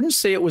 I wouldn't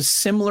say it was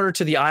similar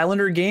to the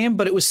Islander game,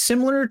 but it was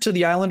similar to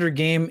the Islander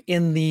game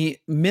in the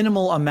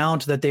minimal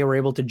amount that they were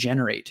able to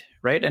generate,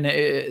 right? And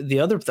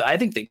I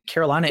think that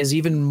Carolina is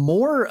even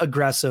more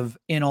aggressive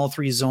in all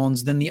 3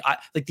 zones than the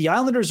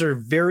Islanders are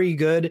very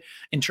good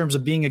in terms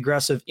of being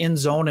aggressive in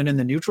zone and in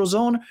the neutral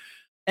zone.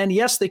 And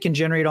yes, they can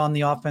generate on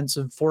the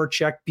offensive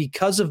forecheck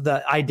because of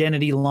the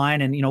identity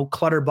line and,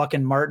 Clutterbuck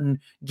and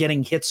Martin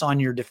getting hits on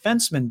your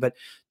defensemen. But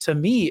to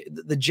me,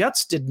 the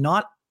Jets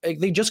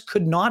they just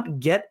could not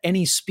get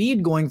any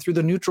speed going through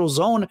the neutral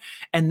zone.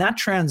 And that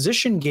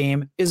transition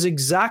game is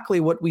exactly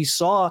what we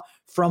saw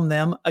from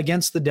them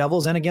against the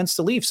Devils and against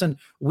the Leafs. And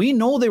we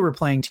know they were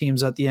playing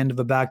teams at the end of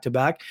a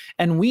back-to-back,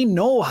 and we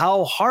know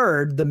how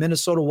hard the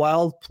Minnesota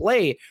Wild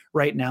play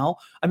right now.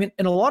 I mean,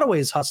 in a lot of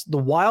ways, Huss, the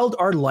Wild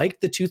are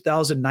like the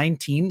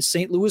 2019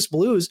 St. Louis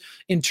Blues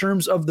in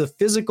terms of the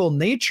physical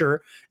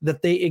nature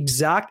that they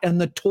exact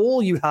and the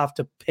toll you have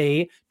to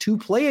pay to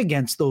play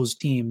against those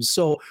teams.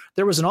 So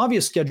there was an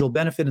obvious schedule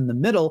benefit in the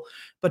middle,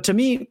 but to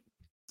me,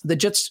 the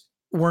Jets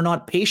were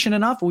not patient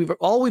enough. We've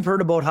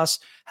heard about us,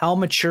 how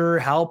mature,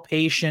 how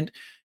patient.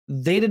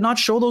 They did not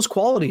show those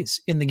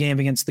qualities in the game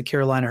against the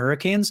Carolina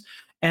Hurricanes.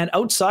 And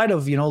outside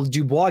of,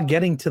 Dubois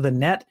getting to the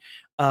net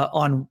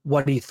on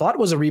what he thought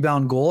was a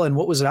rebound goal and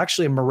what was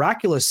actually a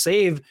miraculous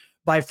save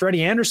by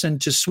Freddie Anderson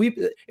to sweep.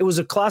 It was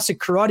a classic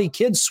Karate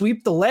Kid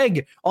sweep the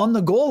leg on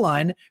the goal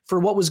line for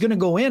what was going to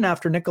go in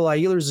after Nikolai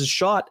Ehlers'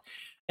 shot.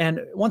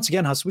 And once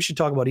again, Huss, we should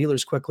talk about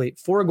Ehlers quickly.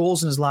 4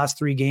 goals in his last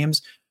 3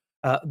 games.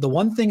 The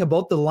one thing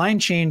about the line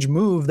change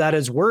move that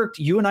has worked,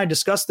 you and I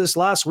discussed this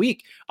last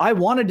week. I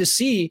wanted to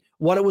see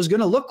what it was going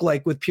to look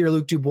like with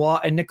Pierre-Luc Dubois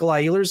and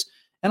Nikolai Ehlers.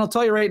 And I'll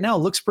tell you right now, it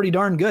looks pretty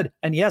darn good.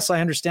 And yes,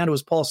 I understand it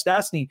was Paul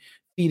Stastny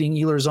feeding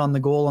Ehlers on the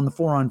goal on the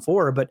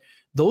 4-on-4, but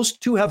those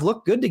two have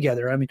looked good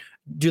together. I mean,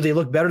 do they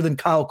look better than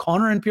Kyle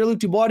Connor and Pierre-Luc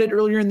Dubois did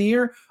earlier in the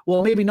year?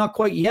 Well, maybe not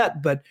quite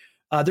yet, but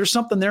there's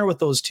something there with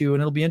those two,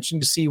 and it'll be interesting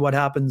to see what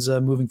happens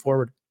moving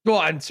forward.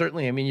 Well, and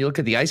certainly, I mean, you look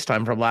at the ice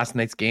time from last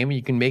night's game,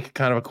 you can make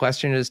kind of a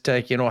question as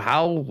to,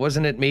 how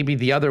wasn't it maybe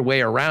the other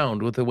way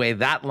around with the way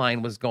that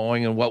line was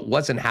going and what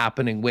wasn't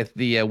happening with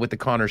the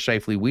Connor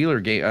Scheifele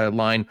Wheeler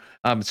line,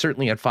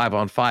 certainly at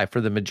 5-on-5 for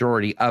the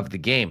majority of the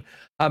game.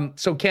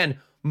 So Ken,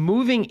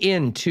 moving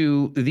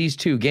into these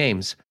 2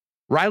 games,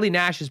 Riley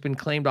Nash has been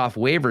claimed off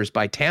waivers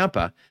by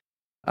Tampa.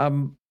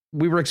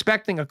 We were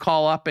expecting a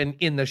call up, and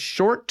in the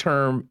short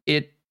term,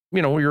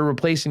 you're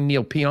replacing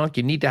Neil Pionk.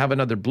 You need to have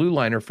another blue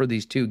liner for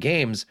these 2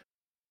 games.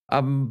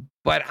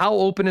 But how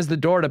open is the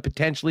door to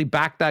potentially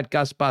back that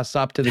Gus Bus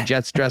up to the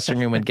Jets dressing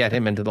room and get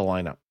him into the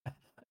lineup?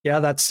 Yeah,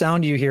 that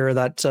sound you hear,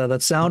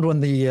 that sound when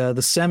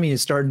the semi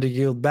is starting to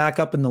yield back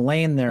up in the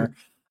lane there.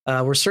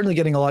 We're certainly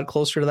getting a lot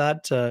closer to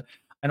that.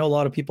 I know a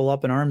lot of people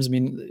up in arms. I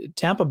mean,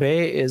 Tampa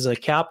Bay is a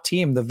cap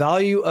team. The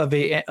value of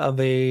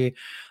a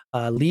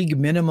league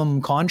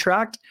minimum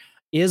contract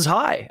is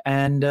high.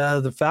 And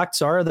the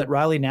facts are that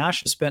Riley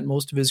Nash has spent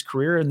most of his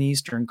career in the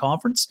Eastern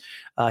Conference.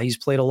 He's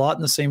played a lot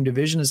in the same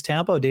division as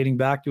Tampa, dating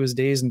back to his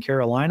days in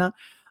Carolina.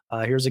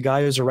 Here's a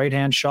guy who's a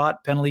right-hand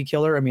shot penalty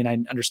killer. I mean, I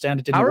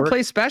understand it didn't work. Power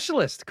play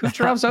specialist.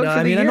 Kucherov's out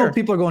for the year. I know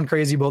people are going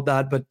crazy about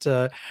that,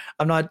 but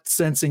I'm not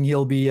sensing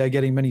he'll be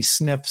getting many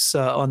sniffs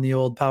on the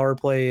old power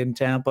play in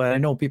Tampa. I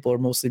know people are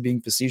mostly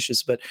being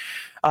facetious, but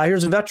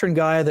here's a veteran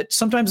guy that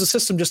sometimes the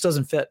system just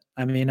doesn't fit.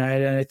 I mean,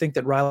 I think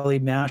that Riley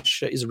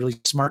Nash is a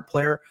really smart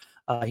player.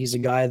 He's a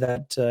guy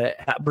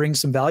that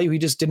brings some value. He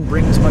just didn't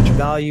bring as much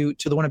value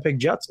to the Winnipeg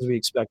Jets as we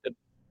expected.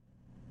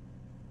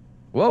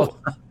 Whoa.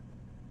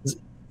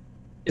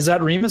 Is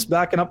that Remus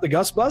backing up the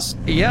Gus bus?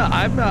 Yeah,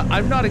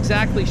 I'm not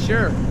exactly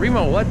sure.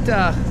 Remo, what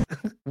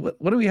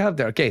do we have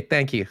there? Okay,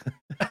 thank you.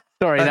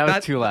 Sorry, that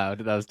was too loud.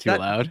 That was too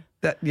loud.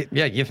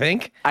 Yeah, you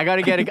think? I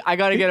gotta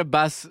get a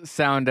bus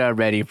sound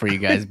ready for you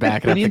guys.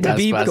 Back up. You need the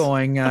beep bus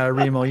going,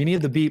 Remo. You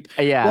need the beep.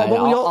 Yeah,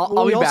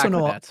 I'll be back with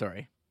that.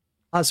 Sorry.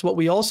 What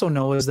we also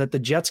know is that the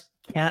Jets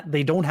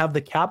they don't have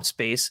the cap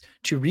space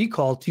to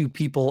recall 2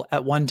 people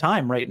at one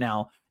time right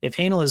now. If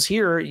Hanel is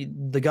here,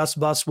 the Gus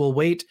bus will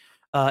wait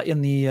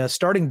in the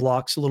starting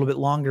blocks a little bit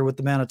longer with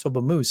the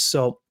Manitoba Moose.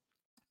 So,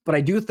 but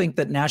I do think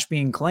that Nash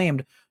being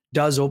claimed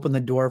does open the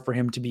door for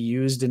him to be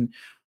used. And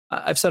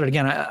I've said it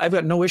again, I've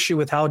got no issue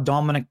with how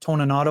Dominic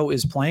Toninato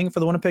is playing for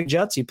the Winnipeg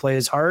Jets. He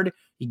plays hard.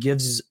 He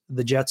gives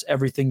the Jets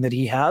everything that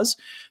he has.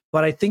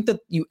 But I think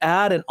that you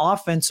add an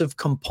offensive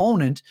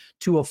component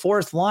to a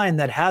fourth line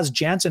that has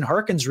Jansen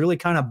Harkins really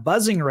kind of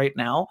buzzing right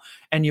now.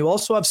 And you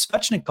also have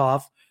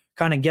Svechnikov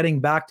kind of getting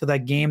back to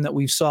that game that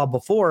we saw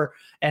before.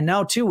 And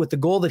now, too, with the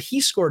goal that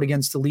he scored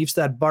against the Leafs,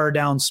 that bar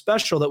down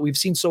special that we've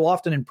seen so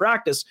often in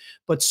practice,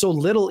 but so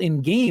little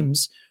in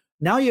games.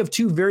 Now you have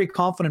 2 very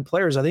confident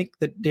players. I think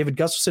that David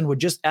Gustafsson would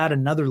just add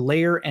another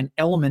layer and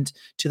element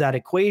to that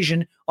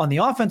equation on the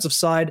offensive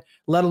side,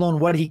 let alone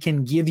what he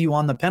can give you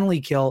on the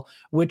penalty kill,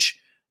 which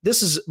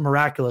this is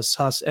miraculous,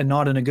 Huss, and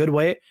not in a good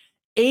way.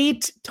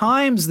 8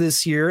 times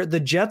this year,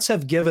 the Jets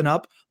have given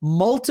up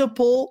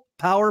multiple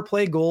power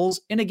play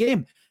goals in a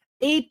game.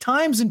 8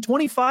 times in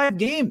 25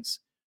 games.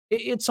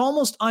 It's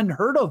almost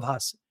unheard of,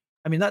 Huss.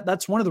 I mean,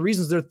 that's one of the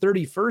reasons they're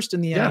 31st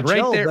in the NHL.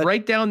 Right there,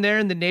 right down there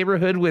in the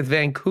neighborhood with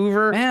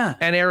Vancouver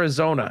and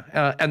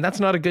Arizona. And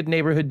that's not a good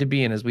neighborhood to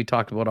be in, as we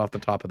talked about off the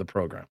top of the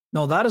program.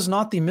 No, that is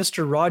not the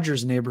Mr.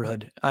 Rogers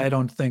neighborhood, I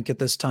don't think, at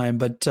this time.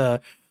 But,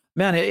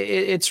 man,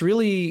 it's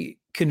really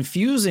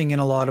confusing in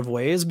a lot of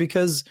ways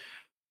because,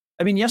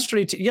 I mean,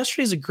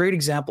 yesterday's a great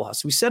example,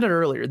 Huss. We said it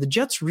earlier. The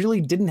Jets really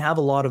didn't have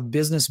a lot of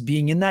business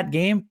being in that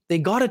game. They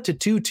got it to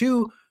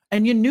 2-2.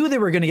 And you knew they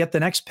were going to get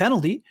the next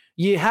penalty.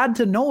 You had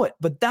to know it.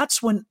 But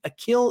that's when a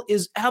kill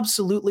is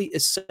absolutely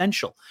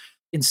essential.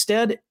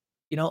 Instead,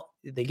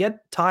 they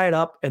get tied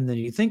up and then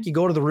you think you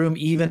go to the room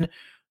even.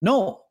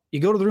 No, you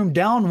go to the room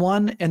down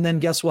 1. And then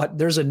guess what?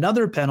 There's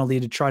another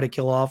penalty to try to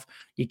kill off.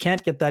 You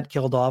can't get that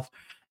killed off.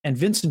 And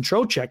Vincent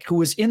Trocheck, who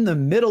was in the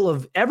middle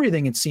of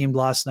everything, it seemed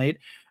last night,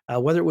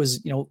 whether it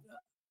was,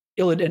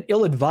 an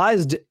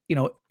ill-advised,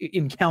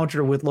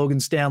 encounter with Logan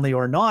Stanley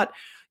or not,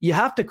 you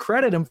have to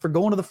credit him for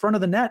going to the front of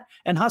the net.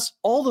 And Huss,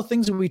 all the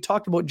things that we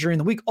talked about during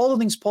the week, all the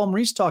things Paul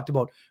Maurice talked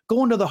about,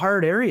 going to the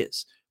hard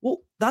areas. Well,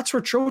 that's where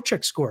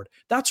Trocheck scored.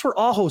 That's where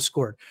Aho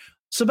scored.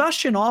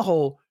 Sebastian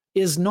Aho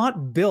is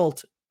not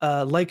built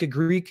like a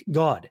Greek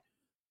god.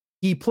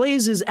 He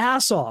plays his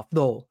ass off,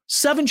 though.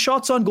 7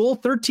 shots on goal,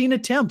 13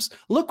 attempts.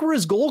 Look where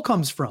his goal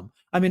comes from.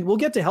 I mean, we'll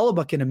get to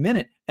Hellebuck in a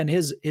minute. And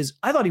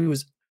I thought he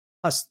was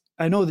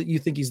I know that you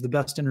think he's the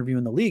best interview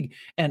in the league.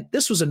 And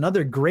this was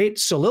another great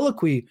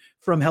soliloquy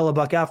from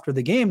Hellebuck after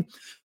the game.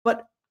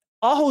 But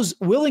Aho's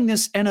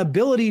willingness and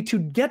ability to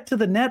get to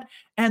the net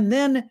and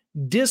then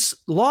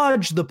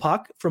dislodge the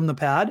puck from the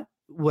pad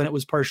when it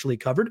was partially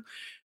covered,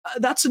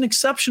 that's an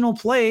exceptional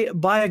play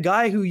by a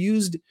guy who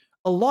used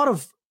a lot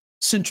of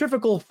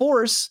centrifugal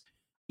force,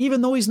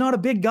 even though he's not a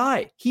big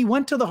guy. He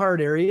went to the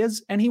hard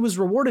areas and he was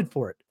rewarded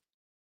for it.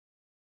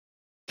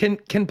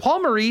 Can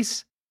Paul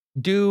Maurice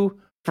do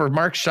for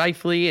Mark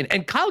Scheifele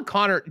and Kyle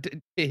Connor,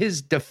 to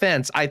his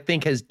defense, I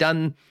think has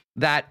done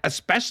that,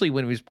 especially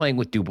when he was playing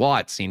with Dubois,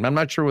 it seemed. I'm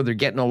not sure whether they're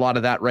getting a lot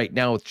of that right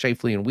now with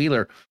Scheifele and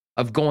Wheeler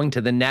of going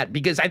to the net,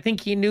 because I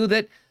think he knew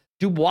that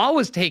Dubois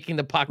was taking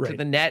the puck to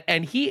the net,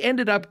 and he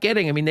ended up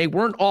getting, I mean, they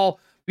weren't all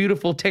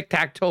beautiful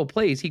tic-tac-toe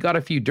plays. He got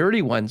a few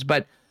dirty ones,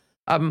 but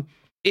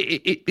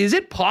is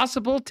it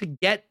possible to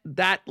get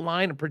that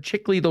line,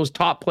 particularly those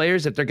top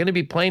players, if they're going to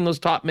be playing those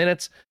top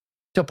minutes,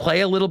 to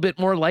play a little bit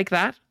more like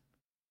that?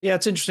 Yeah,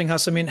 it's interesting,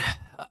 Huss. I mean,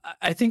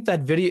 I think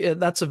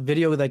that's a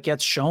video that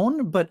gets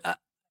shown, but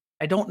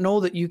I don't know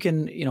that you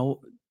can,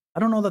 I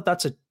don't know that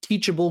that's a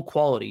teachable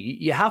quality.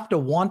 You have to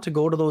want to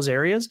go to those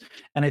areas.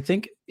 And I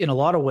think in a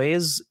lot of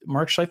ways,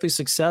 Mark Scheifele's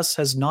success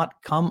has not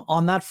come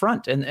on that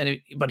front.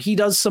 But he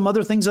does some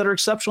other things that are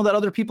exceptional that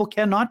other people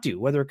cannot do,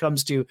 whether it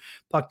comes to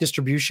puck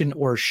distribution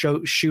or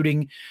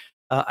shooting.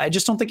 I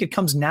just don't think it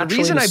comes naturally.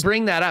 The reason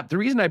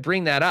I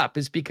bring that up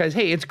is because,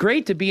 hey, it's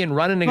great to be in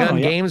run and gun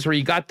games where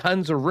you got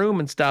tons of room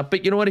and stuff.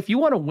 But you know what? If you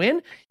want to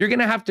win, you're going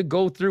to have to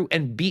go through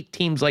and beat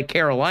teams like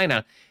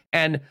Carolina.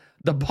 And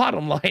the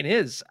bottom line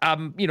is,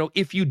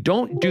 if you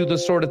don't do the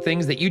sort of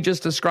things that you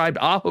just described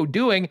Aho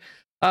doing,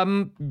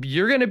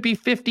 you're going to be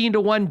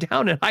 15-1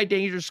 down in high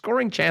danger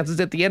scoring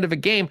chances at the end of a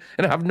game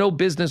and have no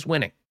business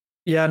winning.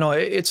 Yeah, no,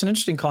 it's an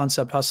interesting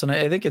concept, Hassan.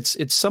 I think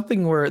it's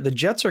something where the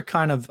Jets are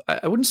kind of,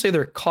 I wouldn't say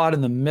they're caught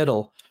in the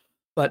middle,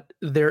 but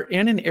they're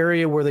in an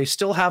area where they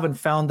still haven't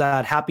found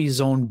that happy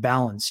zone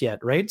balance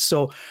yet, right?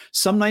 So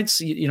some nights,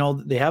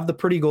 they have the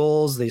pretty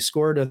goals. They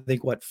scored, I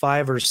think,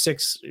 5 or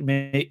 6,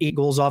 maybe 8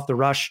 goals off the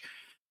rush.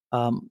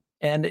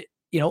 And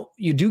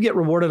you do get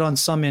rewarded on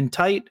some in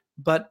tight,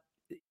 but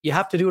you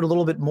have to do it a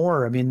little bit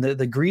more. I mean,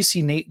 the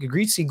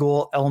greasy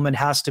goal element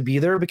has to be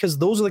there, because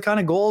those are the kind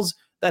of goals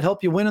that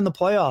help you win in the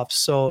playoffs.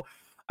 So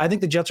I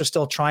think the Jets are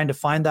still trying to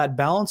find that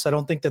balance. I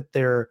don't think that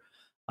they're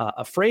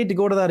afraid to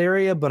go to that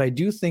area, but I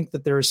do think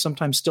that there is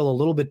sometimes still a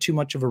little bit too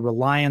much of a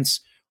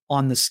reliance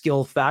on the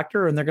skill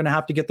factor, and they're going to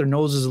have to get their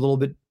noses a little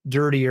bit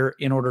dirtier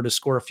in order to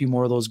score a few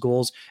more of those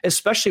goals,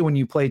 especially when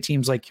you play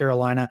teams like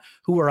Carolina,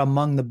 who are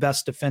among the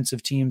best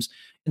defensive teams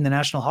in the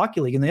National Hockey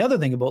League. And the other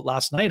thing about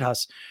last night,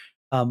 Huss,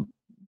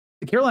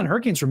 the Carolina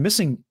Hurricanes were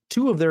missing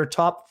 2 of their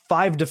top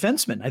 5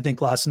 defensemen, I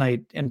think, last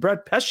night. And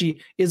Brett Pesce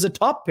is a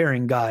top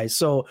pairing guy.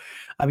 So,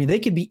 I mean, they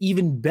could be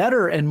even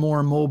better and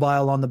more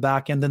mobile on the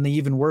back end than they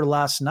even were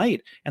last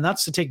night. And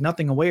that's to take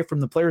nothing away from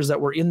the players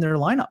that were in their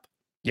lineup.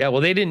 Yeah,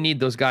 well, they didn't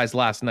need those guys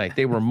last night.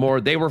 They were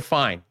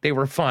fine. They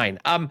were fine.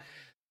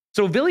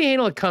 So Ville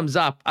Heinola comes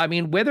up. I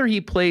mean, whether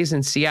he plays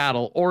in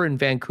Seattle or in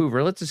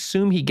Vancouver, let's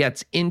assume he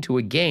gets into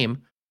a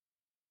game.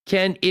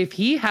 If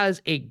he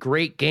has a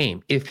great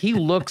game, if he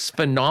looks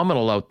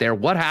phenomenal out there,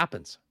 what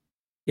happens?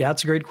 Yeah,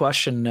 that's a great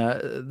question.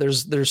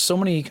 There's so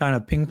many kind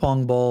of ping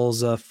pong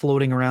balls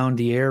floating around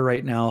the air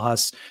right now,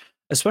 Huss,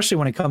 especially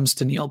when it comes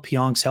to Neil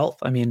Pionk's health.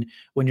 I mean,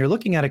 when you're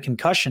looking at a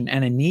concussion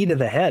and a knee to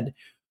the head,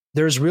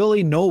 there's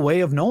really no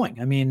way of knowing.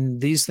 I mean,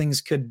 these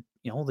things could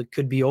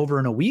be over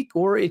in a week,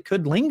 or it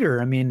could linger.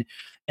 I mean,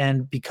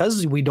 and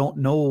because we don't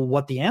know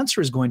what the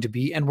answer is going to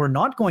be, and we're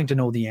not going to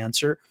know the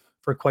answer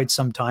for quite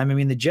some time. I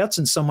mean, the Jets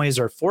in some ways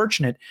are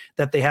fortunate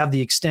that they have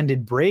the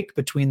extended break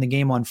between the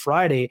game on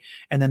Friday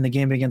and then the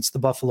game against the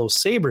Buffalo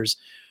Sabres.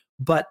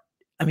 But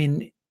I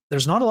mean,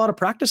 there's not a lot of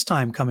practice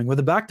time coming. With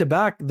a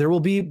back-to-back, there will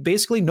be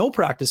basically no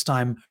practice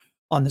time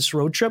on this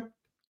road trip.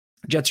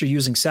 Jets are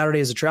using Saturday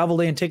as a travel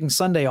day and taking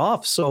Sunday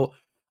off. So,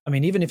 I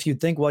mean, even if you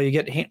think, well, you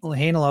get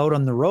Heinola out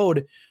on the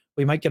road,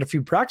 we might get a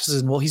few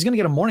practices. And well, he's going to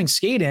get a morning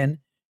skate in,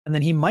 and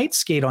then he might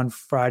skate on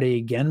Friday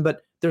again.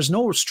 But there's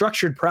no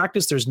structured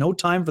practice. There's no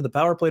time for the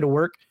power play to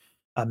work.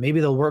 Maybe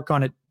they'll work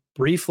on it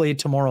briefly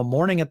tomorrow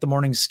morning at the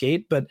morning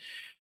skate. But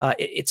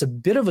it's a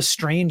bit of a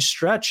strange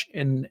stretch,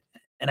 and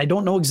I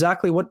don't know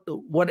exactly what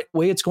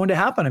way it's going to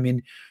happen. I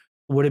mean,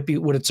 would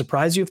it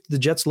surprise you if the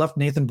Jets left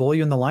Nathan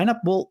Beaulieu in the lineup?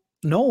 Well,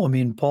 no. I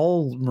mean,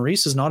 Paul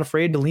Maurice is not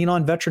afraid to lean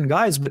on veteran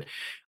guys, but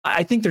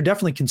I think they're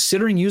definitely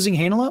considering using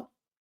Heinola,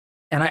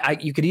 and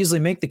you could easily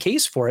make the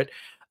case for it.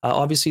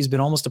 Obviously, he's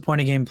been almost a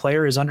point-a-game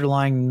player. His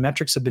underlying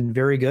metrics have been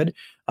very good.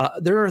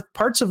 There are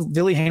parts of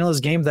Ville Heinola's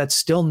game that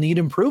still need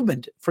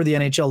improvement for the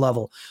NHL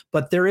level,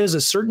 but there is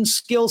a certain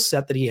skill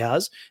set that he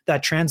has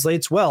that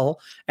translates well,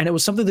 and it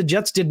was something the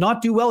Jets did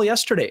not do well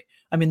yesterday.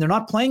 I mean, they're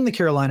not playing the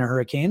Carolina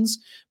Hurricanes,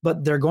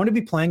 but they're going to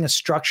be playing a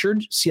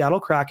structured Seattle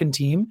Kraken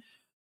team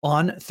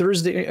on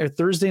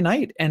Thursday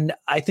night, and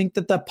I think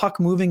that the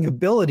puck-moving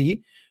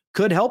ability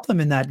could help them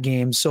in that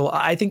game. So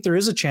I think there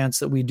is a chance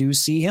that we do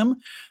see him.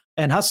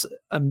 And Huss,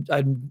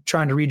 I'm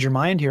trying to read your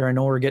mind here. I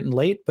know we're getting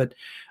late, but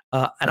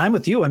and I'm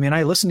with you. I mean,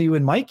 I listened to you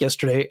and Mike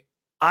yesterday.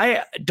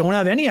 I don't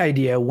have any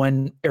idea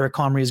when Eric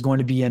Comrie is going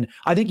to be in.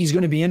 I think he's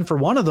going to be in for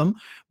one of them,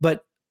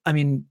 but I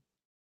mean,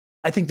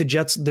 I think the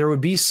Jets, there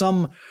would be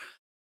some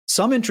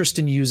interest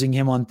in using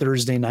him on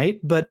Thursday night,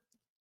 but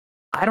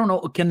I don't know.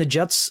 Can the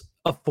Jets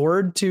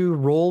afford to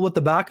roll with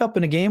the backup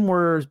in a game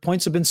where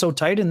points have been so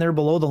tight and they're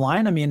below the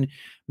line? I mean,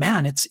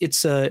 man,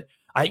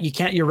 you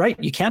can't, you're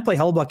right. You can't play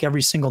Hellbuck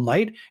every single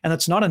night. And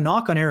that's not a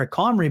knock on Eric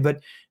Comrie,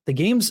 but the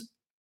games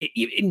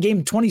in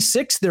game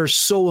 26, they're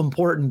so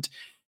important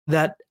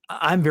that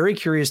I'm very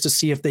curious to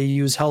see if they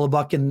use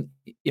Hellbuck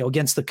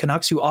against the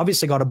Canucks, who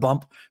obviously got a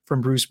bump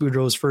from Bruce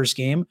Boudreau's first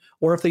game,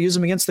 or if they use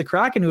him against the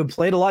Kraken, who have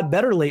played a lot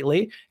better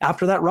lately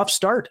after that rough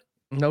start.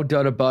 No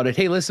doubt about it.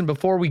 Hey, listen,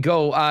 before we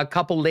go, a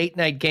couple late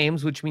night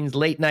games, which means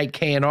late night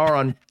KNR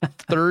on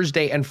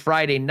Thursday and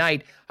Friday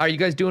night. Are you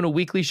guys doing a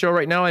weekly show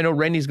right now? I know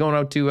Randy's going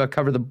out to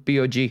cover the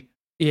BOG.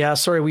 Yeah,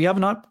 sorry, we have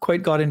not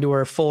quite got into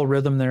our full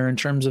rhythm there in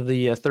terms of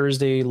the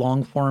Thursday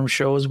long form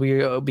shows.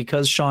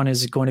 Because Sean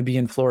is going to be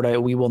in Florida,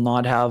 we will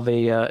not have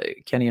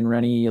a Kenny and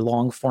Rennie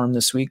long form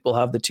this week. We'll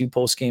have the 2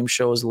 post game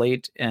shows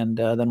late, and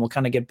then we'll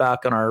kind of get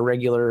back on our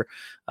regular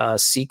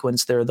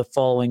sequence there the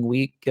following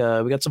week. We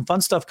got some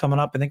fun stuff coming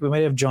up. I think we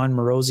might have John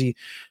Morosi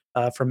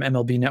from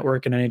MLB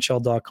Network and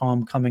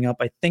NHL.com coming up,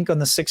 I think on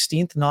the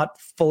 16th, not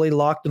fully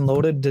locked and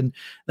loaded. And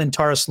then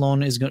Tara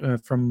Sloan is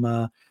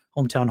from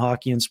Hometown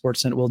Hockey and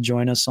Sportsnet will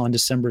join us on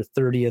December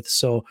 30th.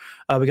 So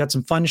we got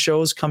some fun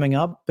shows coming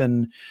up,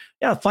 and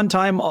yeah, fun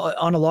time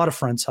on a lot of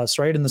fronts, Huss,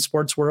 right, in the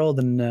sports world.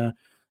 And the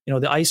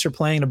Ice are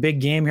playing a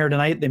big game here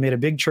tonight. They made a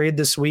big trade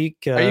this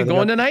week. Are you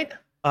going tonight?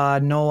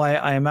 No,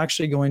 I am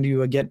actually going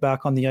to get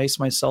back on the ice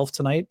myself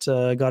tonight.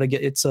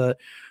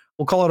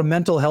 We'll call it a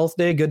mental health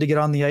day. Good to get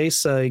on the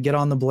ice, get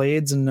on the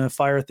blades and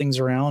fire things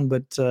around.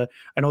 But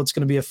I know it's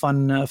going to be a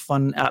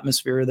fun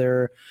atmosphere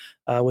there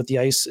with the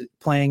Ice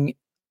playing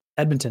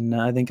Edmonton.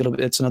 I think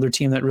it's another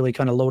team that really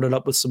kind of loaded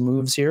up with some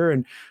moves here,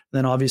 and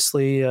then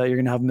obviously you're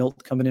going to have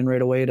Milt coming in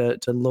right away to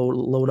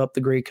load up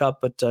the Grey Cup.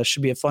 But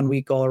should be a fun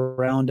week all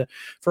around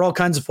for all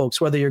kinds of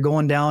folks, whether you're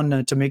going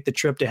down to make the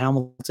trip to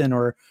Hamilton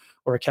or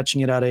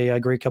catching it at a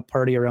Grey Cup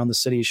party around the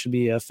city. Should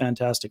be a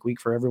fantastic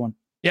week for everyone.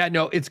 Yeah,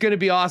 no, it's going to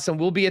be awesome.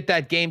 We'll be at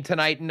that game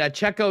tonight. And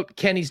check out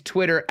Kenny's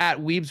Twitter at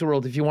Weeb's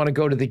World if you want to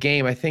go to the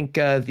game. I think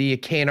the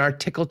K&R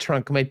tickle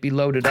trunk might be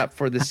loaded up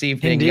for this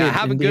evening. Indeed,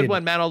 have a good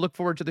one, man. I'll look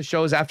forward to the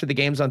shows after the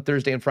games on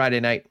Thursday and Friday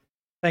night.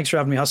 Thanks for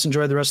having me, Huss.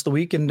 Enjoy the rest of the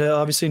week, and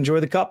obviously enjoy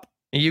the Cup.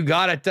 You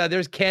got it.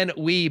 There's Ken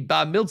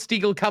Wiebe. Milt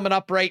Stegall coming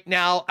up right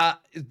now.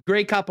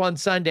 Grey Cup on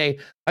Sunday.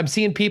 I'm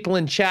seeing people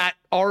in chat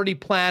already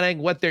planning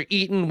what they're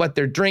eating, what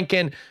they're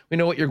drinking. We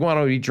know what you're going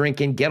to be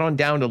drinking. Get on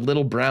down to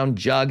Little Brown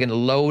Jug and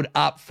load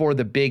up for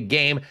the big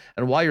game.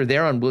 And while you're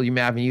there on William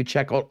Avenue,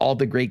 check out all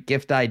the great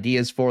gift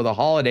ideas for the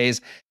holidays.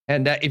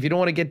 And if you don't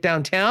want to get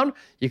downtown,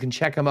 you can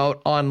check them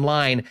out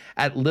online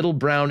at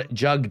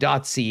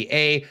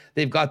littlebrownjug.ca.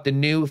 They've got the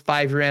new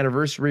 5-year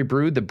anniversary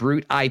brew, the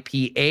Brute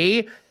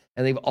IPA.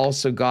 And they've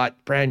also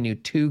got brand new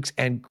toques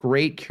and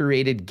great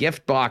curated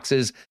gift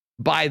boxes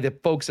by the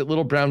folks at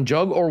Little Brown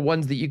Jug, or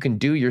ones that you can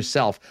do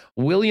yourself.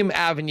 William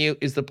Avenue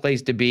is the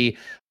place to be,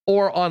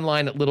 or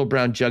online at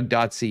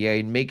littlebrownjug.ca.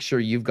 And make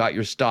sure you've got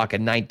your stock of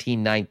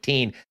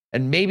 1919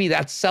 and maybe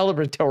that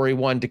celebratory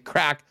one to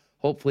crack,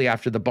 hopefully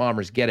after the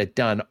Bombers get it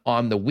done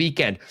on the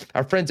weekend.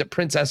 Our friends at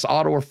Princess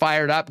Auto are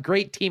fired up.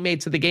 Great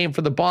teammates of the game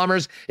for the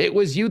Bombers. It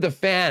was you, the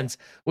fans,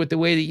 with the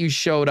way that you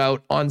showed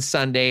out on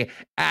Sunday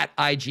at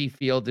IG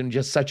Field in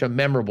just such a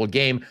memorable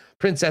game.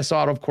 Princess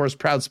Auto, of course,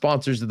 proud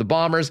sponsors of the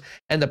Bombers,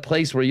 and the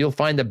place where you'll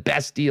find the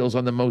best deals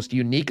on the most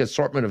unique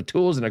assortment of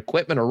tools and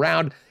equipment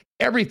around.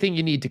 Everything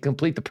you need to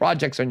complete the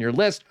projects on your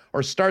list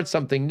or start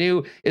something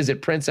new is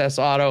at Princess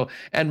Auto.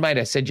 And might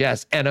I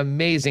suggest, an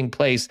amazing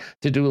place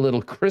to do a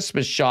little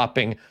Christmas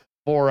shopping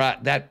for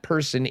that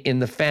person in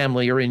the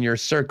family or in your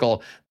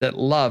circle that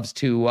loves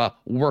to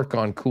work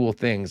on cool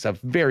things. A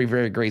very,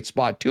 very great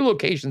spot. 2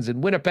 locations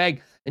in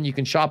Winnipeg, and you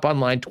can shop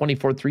online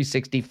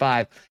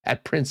 24/365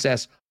 at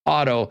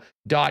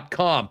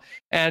princessauto.com.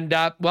 And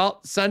well,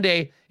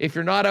 Sunday, if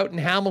you're not out in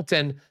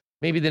Hamilton,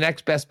 maybe the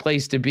next best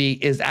place to be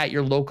is at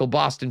your local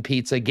Boston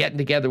Pizza, getting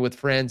together with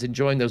friends,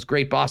 enjoying those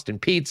great Boston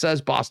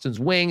pizzas, Boston's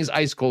wings,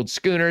 ice cold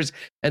schooners,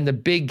 and the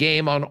big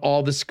game on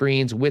all the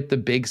screens with the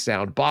big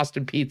sound.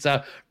 Boston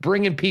Pizza,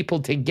 bringing people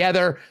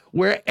together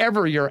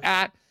wherever you're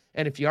at.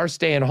 And if you are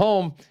staying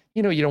home,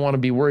 you don't want to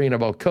be worrying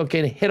about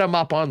cooking. Hit them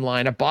up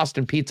online at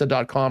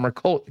bostonpizza.com or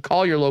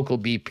call your local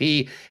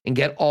BP and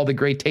get all the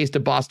great taste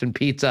of Boston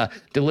Pizza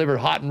delivered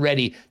hot and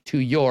ready to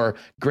your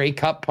Grey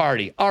Cup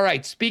party. All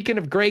right, speaking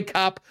of Grey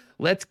Cup,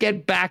 let's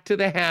get back to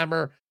the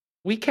hammer.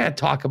 We can't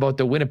talk about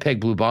the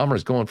Winnipeg Blue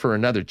Bombers going for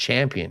another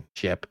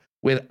championship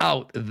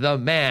without the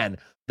man,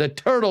 the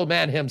Turtle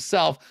Man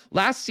himself.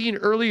 Last seen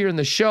earlier in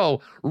the show,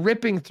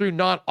 ripping through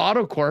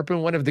non-Autocorp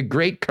in one of the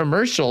great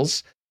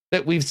commercials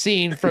that we've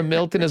seen from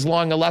Milt in his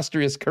long,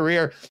 illustrious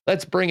career.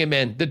 Let's bring him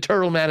in. The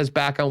Turtle Man is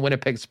back on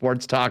Winnipeg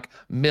Sports Talk,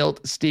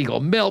 Milt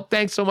Stegall. Milt,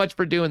 thanks so much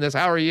for doing this.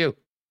 How are you?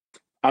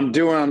 I'm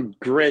doing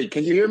great.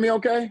 Can you hear me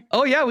okay?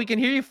 Oh, yeah, we can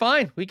hear you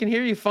fine. We can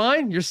hear you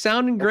fine. You're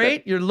sounding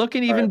great. Okay. You're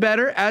looking even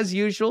better, as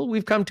usual.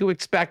 We've come to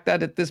expect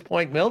that at this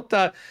point, Milt.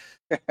 Before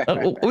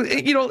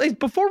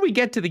we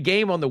get to the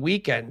game on the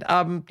weekend,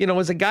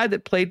 as a guy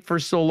that played for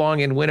so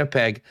long in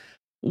Winnipeg,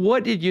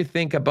 what did you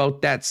think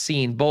about that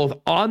scene, both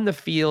on the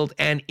field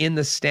and in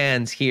the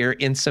stands here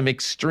in some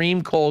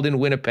extreme cold in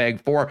Winnipeg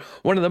for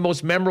one of the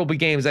most memorable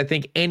games I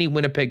think any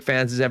Winnipeg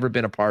fans has ever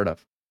been a part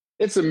of?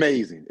 It's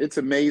amazing. It's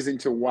amazing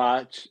to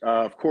watch.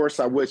 Of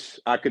course, I wish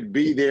I could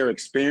be there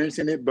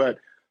experiencing it, but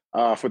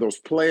for those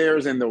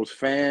players and those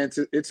fans,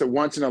 it's a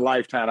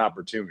once-in-a-lifetime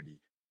opportunity.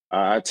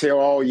 I tell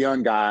all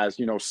young guys,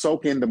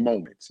 soak in the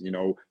moments,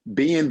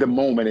 be in the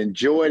moment,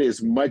 enjoy it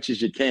as much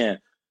as you can,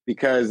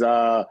 because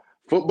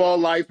football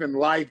life and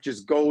life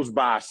just goes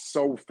by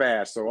so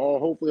fast. So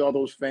hopefully all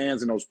those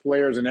fans and those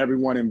players and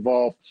everyone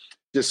involved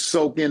just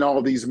soak in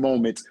all these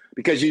moments,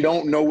 because you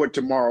don't know what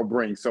tomorrow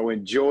brings. So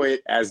enjoy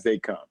it as they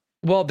come.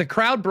 Well, the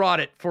crowd brought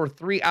it for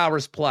 3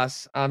 hours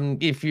plus.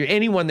 If you're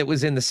anyone that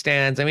was in the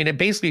stands, it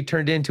basically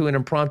turned into an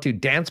impromptu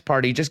dance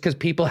party just because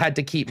people had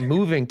to keep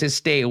moving to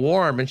stay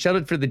warm. And shout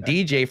out for the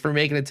DJ for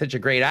making it such a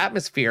great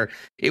atmosphere.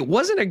 It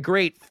wasn't a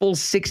great full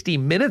 60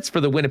 minutes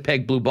for the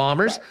Winnipeg Blue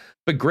Bombers,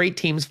 but great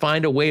teams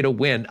find a way to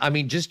win.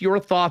 Just your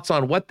thoughts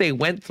on what they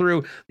went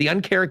through, the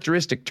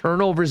uncharacteristic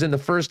turnovers in the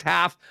first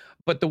half,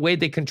 but the way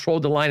they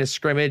controlled the line of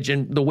scrimmage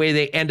and the way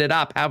they ended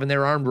up having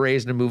their arm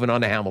raised and moving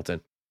on to Hamilton.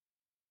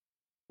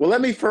 Well,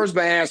 let me first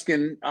by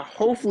asking,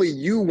 hopefully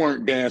you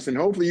weren't dancing.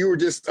 Hopefully you were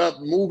just up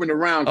moving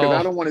around, because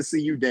I don't want to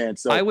see you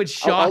dance. So I would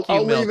shock you,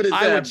 I'll Milt. leave it at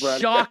that, I would brother.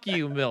 shock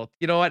you, Milt.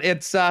 You know what?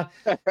 It's, there.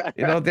 I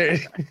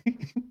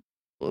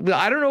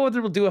don't know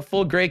whether we'll do a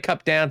full Grey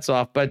Cup dance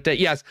off, but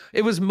yes,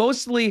 it was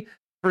mostly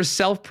for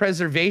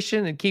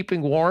self-preservation and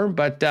keeping warm.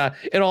 But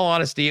in all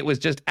honesty, it was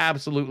just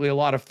absolutely a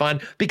lot of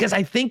fun, because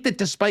I think that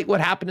despite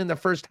what happened in the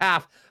first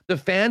half, the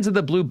fans of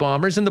the Blue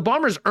Bombers, and the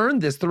Bombers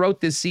earned this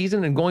throughout this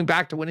season and going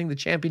back to winning the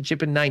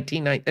championship in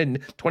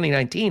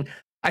 2019,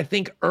 I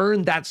think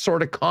earned that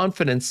sort of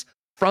confidence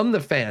from the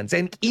fans.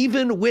 And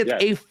even with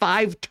a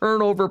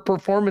 5-turnover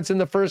performance in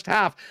the first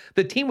half,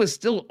 the team was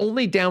still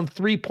only down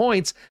 3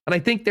 points. And I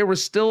think there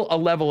was still a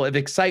level of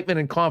excitement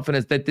and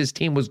confidence that this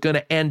team was going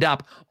to end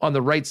up on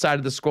the right side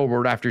of the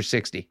scoreboard after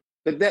 60.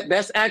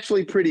 That's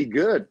actually pretty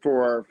good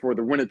for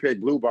the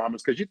Winnipeg Blue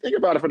Bombers, because you think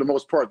about it, for the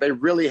most part, they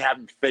really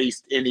haven't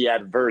faced any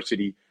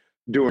adversity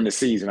during the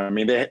season. I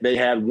mean, they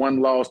had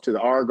one loss to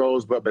the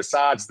Argos, but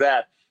besides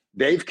that,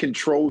 they've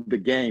controlled the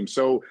game.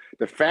 So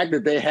the fact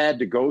that they had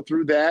to go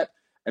through that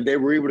and they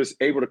were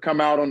able to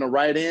come out on the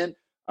right end,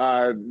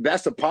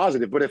 that's a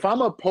positive. But if I'm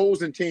an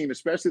opposing team,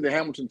 especially the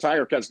Hamilton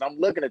Tiger Cats, and I'm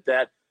looking at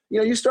that,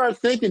 you start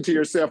thinking to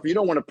yourself, you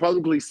don't want to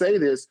publicly say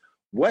this,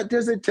 what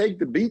does it take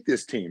to beat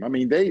this team? I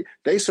mean,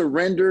 they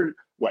surrendered,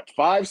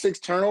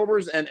 5-6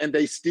 turnovers, and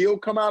they still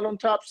come out on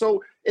top.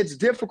 So it's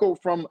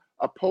difficult from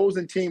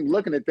opposing team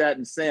looking at that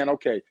and saying,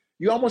 okay,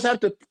 you almost have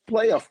to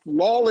play a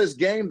flawless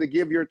game to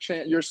give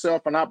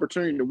yourself an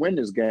opportunity to win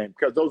this game,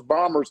 because those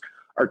Bombers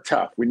are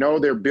tough. We know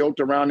they're built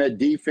around that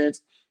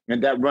defense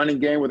and that running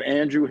game with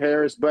Andrew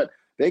Harris, but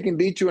they can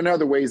beat you in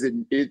other ways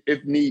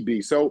if need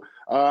be. So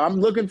I'm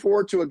looking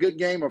forward to a good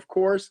game, of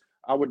course.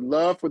 I would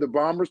love for the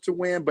Bombers to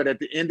win, but at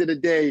the end of the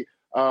day,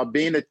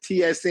 being a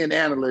TSN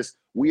analyst,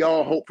 we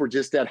all hope for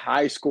just that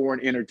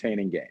high-scoring,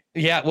 entertaining game.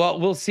 Yeah, well,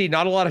 we'll see.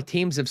 Not a lot of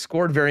teams have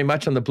scored very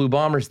much on the Blue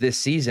Bombers this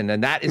season,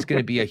 and that is going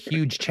to be a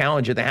huge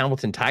challenge of the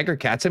Hamilton Tiger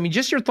Cats. I mean,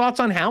 just your thoughts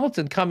on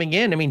Hamilton coming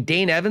in. I mean,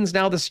 Dane Evans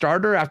now the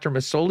starter after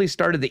Masoli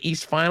started the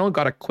East Final,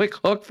 got a quick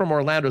hook from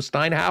Orlando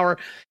Steinhauer,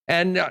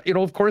 and,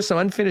 of course, some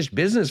unfinished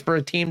business for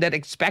a team that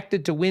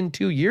expected to win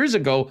 2 years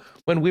ago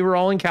when we were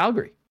all in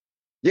Calgary.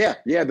 Yeah.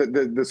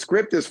 The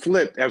script is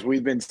flipped, as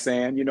we've been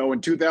saying. In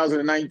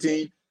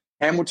 2019,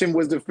 Hamilton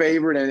was the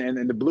favorite,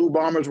 and the Blue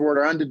Bombers were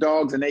the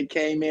underdogs, and they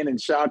came in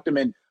and shocked them.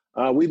 And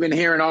we've been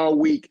hearing all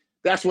week,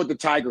 that's what the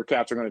Tiger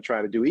Cats are going to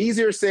try to do.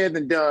 Easier said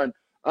than done,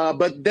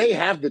 but they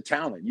have the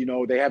talent.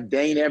 They have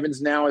Dane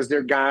Evans now as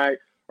their guy.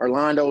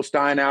 Orlando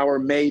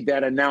Steinhauer made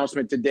that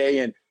announcement today,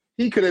 and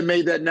he could have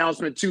made that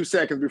announcement 2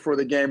 seconds before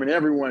the game, and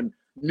everyone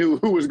knew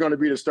who was going to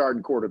be the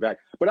starting quarterback.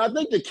 But I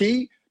think the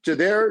key to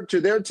their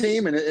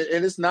team, and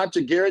it's not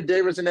Garrett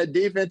Davis in that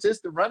defense,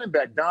 it's the running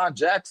back, Don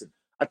Jackson.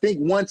 I think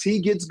once he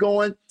gets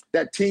going,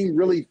 that team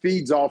really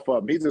feeds off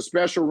of him. He's a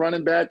special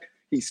running back.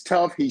 He's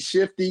tough. He's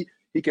shifty.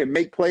 He can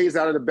make plays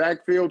out of the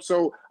backfield.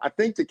 So I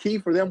think the key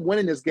for them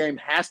winning this game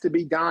has to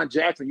be Don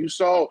Jackson. You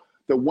saw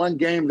the one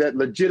game that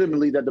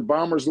legitimately that the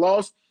Bombers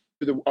lost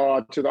to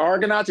the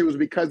Argonauts. It was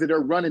because of their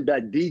running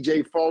back,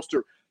 DJ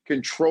Foster,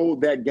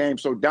 controlled that game.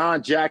 So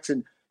Don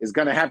Jackson is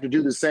going to have to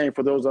do the same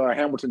for those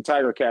Hamilton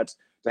Tiger Cats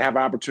to have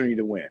an opportunity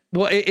to win.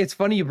 Well, it's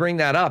funny you bring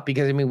that up,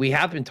 because, I mean, we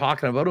have been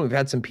talking about it. We've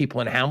had some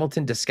people in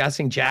Hamilton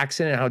discussing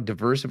Jackson and how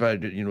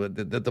diversified,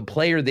 the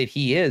player that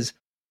he is.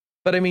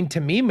 But, I mean,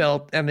 to me,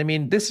 Milt, and I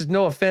mean, this is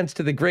no offense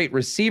to the great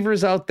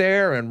receivers out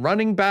there and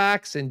running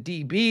backs and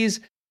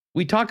DBs.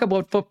 We talk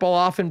about football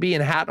often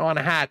being hat on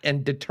hat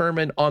and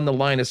determined on the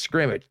line of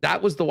scrimmage.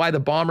 That was why the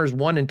Bombers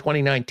won in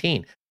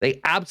 2019. They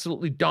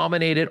absolutely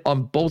dominated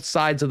on both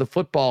sides of the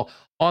football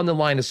on the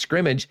line of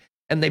scrimmage.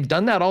 And they've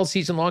done that all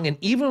season long. And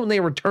even when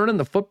they were turning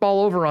the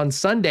football over on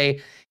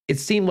Sunday, it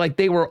seemed like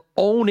they were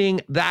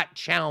owning that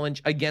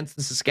challenge against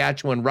the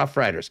Saskatchewan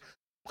Roughriders.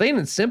 Plain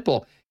and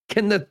simple,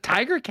 can the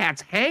Tiger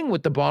Cats hang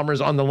with the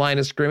Bombers on the line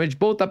of scrimmage,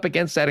 both up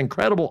against that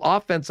incredible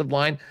offensive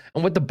line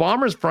and what the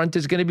Bombers front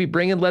is going to be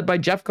bringing, led by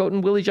Jeff Coat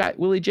and Willie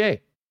J?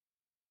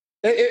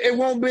 It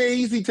won't be an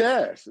easy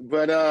task,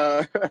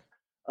 but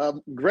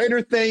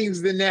greater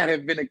things than that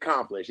have been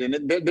accomplished.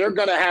 And they're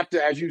going to have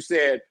to, as you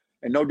said,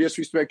 and no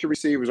disrespect to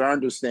receivers, I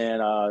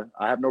understand.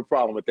 I have no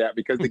problem with that,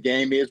 because the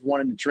game is won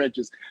in the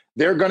trenches.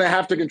 They're going to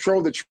have to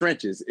control the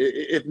trenches.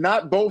 If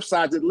not both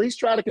sides, at least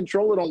try to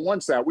control it on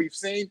one side. We've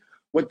seen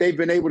what they've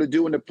been able to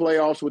do in the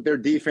playoffs with their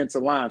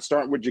defensive line,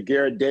 starting with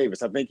Garrett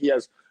Davis. I think he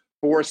has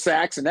 4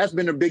 sacks, and that's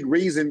been a big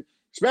reason,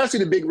 especially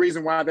the big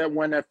reason why they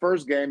won that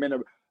first game, and a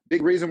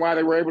big reason why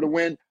they were able to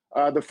win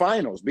the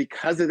finals,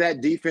 because of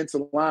that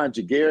defensive line,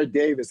 Garrett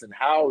Davis and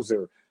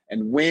Hauser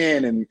and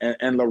Wynn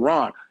and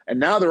Laurent. And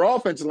now their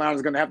offensive line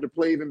is going to have to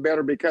play even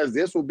better, because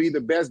this will be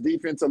the best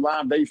defensive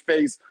line they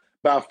face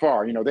by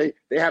far. They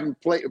haven't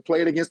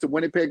played against the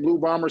Winnipeg Blue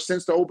Bombers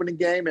since the opening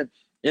game. And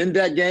in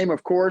that game,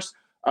 of course,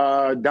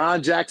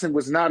 Don Jackson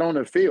was not on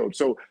the field.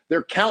 So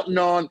they're counting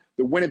on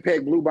the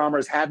Winnipeg Blue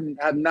Bombers have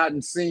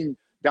not seen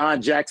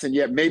Don Jackson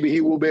yet. Maybe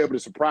he will be able to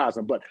surprise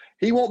them, but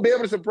he won't be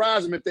able to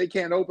surprise them if they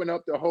can't open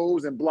up the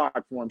hose and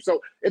block for him. So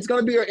it's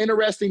going to be an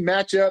interesting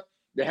matchup.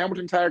 The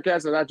Hamilton Tiger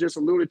Cats, that I just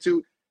alluded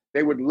to,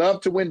 they would love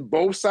to win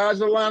both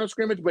sides of the line of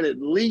scrimmage, but at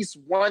least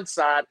one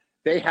side,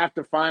 they have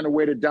to find a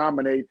way to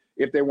dominate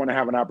if they want to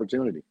have an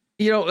opportunity.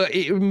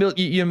 Milt,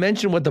 you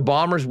mentioned what the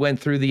Bombers went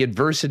through, the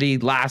adversity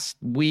last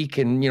week,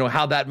 and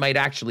how that might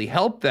actually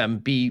help them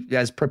be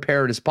as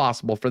prepared as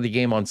possible for the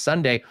game on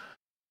Sunday.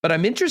 But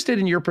I'm interested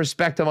in your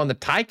perspective on the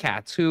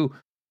Ticats, who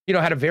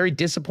had a very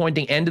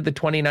disappointing end of the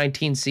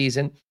 2019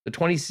 season. The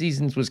 20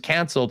 seasons was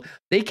canceled.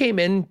 They came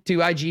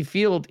into IG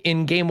Field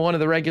in game one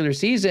of the regular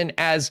season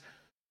as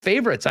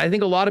favorites. I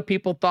think a lot of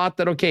people thought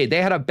that, okay,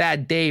 they had a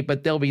bad day,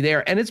 but they'll be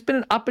there. And it's been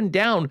an up and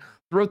down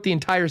throughout the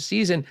entire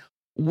season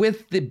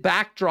with the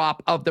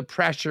backdrop of the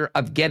pressure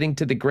of getting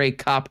to the Grey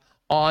Cup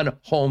on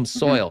home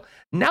soil.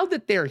 Mm-hmm. Now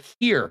that they're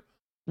here,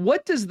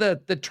 what does the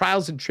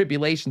trials and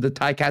tribulations the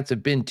Ticats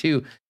have been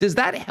to, does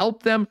that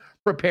help them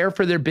prepare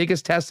for their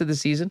biggest test of the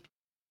season?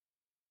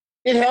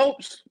 It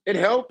helps.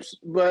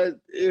 But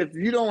if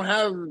you don't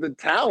have the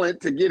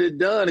talent to get it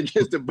done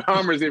against the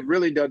Bombers, it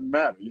really doesn't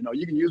matter.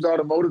 You can use all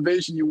the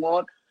motivation you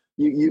want.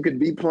 You could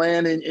be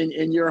playing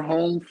in your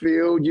home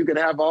field. You could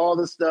have all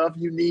the stuff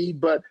you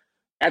need. But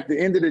at the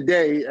end of the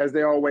day, as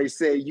they always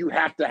say, you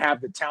have to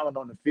have the talent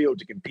on the field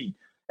to compete.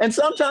 And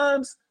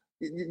sometimes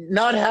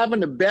not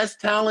having the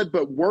best talent,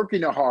 but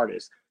working the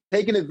hardest,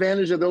 taking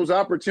advantage of those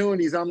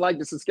opportunities, unlike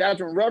the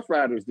Saskatchewan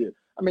Roughriders did.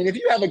 I mean, if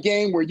you have a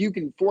game where you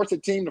can force a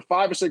team to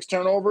 5 or 6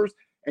 turnovers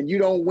and you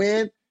don't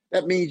win,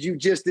 that means you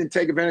just didn't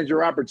take advantage of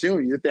your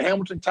opportunities. If the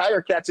Hamilton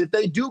Tiger Cats, if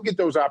they do get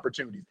those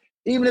opportunities,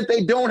 even if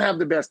they don't have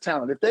the best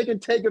talent, if they can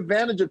take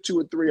advantage of 2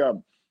 or 3 of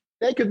them,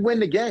 they could win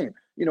the game.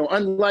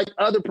 Unlike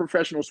other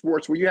professional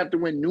sports where you have to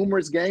win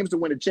numerous games to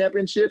win the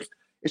championships,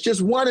 it's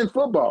just one in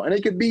football. And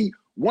it could be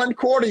 1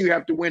 quarter you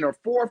have to win or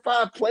 4 or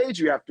 5 plays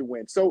you have to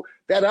win. So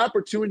that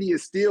opportunity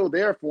is still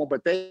there for them,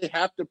 but they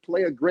have to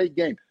play a great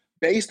game.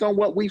 Based on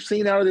what we've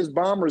seen out of this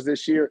Bombers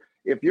this year,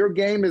 if your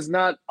game is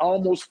not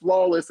almost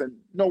flawless, and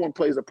no one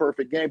plays a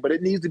perfect game, but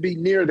it needs to be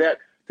near that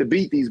to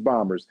beat these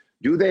Bombers.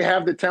 Do they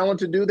have the talent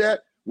to do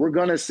that? We're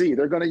going to see.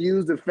 They're going to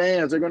use the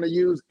fans. They're going to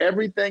use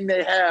everything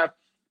they have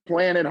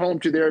playing at home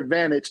to their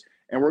advantage,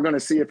 and we're going to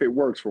see if it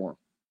works for them.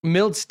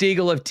 Milt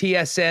Stegall of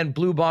TSN,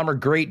 Blue Bomber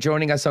great,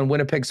 joining us on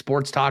Winnipeg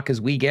Sports Talk as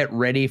we get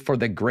ready for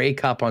the Grey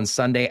Cup on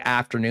Sunday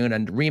afternoon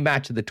and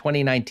rematch of the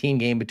 2019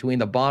 game between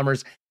the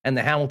Bombers and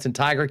the Hamilton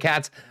Tiger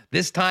Cats.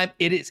 This time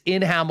it is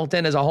in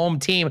Hamilton as a home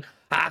team.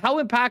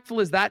 How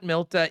impactful is that,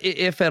 Milt,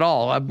 if at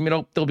all?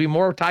 There'll be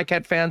more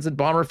Ticat fans than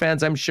Bomber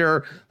fans, I'm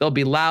sure. They'll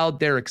be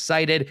loud. They're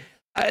excited.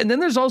 And then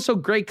there's also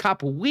Grey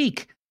Cup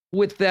week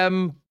with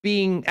them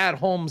being at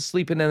home,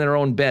 sleeping in their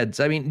own beds.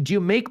 I mean, do you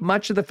make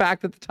much of the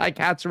fact that the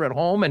Ticats are at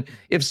home? And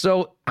if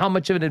so, how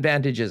much of an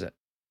advantage is it?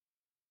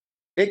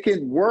 It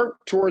can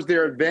work towards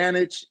their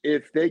advantage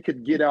if they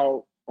could get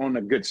out on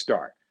a good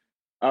start.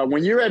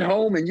 When you're at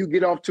home and you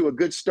get off to a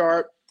good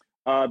start,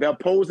 the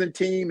opposing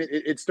team,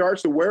 it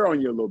starts to wear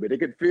on you a little bit. It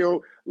could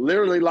feel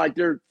literally like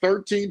there are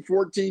 13,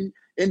 14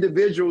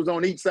 individuals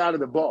on each side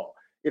of the ball.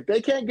 If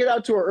they can't get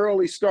out to an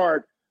early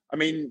start, I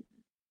mean,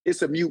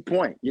 it's a moot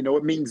point.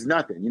 It means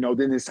nothing.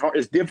 Then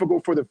it's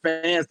difficult for the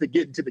fans to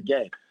get into the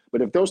game.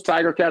 But if those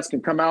Tiger Cats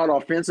can come out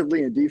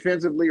offensively and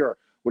defensively or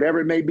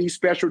whatever it may be,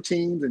 special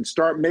teams, and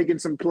start making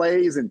some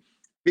plays and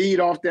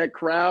feed off that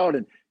crowd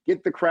and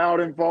get the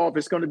crowd involved,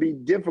 it's going to be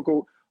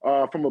difficult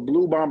from a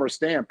Blue Bomber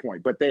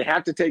standpoint. But they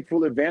have to take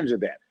full advantage of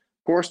that.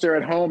 Of course, they're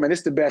at home, and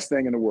it's the best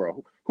thing in the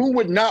world. Who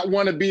would not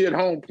want to be at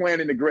home playing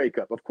in the Grey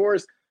Cup? Of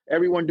course,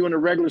 everyone during the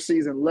regular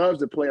season loves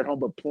to play at home,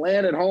 but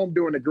playing at home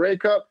during the Grey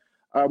Cup,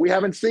 we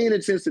haven't seen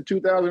it since the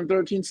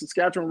 2013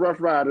 Saskatchewan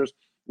Roughriders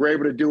were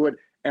able to do it,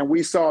 and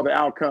we saw the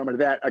outcome of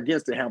that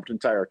against the Hamilton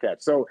Tiger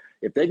Cats. So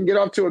if they can get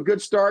off to a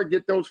good start,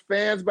 get those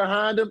fans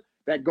behind them,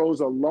 that goes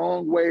a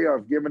long way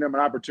of giving them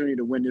an opportunity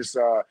to win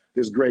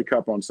this Grey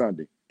Cup on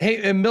Sunday. Hey,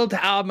 and Milt,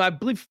 I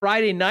believe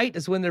Friday night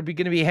is when they're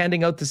going to be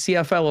handing out the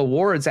CFL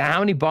awards. How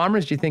many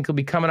Bombers do you think will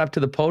be coming up to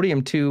the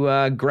podium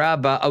to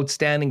grab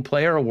Outstanding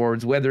Player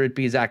awards, whether it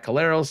be Zach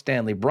Calero,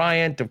 Stanley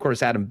Bryant, of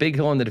course, Adam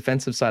Bighill on the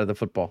defensive side of the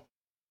football?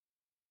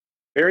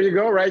 There you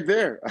go, right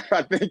there.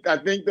 I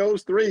think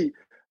those 3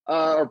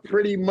 are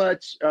pretty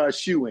much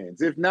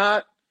shoe-ins. If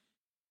not,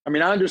 I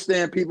mean, I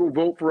understand people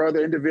vote for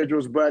other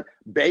individuals, but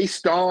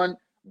based on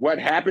what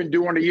happened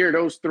during the year,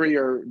 those 3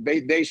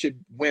 they should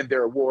win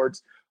their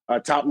awards.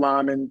 Top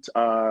lineman,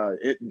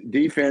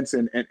 defense,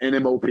 and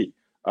MOP.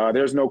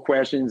 There's no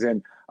questions,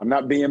 and I'm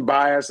not being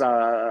biased.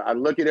 I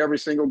look at every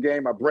single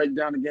game. I break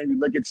down the game. You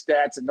look at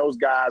stats, and those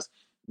guys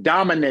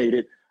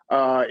dominated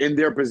in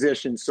their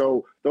position.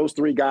 So those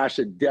 3 guys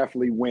should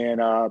definitely win.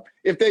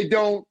 If they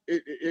don't,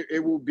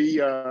 it will be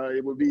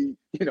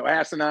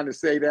asinine to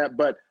say that,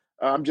 but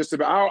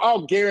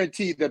I'll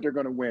guarantee that they're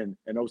going to win,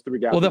 and those 3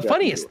 guys. Well, the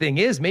funniest thing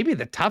is maybe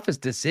the toughest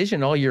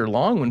decision all year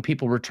long when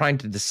people were trying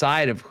to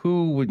decide of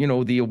who,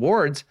 the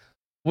awards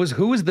was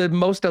who was the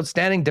most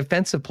outstanding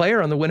defensive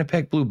player on the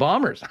Winnipeg Blue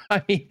Bombers.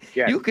 I mean,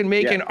 you can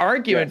make an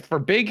argument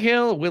for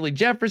Bighill, Willie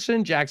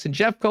Jefferson, Jackson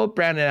Jeffcoat,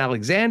 Brandon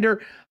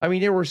Alexander. I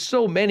mean, there were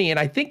so many, and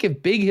I think if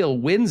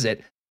Bighill wins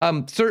it,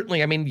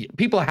 certainly, I mean,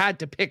 people had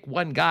to pick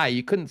one guy.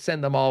 You couldn't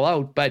send them all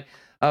out, but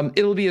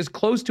it'll be as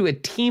close to a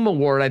team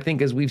award, I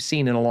think, as we've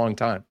seen in a long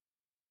time.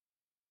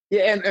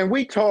 Yeah, and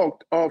we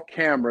talked off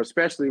camera,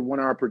 especially one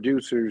of our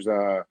producers,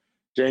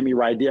 Jamie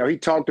Rydell, he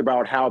talked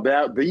about how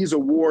these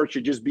awards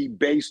should just be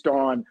based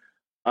on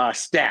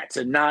stats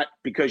and not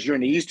because you're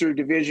in the Eastern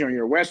Division or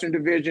you're Western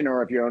Division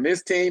or if you're on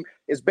this team.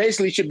 It's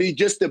basically should be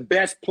just the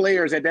best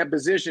players at that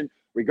position,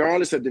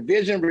 regardless of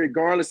division,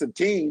 regardless of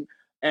team,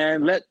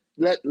 and let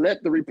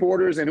the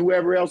reporters and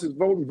whoever else is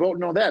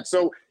voting on that.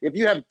 So if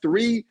you have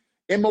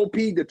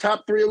the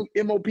top three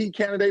MOP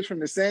candidates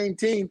from the same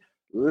team,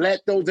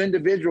 let those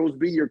individuals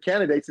be your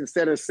candidates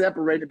instead of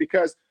separating,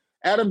 because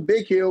Adam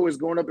Bighill is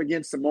going up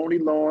against Simone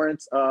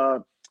Lawrence.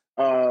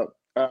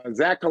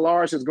 Zach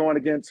Collaros is going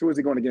against, who is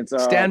he going against?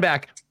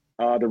 Stanback.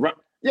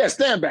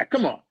 Stanback.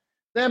 Come on.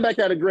 Stanback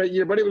had a great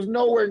year, but it was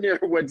nowhere near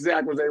what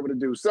Zach was able to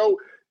do. So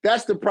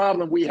that's the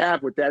problem we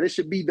have with that. It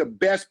should be the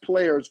best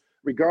players,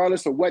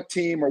 regardless of what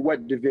team or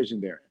what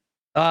division they're in.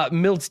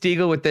 Milt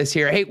Stegall with this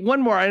here. Hey,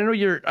 one more. I know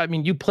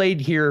you played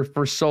here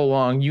for so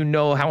long. You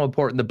know how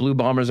important the Blue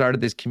Bombers are to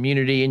this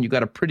community, and you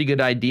got a pretty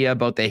good idea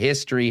about the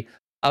history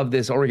of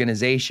this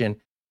organization.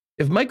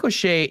 If Mike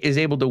O'Shea is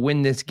able to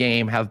win this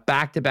game, have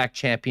back-to-back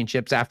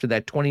championships after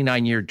that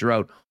 29-year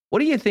drought, what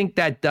do you think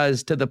that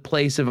does to the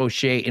place of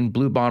O'Shea in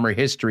Blue Bomber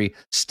history?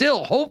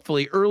 Still,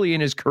 hopefully, early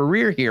in his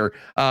career here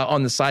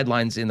on the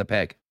sidelines in the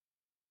Peg.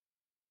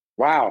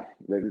 Wow.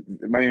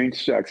 I mean,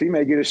 shucks. He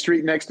may get a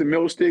street next to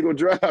Milt Stegall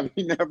Drive.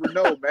 You never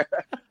know,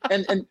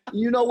 man. And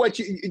you know what?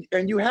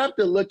 You have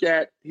to look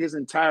at his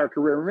entire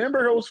career.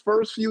 Remember those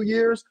first few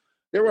years?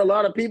 There were a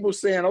lot of people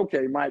saying,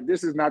 okay, Mike,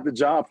 this is not the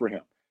job for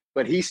him.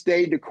 But he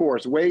stayed the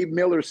course. Wade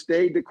Miller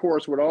stayed the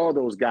course with all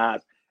those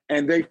guys,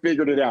 and they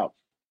figured it out.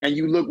 And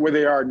you look where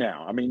they are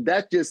now. I mean,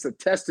 that's just a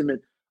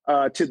testament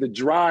to the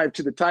drive,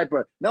 to the type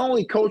of, not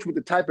only coach, but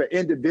the type of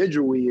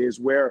individual he is,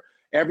 where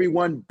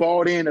everyone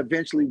bought in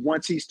eventually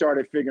once he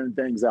started figuring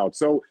things out.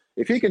 So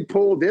if he can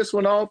pull this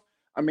one off,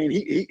 I mean,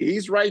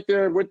 he's right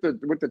there with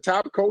the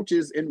top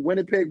coaches in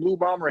Winnipeg Blue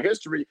Bomber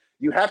history.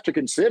 You have to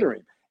consider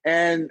him.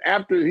 And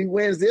after he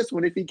wins this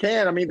one, if he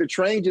can, I mean, the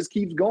train just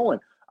keeps going.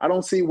 I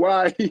don't see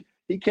why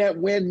he can't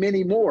win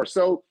many more.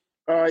 So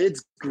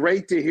it's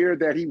great to hear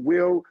that he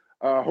will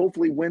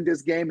hopefully win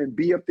this game and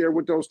be up there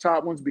with those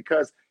top ones,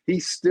 because he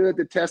stood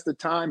the test of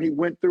time. He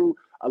went through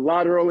a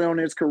lot early on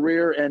in his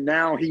career, and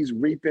now he's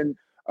reaping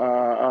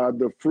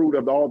the fruit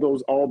of all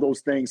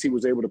those things he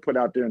was able to put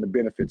out there and the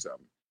benefits of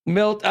them.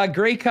 Milt,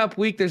 Grey Cup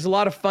week, there's a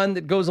lot of fun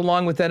that goes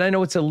along with that. I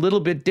know it's a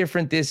little bit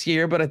different this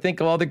year, but I think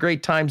of all the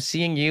great times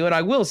seeing you. And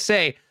I will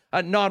say,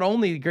 not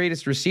only the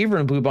greatest receiver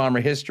in Blue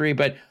Bomber history,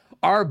 but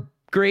our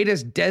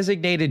greatest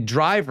designated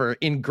driver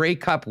in Grey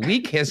Cup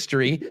week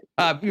history.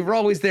 You were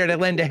always there to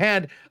lend a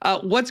hand.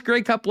 What's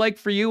Grey Cup like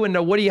for you, and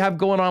what do you have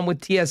going on with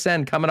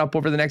TSN coming up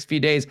over the next few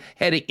days,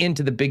 heading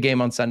into the big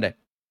game on Sunday?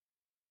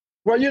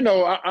 Well, you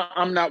know,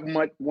 I'm not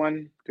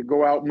one to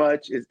go out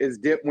much.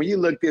 When you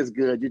look this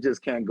good, you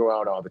just can't go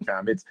out all the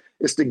time.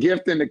 It's the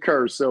gift and the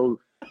curse. So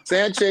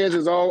Sanchez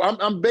is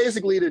I'm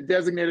basically the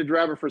designated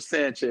driver for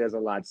Sanchez a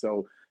lot.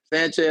 So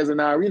Sanchez and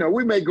I, you know,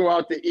 we may go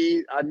out to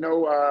eat. I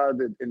know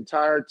the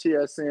entire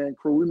TSN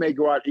crew, we may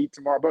go out to eat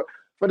tomorrow. But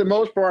for the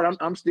most part,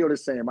 I'm still the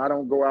same. I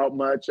don't go out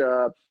much.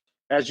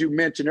 As you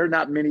mentioned, there are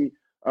not many,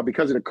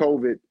 because of the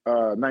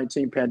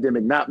COVID-19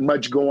 pandemic, not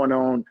much going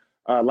on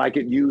like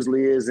it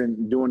usually is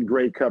and doing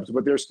Grey Cups.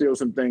 But there's still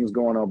some things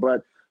going on.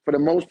 But for the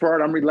most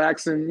part, I'm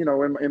relaxing, you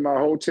know, in my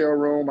hotel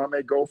room. I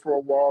may go for a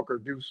walk or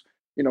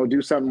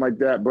do something like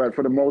that. But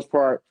for the most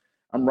part,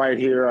 I'm right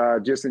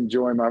here just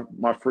enjoying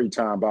my free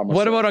time by myself.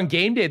 What about on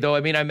game day, though?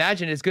 I mean, I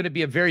imagine it's going to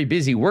be a very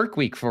busy work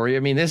week for you. I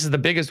mean, this is the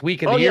biggest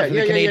week of the year for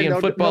the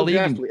Canadian Football League.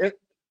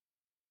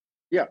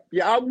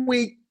 Our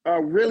week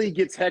really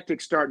gets hectic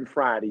starting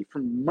Friday.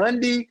 From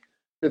Monday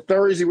to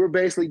Thursday, we're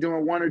basically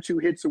doing 1 or 2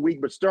 hits a week.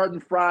 But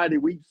starting Friday,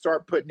 we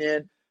start putting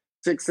in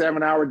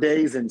 6-7 hour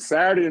days. And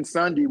Saturday and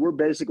Sunday, we're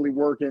basically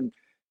working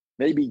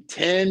maybe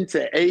 10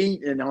 to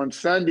 8. And on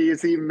Sunday,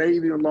 it's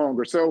maybe even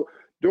longer. So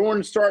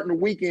during starting the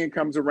weekend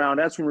comes around,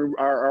 that's when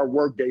our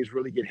work days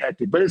really get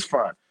hectic, but it's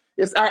fun.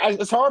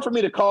 It's hard for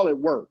me to call it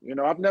work. You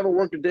know, I've never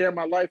worked a day in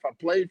my life. I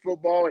played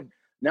football, and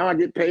now I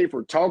get paid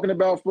for talking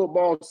about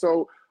football.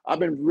 So I've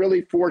been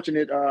really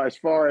fortunate as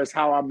far as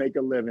how I make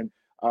a living.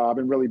 I've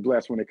been really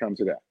blessed when it comes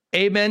to that.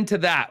 Amen to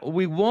that.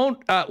 We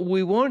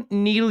won't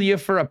needle you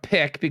for a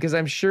pick, because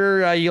I'm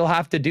sure you'll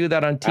have to do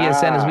that on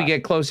TSN as we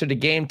get closer to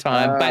game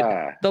time.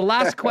 But the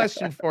last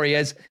question for you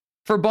is,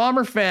 for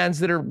Bomber fans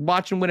that are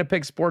watching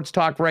Winnipeg Sports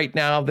Talk right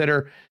now, that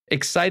are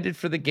excited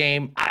for the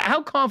game,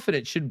 how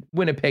confident should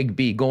Winnipeg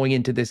be going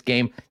into this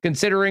game,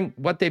 considering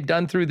what they've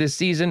done through this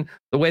season,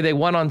 the way they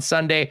won on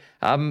Sunday,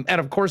 and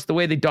of course, the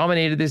way they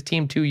dominated this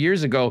team 2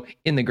 years ago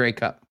in the Grey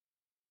Cup?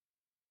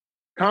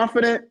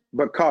 Confident,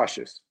 but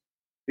cautious.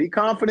 Be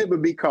confident,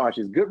 but be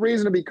cautious. Good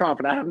reason to be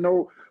confident. I have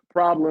no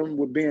problem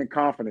with being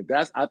confident.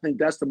 I think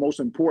that's the most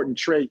important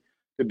trait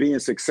to being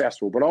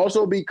successful, but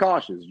also be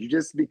cautious.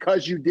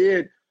 Because you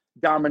did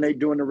dominate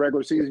during the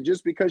regular season,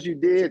 just because you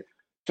did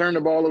turn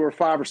the ball over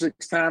 5 or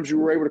 6 times, you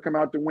were able to come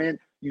out to win,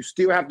 you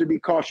still have to be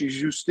cautious.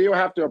 You still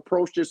have to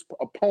approach this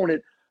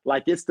opponent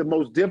like it's the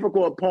most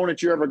difficult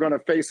opponent you're ever going to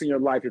face in your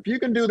life. If you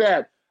can do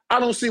that, I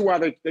don't see why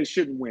they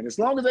shouldn't win. As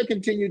long as they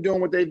continue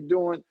doing what they've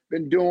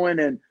been doing,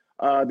 and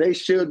they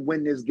should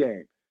win this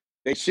game.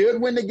 They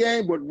should win the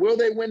game, but will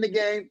they win the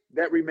game?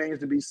 That remains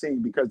to be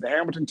seen, because the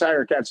Hamilton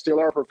Tiger Cats still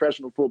are a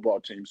professional football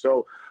team.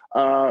 So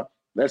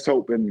let's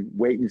hope and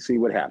wait and see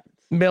what happens.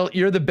 Milt,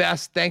 you're the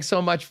best. Thanks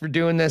so much for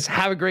doing this.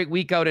 Have a great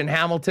week out in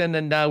Hamilton,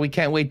 and we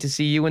can't wait to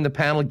see you and the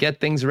panel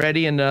get things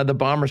ready, and the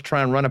Bombers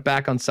try and run it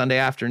back on Sunday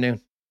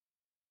afternoon.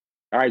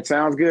 All right,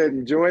 sounds good.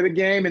 Enjoy the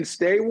game and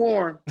stay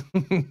warm.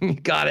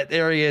 Got it.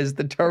 There he is,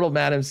 the Turtle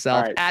Man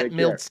himself, right, at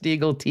Milt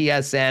Stegall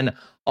TSN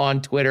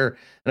on Twitter.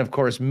 And of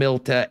course,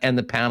 Milt and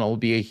the panel will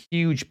be a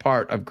huge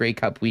part of Grey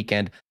Cup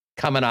weekend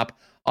coming up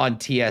on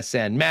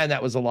TSN. Man,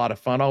 that was a lot of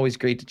fun. Always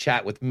great to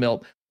chat with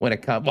Milt when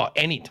it comes, well,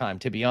 anytime,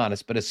 to be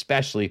honest, but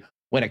especially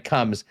when it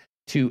comes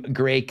to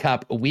Grey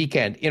Cup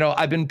weekend. You know,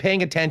 I've been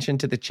paying attention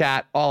to the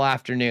chat all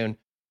afternoon,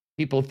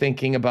 people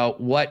thinking about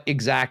what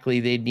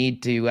exactly they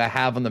need to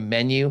have on the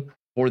menu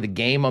for the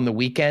game on the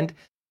weekend.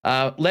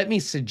 Let me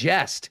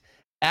suggest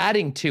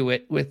adding to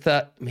it with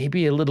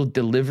maybe a little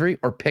delivery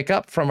or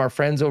pickup from our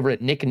friends over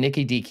at Nick and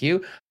Nicky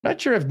DQ. Not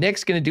sure if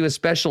Nick's going to do a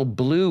special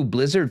blue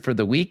blizzard for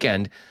the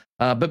weekend,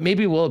 but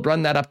maybe we'll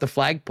run that up the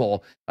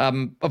flagpole.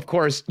 Of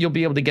course, you'll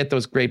be able to get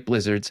those great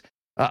blizzards.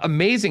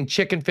 Amazing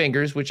chicken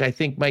fingers, which I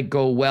think might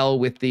go well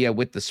with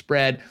the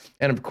spread.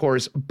 And of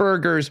course,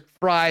 burgers,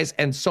 fries,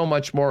 and so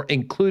much more,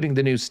 including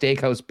the new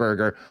Steakhouse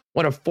burger.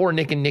 One of 4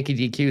 Nick and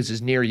Nicky DQs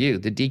is near you.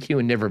 The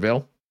DQ in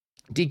Niverville,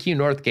 DQ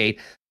Northgate,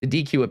 the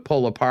DQ at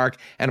Polo Park,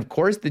 and of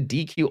course, the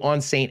DQ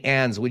on St.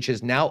 Anne's, which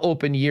is now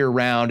open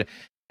year-round.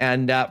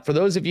 And for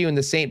those of you in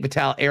the St.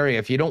 Vital area,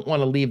 if you don't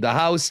want to leave the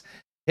house,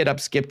 hit up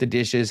Skip the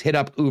Dishes, hit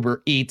up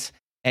Uber Eats,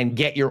 and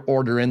get your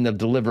order in. They'll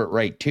deliver it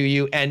right to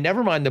you. And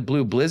never mind the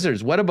blue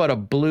blizzards. What about a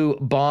blue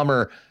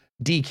bomber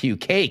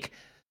DQ cake?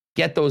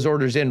 Get those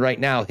orders in right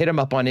now. Hit them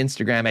up on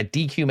Instagram at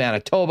DQ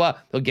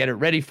Manitoba. They'll get it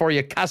ready for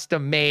you,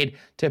 custom made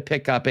to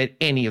pick up at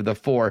any of the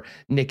 4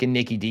 Nick and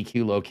Nicky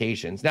DQ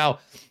locations. Now,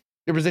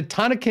 there was a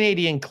ton of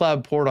Canadian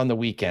Club poured on the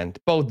weekend,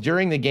 both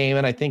during the game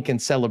and I think in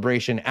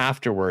celebration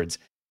afterwards.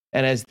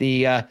 And as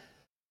the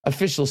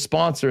official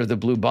sponsor of the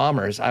Blue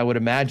Bombers, I would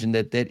imagine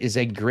that is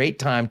a great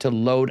time to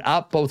load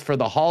up both for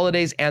the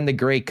holidays and the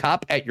Grey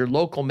Cup at your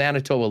local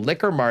Manitoba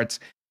liquor marts,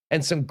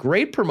 and some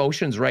great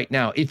promotions right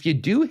now. If you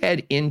do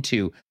head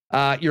into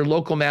your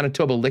local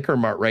Manitoba liquor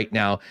mart right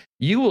now,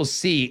 you will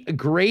see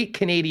great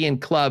Canadian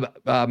Club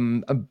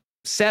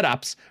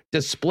setups,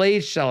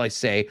 displays, shall I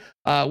say,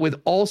 with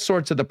all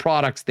sorts of the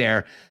products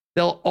there.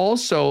 They'll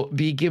also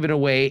be giving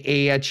away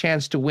a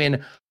chance to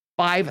win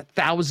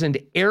 5,000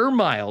 air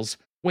miles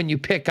when you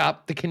pick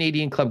up the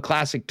Canadian Club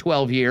Classic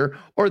 12-year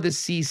or the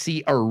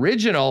CC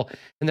Original.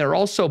 And there are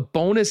also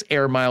bonus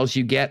air miles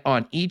you get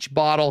on each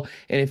bottle.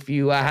 And if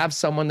you have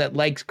someone that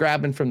likes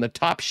grabbing from the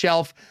top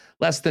shelf,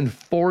 less than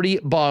 40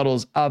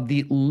 bottles of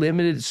the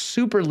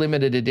super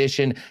limited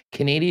edition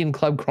Canadian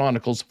Club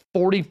Chronicles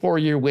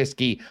 44-year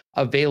whiskey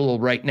available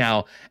right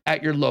now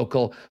at your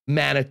local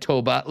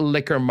Manitoba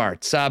liquor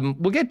marts.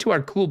 We'll get to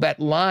our Cool Bet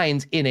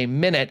lines in a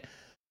minute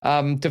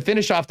to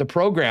finish off the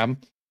program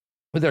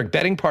with our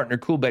betting partner,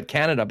 Cool Bet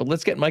Canada. But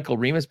let's get Michael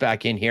Remus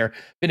back in here.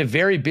 Been a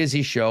very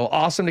busy show.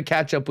 Awesome to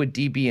catch up with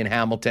DB in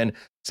Hamilton.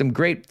 Some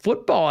great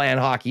football and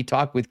hockey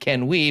talk with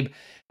Ken Wiebe.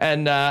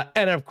 And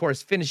of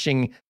course,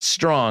 finishing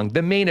strong,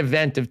 the main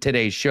event of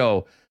today's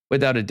show,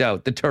 without a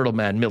doubt, the Turtle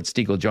Man, Milt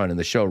Stegall, joining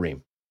the show,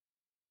 Reem.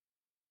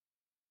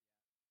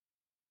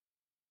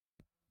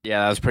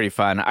 Yeah, that was pretty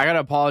fun. I got to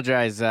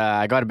apologize.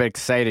 I got a bit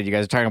excited. You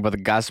guys are talking about the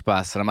Gus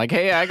Bus. And I'm like,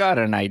 hey, I got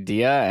an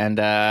idea. And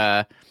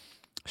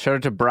shout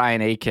out to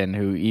Brian Aiken,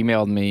 who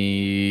emailed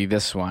me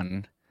this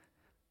one.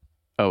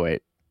 Oh,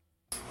 wait.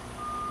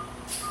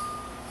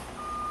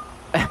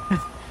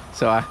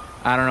 So I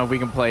don't know if we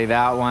can play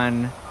that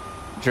one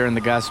during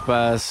the Gus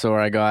Bus, or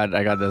I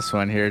got this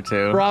one here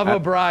too. Bravo,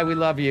 Bri, we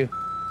love you.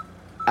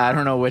 I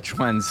don't know which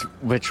one's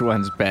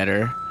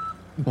better.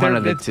 One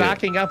of the it's two.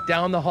 backing up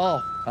down the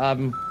hall.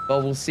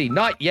 Well, we'll see.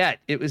 Not yet.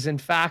 It was in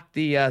fact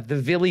the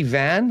Villy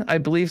van, I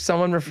believe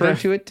someone referred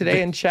to it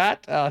today in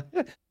chat.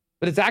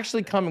 But it's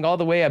actually coming all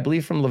the way, I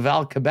believe, from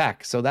Laval,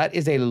 Quebec. So that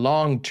is a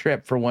long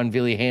trip for one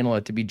Villy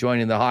Hainala to be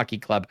joining the hockey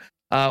club.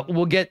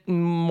 We'll get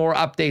more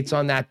updates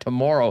on that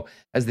tomorrow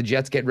as the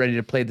Jets get ready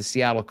to play the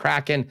Seattle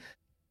Kraken.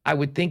 I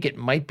would think it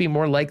might be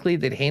more likely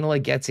that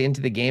Hainala gets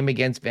into the game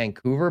against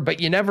Vancouver, but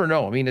you never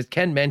know. I mean, as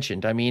Ken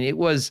mentioned, it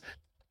was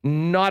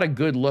not a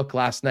good look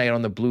last night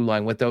on the blue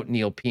line without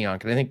Neil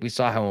Pionk. And I think we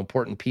saw how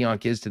important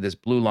Pionk is to this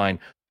blue line.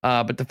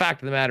 But the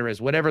fact of the matter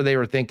is, whatever they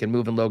were thinking,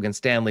 moving Logan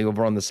Stanley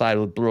over on the side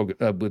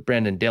with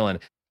Brendan Dillon,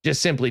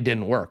 just simply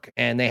didn't work.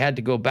 And they had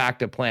to go back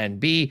to plan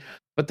B.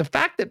 But the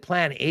fact that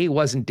plan A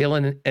wasn't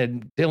Dylan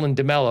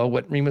DeMello,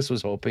 what Remus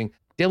was hoping,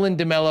 Dylan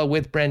DeMello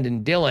with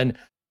Brendan Dillon,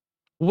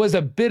 was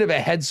a bit of a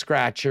head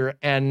scratcher,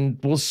 and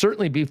we'll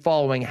certainly be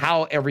following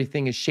how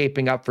everything is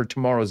shaping up for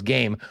tomorrow's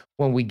game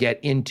when we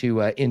get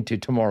into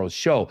tomorrow's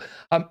show.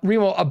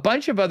 Remo, a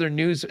bunch of other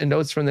news and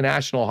notes from the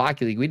National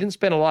Hockey League. We didn't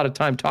spend a lot of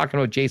time talking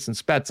about Jason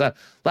Spezza.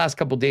 Last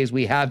couple of days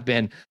we have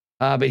been,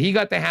 but he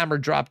got the hammer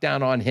dropped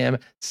down on him.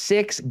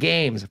 6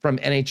 games from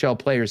NHL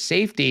player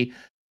safety.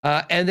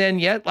 And then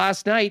yet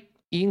last night,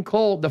 Ian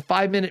Cole, the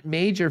 5-minute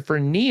major for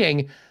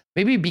kneeing,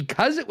 maybe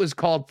because it was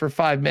called for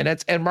 5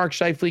 minutes and Mark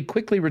Scheifele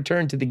quickly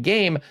returned to the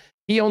game,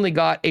 he only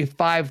got a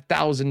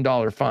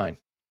 $5,000 fine.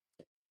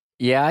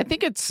 Yeah, I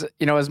think it's,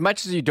 as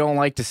much as you don't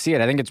like to see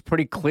it, I think it's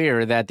pretty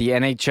clear that the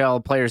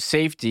NHL player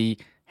safety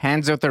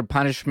hands out their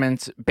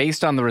punishments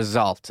based on the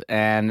result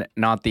and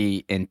not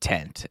the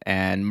intent.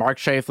 And Mark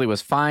Scheifele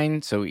was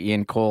fined, so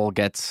Ian Cole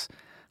gets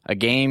a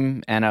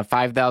game and a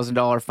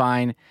 $5,000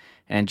 fine.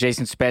 And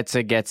Jason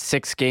Spezza gets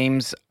 6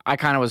 games. I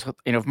kind of was,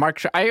 if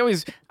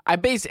I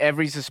base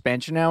every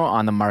suspension now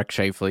on the Mark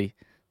Scheifele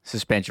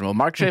suspension. Well,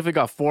 Mark Scheifele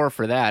got 4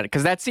 for that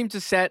because that seemed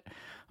to set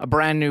a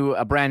brand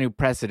new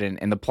precedent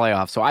in the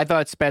playoffs. So I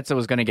thought Spezza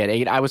was going to get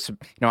 8. I was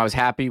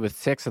happy with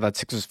 6. I thought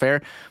 6 was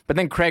fair. But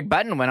then Craig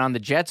Button went on the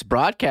Jets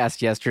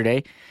broadcast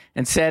yesterday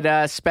and said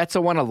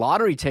Spezza won a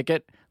lottery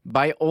ticket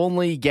by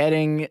only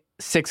getting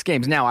 6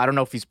 games. Now, I don't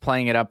know if he's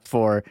playing it up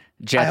for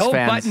Jets fans.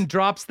 I hope Button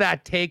drops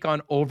that take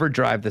on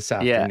Overdrive this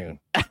afternoon.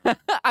 Yeah.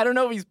 I don't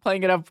know if he's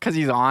playing it up because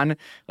he's on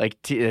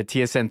like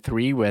TSN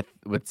 3 with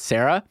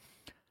Sarah.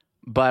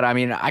 But,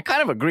 I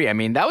kind of agree.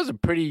 That was a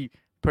pretty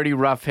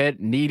rough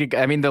hit.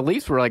 The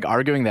Leafs were like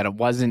arguing that it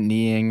wasn't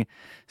kneeing.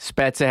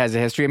 Spezza has a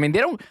history.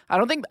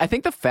 I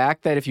think the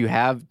fact that if you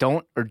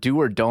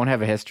don't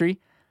have a history,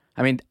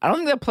 I don't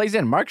think that plays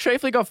in. Mark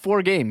Scheifele got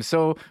 4 games,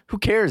 so who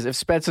cares if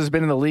Spezza's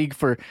been in the league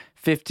for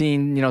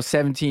 15,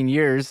 17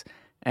 years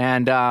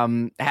and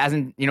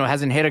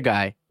hasn't hit a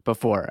guy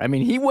before.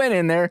 He went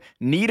in there,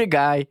 kneed a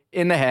guy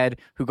in the head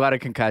who got a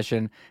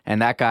concussion, and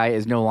that guy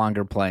is no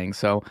longer playing.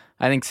 So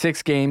I think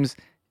 6 games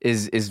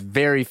is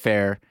very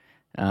fair.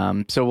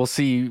 So we'll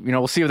see,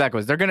 we'll see where that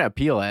goes. They're going to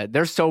appeal it.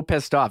 They're so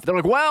pissed off. They're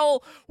like,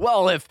 well,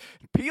 if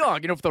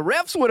Pionk, if the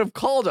refs would have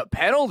called a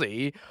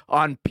penalty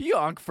on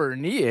Pionk for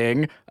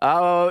kneeing,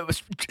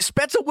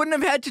 Spezza wouldn't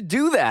have had to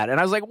do that. And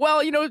I was like,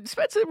 well,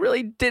 Spezza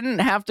really didn't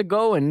have to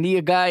go and knee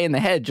a guy in the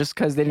head just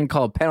because they didn't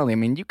call a penalty.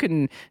 You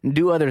can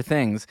do other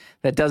things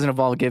that doesn't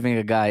involve giving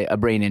a guy a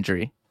brain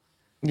injury.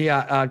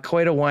 Yeah,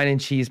 quite a wine and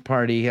cheese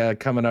party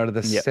coming out of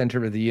the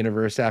center of the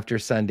universe after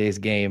Sunday's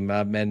game.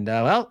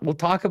 We'll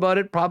talk about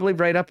it probably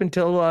right up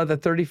until the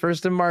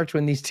 31st of March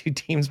when these two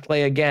teams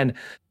play again,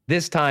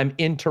 this time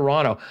in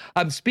Toronto.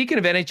 Speaking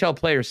of NHL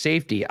player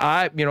safety,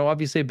 I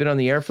obviously have been on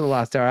the air for the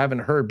last hour. I haven't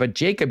heard, but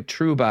Jacob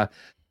Trouba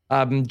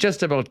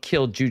just about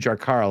killed Jujhar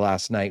Khaira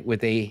last night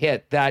with a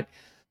hit that,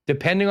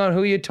 depending on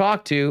who you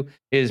talk to,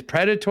 is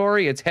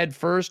predatory, it's head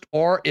first,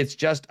 or it's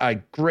just a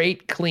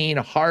great, clean,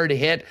 hard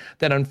hit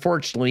that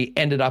unfortunately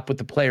ended up with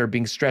the player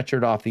being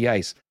stretchered off the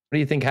ice. What do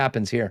you think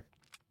happens here?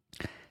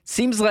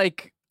 Seems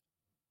like,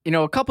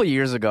 a couple of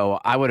years ago,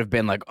 I would have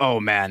been like, oh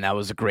man, that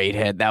was a great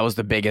hit. That was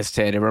the biggest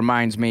hit. It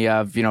reminds me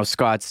of,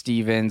 Scott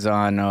Stevens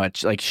on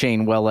like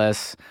Shane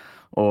Willis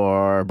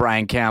or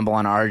Brian Campbell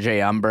on RJ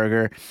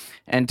Umberger.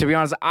 And to be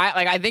honest,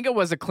 I think it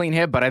was a clean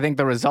hit, but I think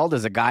the result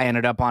is a guy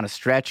ended up on a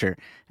stretcher.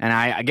 And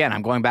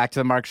I'm going back to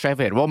the Mark Scheifele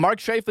hit. Well, Mark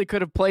Scheifele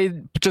could have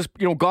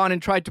gone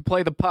and tried to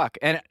play the puck.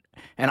 And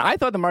I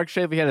thought the Mark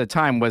Scheifele hit at the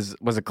time was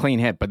a clean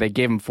hit, but they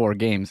gave him 4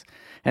 games.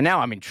 And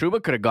now,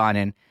 Trouba could have gone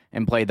in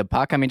and played the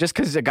puck. Just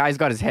because a guy's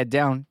got his head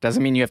down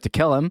doesn't mean you have to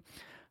kill him.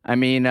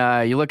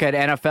 You look at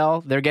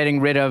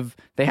NFL,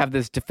 they have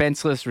this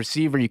defenseless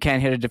receiver. You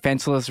can't hit a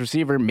defenseless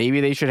receiver.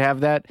 Maybe they should have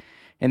that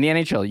in the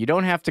NHL. You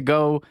don't have to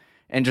go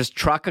and just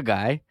truck a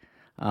guy.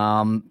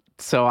 I don't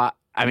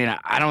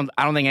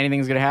think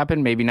anything's going to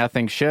happen. Maybe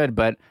nothing should,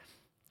 but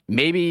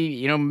maybe,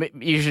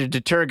 you should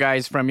deter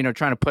guys from,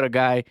 trying to put a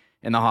guy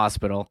in the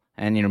hospital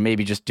and,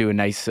 maybe just do a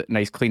nice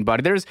clean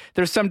body.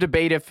 There's some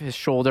debate if his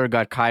shoulder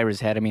got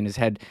Kyra's head.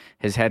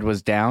 His head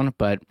was down,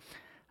 but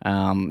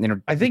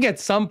I think at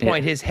some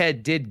point his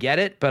head did get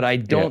it, but I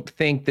don't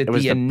think that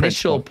the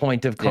initial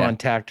point of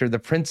contact or the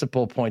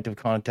principal point of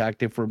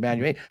contact, if we're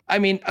manual.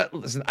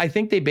 Listen, I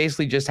think they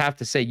basically just have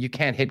to say you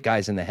can't hit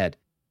guys in the head.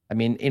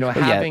 We've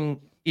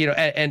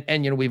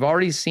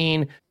already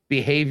seen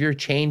behavior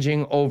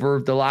changing over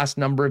the last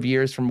number of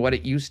years from what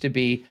it used to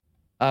be.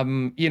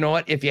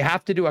 If you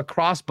have to do a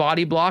cross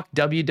body block,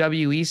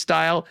 WWE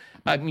style,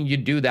 you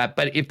do that.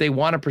 But if they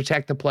want to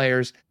protect the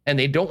players and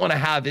they don't want to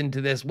have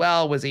into this,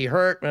 well, was he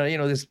hurt?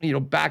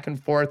 Back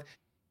and forth,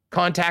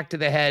 contact to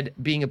the head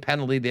being a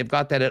penalty. They've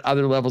got that at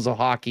other levels of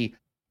hockey.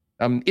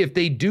 If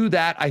they do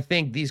that, I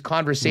think these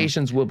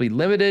conversations will be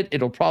limited.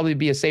 It'll probably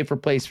be a safer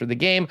place for the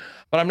game,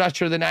 but I'm not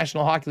sure the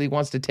National Hockey League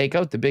wants to take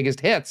out the biggest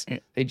hits.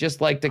 They just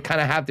like to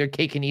kind of have their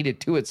cake and eat it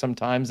to it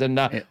sometimes. And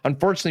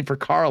unfortunately for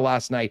Khaira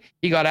last night,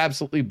 he got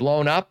absolutely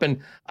blown up. And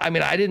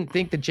I didn't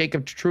think that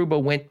Jacob Trouba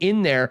went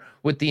in there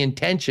with the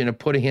intention of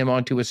putting him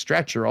onto a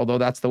stretcher, although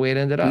that's the way it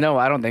ended up. No,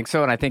 I don't think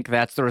so. And I think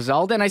that's the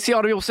result. And I see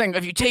all the people saying,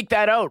 if you take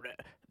that out,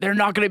 they're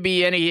not going to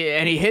be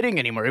any hitting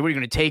anymore. We're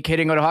going to take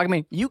hitting out of hockey. I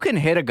mean, you can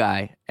hit a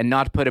guy and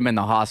not put him in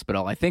the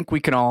hospital. I think we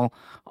can all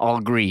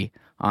agree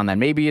on that.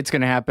 Maybe it's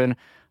going to happen,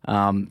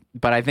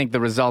 but I think the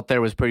result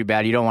there was pretty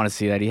bad. You don't want to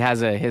see that. He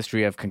has a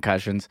history of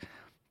concussions,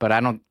 but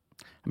I don't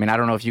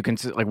know if you can,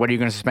 like, what are you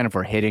going to suspend him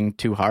for, hitting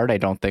too hard? I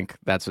don't think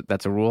that's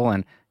a rule,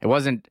 and it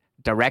wasn't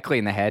directly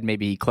in the head.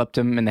 Maybe he clipped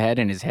him in the head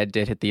and his head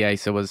did hit the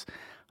ice. It was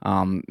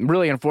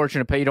really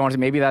unfortunate play. You don't want to,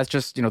 maybe that's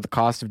just, the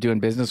cost of doing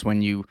business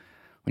when you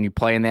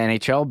play in the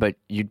NHL, but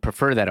you'd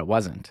prefer that it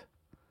wasn't.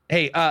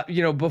 Hey,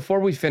 before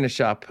we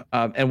finish up,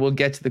 and we'll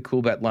get to the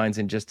cool bet lines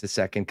in just a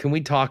second, can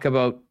we talk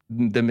about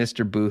the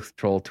Mr. Booth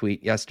troll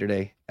tweet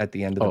yesterday at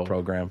the end of the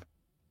program?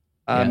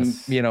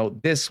 Yes.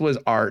 This was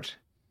art.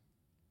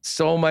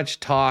 So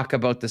much talk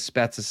about the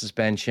Spezza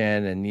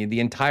suspension, and the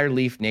entire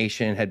Leaf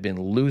Nation had been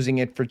losing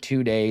it for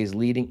 2 days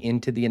leading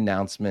into the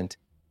announcement.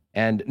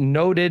 And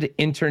noted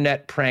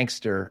internet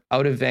prankster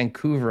out of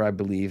Vancouver, I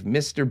believe,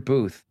 Mr.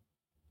 Booth,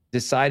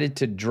 decided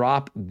to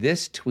drop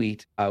this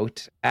tweet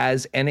out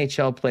as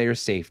NHL player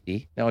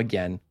safety. Now,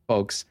 again,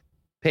 folks,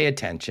 pay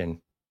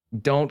attention.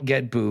 Don't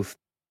get Booth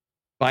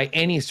by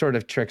any sort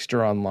of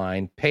trickster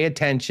online. Pay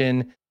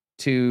attention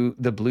to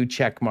the blue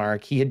check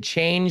mark. He had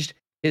changed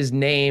his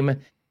name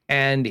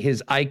and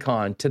his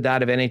icon to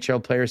that of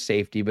NHL player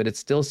safety, but it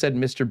still said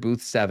Mr.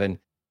 Booth 7.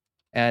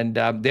 And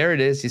there it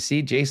is. You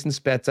see, Jason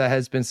Spezza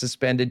has been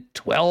suspended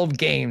 12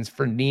 games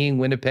for kneeing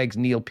Winnipeg's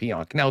Neil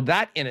Pionk. Now,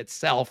 that in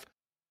itself,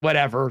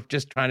 whatever,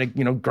 just trying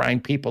to,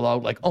 grind people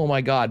out like, oh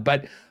my God.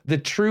 But the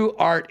true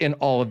art in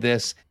all of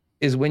this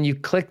is when you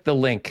click the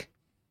link,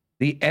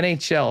 the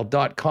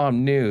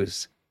NHL.com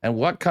news, and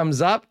what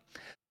comes up?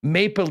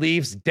 Maple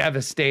Leafs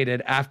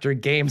devastated after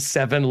Game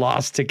 7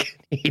 loss to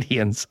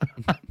Canadians.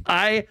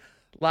 I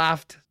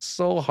laughed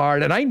so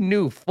hard, and I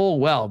knew full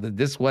well that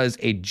this was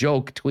a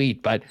joke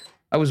tweet, but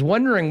I was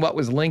wondering what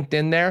was linked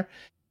in there.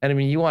 And I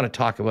mean, you want to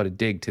talk about a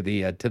dig to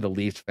the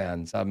Leafs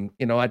fans.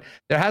 You know what?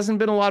 There hasn't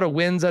been a lot of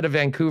wins out of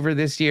Vancouver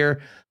this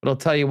year, but I'll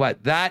tell you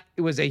what, that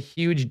was a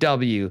huge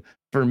W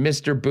for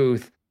Mr.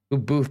 Booth, who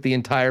boothed the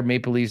entire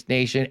Maple Leafs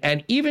nation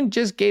and even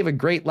just gave a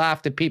great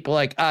laugh to people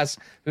like us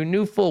who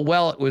knew full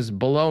well it was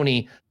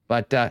baloney,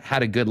 but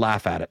had a good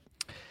laugh at it.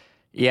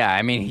 Yeah,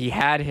 I mean, he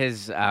had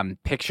his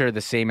picture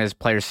the same as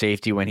player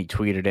safety when he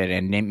tweeted it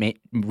and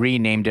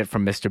renamed it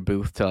from Mr.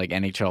 Booth to like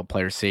NHL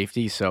player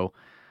safety. So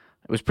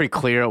it was pretty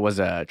clear it was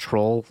a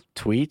troll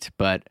tweet,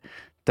 but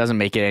doesn't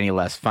make it any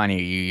less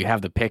funny. You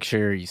have the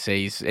picture, you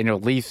say,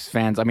 Leafs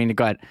fans, I mean, it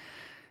got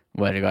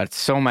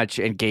so much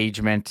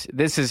engagement.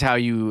 This is how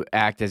you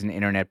act as an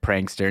internet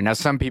prankster. Now,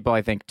 some people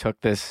I think took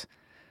this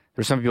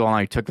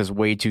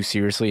way too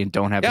seriously and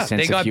don't have a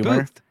sense of humor.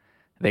 Boothed.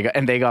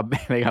 They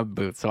got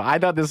booth. So I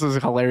thought this was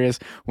hilarious.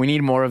 We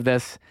need more of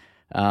this.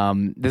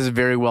 This is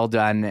very well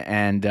done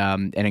and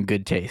in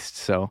good taste.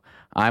 So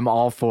I'm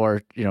all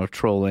for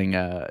trolling.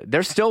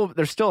 They're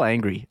still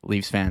angry,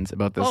 Leafs fans,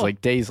 about this like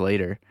days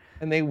later,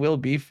 and they will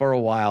be for a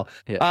while.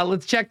 Yeah.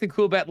 Let's check the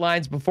cool bet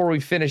lines before we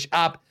finish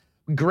up.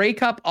 Grey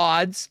Cup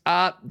odds.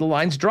 The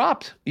lines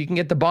dropped. You can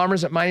get the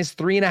Bombers at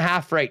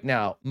 -3.5 right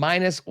now,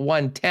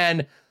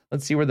 -110.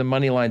 Let's see where the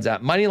money line's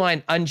at. Money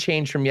line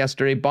unchanged from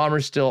yesterday.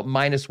 Bombers still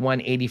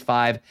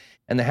 -185,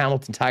 and the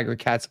Hamilton Tiger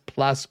Cats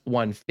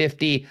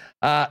 +150.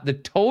 The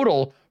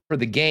total for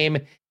the game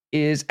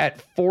is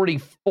at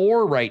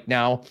 44 right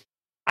now.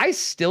 I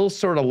still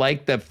sort of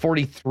like the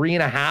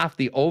 43.5,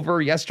 the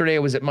over. Yesterday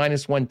it was at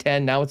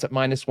 -110. Now it's at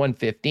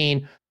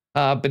 -115.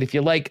 But if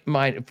you like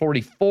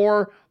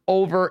 44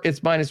 over,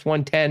 it's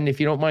 -110. If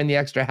you don't mind the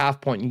extra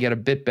half point, you get a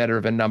bit better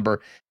of a number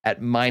at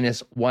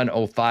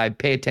 -105.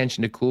 Pay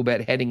attention to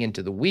Coolbet heading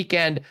into the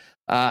weekend,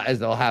 as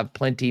they'll have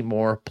plenty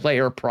more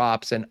player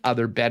props and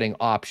other betting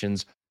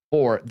options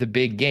for the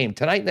big game.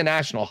 Tonight in the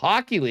National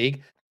Hockey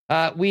League,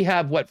 we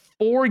have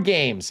 4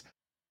 games.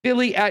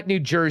 Philly at New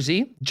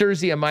Jersey.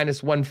 Jersey a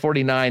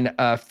 -149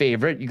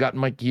 favorite. You got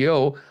Mike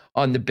Yeo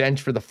on the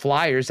bench for the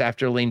Flyers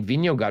after Alain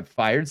Vigneault got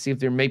fired. See if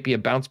there might be a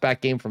bounce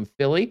back game from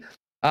Philly.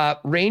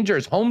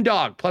 Rangers, home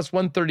dog,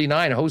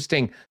 +139,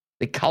 hosting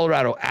the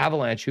Colorado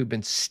Avalanche, who've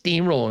been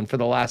steamrolling for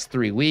the last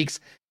 3 weeks.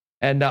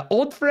 And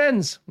old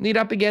friends meet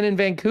up again in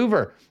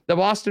Vancouver. The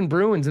Boston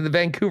Bruins and the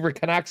Vancouver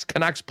Canucks.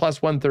 Canucks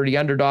 +130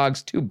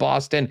 underdogs to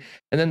Boston.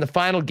 And then the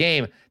final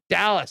game,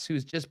 Dallas,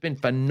 who's just been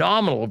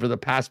phenomenal over the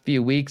past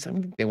few weeks. I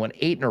think they won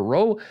 8 in a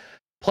row.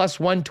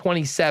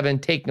 +127,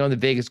 taking on the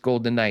Vegas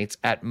Golden Knights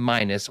at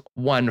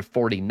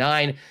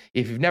 -149.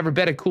 If you've never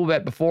bet a cool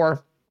bet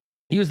before,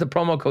 use the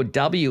promo code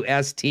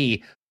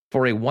WST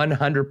for a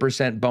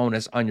 100%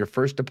 bonus on your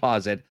first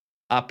deposit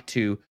up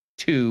to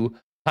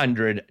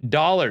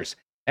 $200.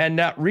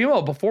 And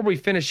Remo, before we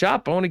finish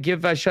up, I want to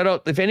give a shout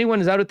out. If anyone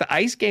is out at the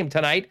ice game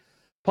tonight,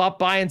 pop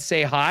by and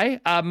say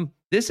hi.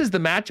 This is the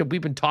matchup we've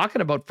been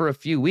talking about for a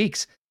few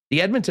weeks.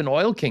 The Edmonton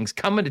Oil Kings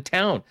coming to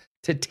town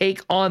to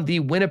take on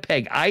the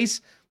Winnipeg Ice.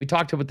 We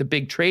talked about the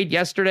big trade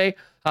yesterday,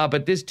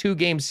 but this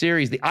 2-game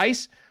series, the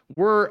Ice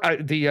were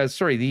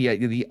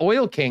the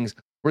Oil Kings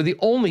were the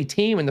only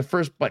team in the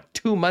first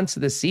 2 months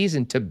of the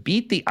season to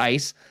beat the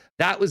Ice.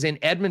 That was in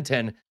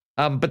Edmonton.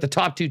 But the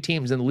top two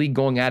teams in the league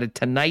going at it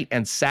tonight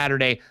and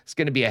Saturday. It's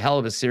going to be a hell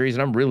of a series,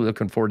 and I'm really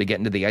looking forward to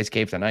getting to the Ice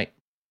Cave tonight.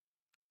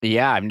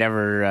 Yeah, I've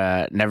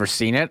never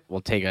seen it.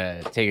 We'll take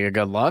a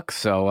good look.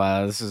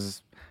 So this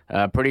is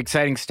pretty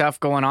exciting stuff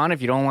going on.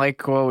 If you don't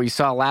like what we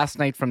saw last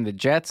night from the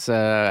Jets,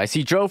 I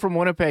see Joe from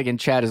Winnipeg in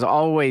chat is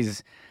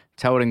always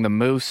touting the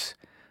Moose,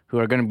 who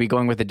are going to be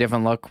going with a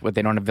different look. What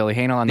they don't have Billy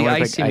Hanel on the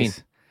Winnipeg Ice. You mean?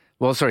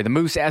 Well, sorry, the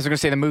Moose. As I'm going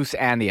to say, the Moose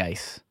and the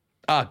Ice.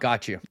 Ah,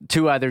 got you.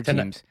 Two other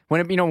teams.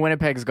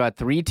 Winnipeg's got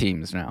 3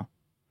 teams now.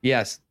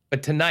 Yes,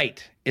 but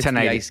tonight it's the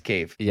Ice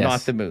Cave,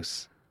 not the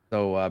Moose.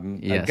 So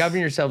govern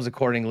yourselves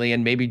accordingly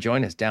and maybe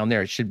join us down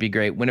there. It should be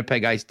great.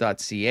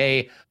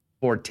 WinnipegIce.ca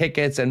for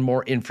tickets and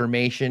more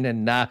information.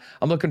 And I'm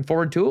looking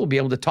forward to it. We'll be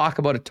able to talk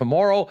about it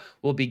tomorrow.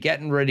 We'll be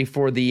getting ready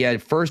for the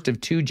first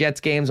of 2 Jets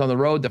games on the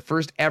road, the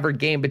first ever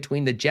game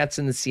between the Jets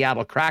and the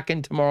Seattle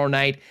Kraken tomorrow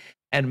night,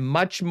 and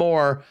much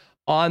more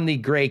on the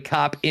Grey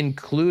Cup,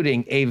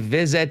 including a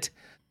visit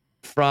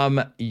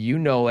from,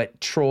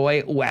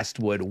 Troy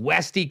Westwood.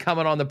 Westy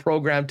coming on the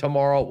program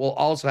tomorrow. We'll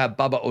also have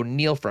Bubba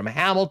O'Neill from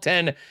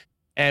Hamilton,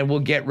 and we'll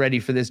get ready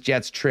for this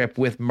Jets trip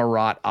with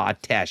Murat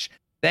Atesh.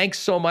 Thanks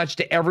so much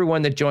to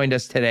everyone that joined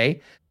us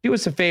today. Do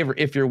us a favor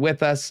if you're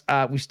with us.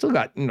 We've still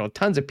got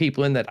tons of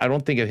people in that I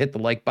don't think have hit the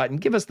like button.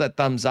 Give us that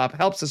thumbs up.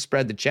 Helps us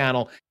spread the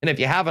channel. And if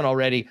you haven't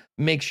already,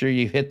 make sure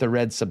you hit the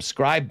red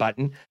subscribe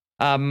button.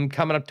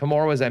 Coming up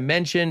tomorrow, as I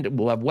mentioned,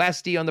 we'll have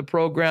Westy on the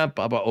program,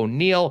 Bubba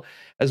O'Neill,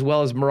 as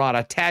well as Murat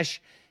Atesh.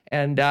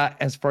 And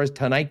as far as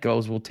tonight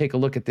goes, we'll take a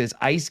look at this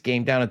ice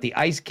game down at the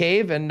Ice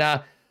Cave and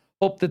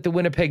hope that the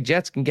Winnipeg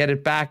Jets can get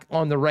it back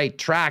on the right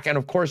track. And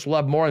of course, we'll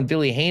have more on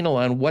Billy Hanel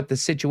on what the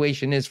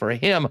situation is for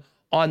him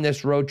on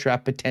this road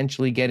trip,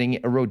 potentially getting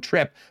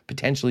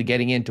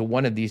into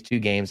one of these 2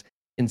 games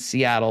in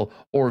Seattle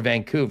or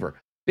Vancouver.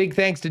 Big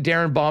thanks to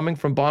Darrin Bauming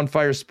from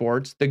Bonfire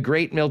Sports, the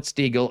great Milt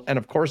Stegall, and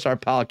of course our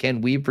pal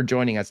Ken Wiebe for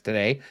joining us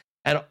today,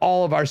 and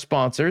all of our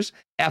sponsors,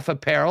 F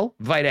Apparel,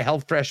 Vita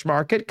Health Fresh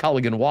Market,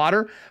 Culligan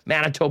Water,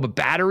 Manitoba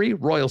Battery,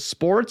 Royal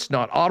Sports,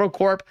 Not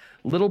AutoCorp,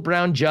 Little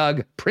Brown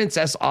Jug,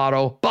 Princess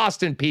Auto,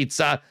 Boston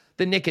Pizza,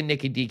 the Nick and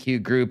Nicky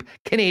DQ Group,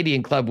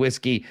 Canadian Club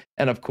Whiskey,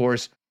 and of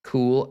course,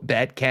 Cool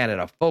Bet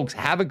Canada. Folks,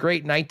 have a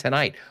great night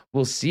tonight.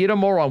 We'll see you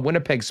tomorrow on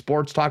Winnipeg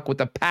Sports Talk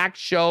with a packed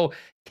show,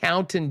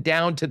 counting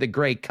down to the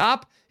Grey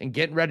Cup and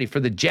getting ready for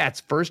the Jets'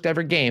 first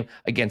ever game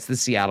against the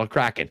Seattle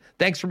Kraken.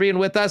 Thanks for being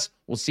with us.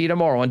 We'll see you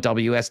tomorrow on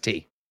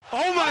WST.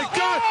 Oh my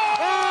God!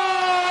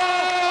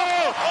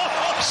 Oh!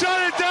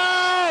 Shut it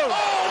down!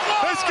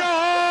 Let's go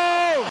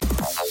home!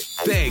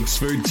 Thanks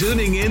for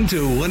tuning in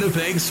to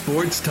Winnipeg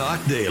Sports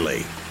Talk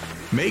Daily.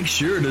 Make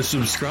sure to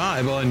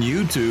subscribe on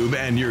YouTube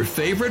and your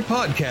favorite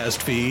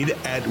podcast feed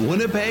at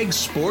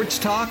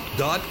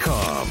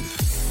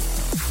winnipegsportstalk.com.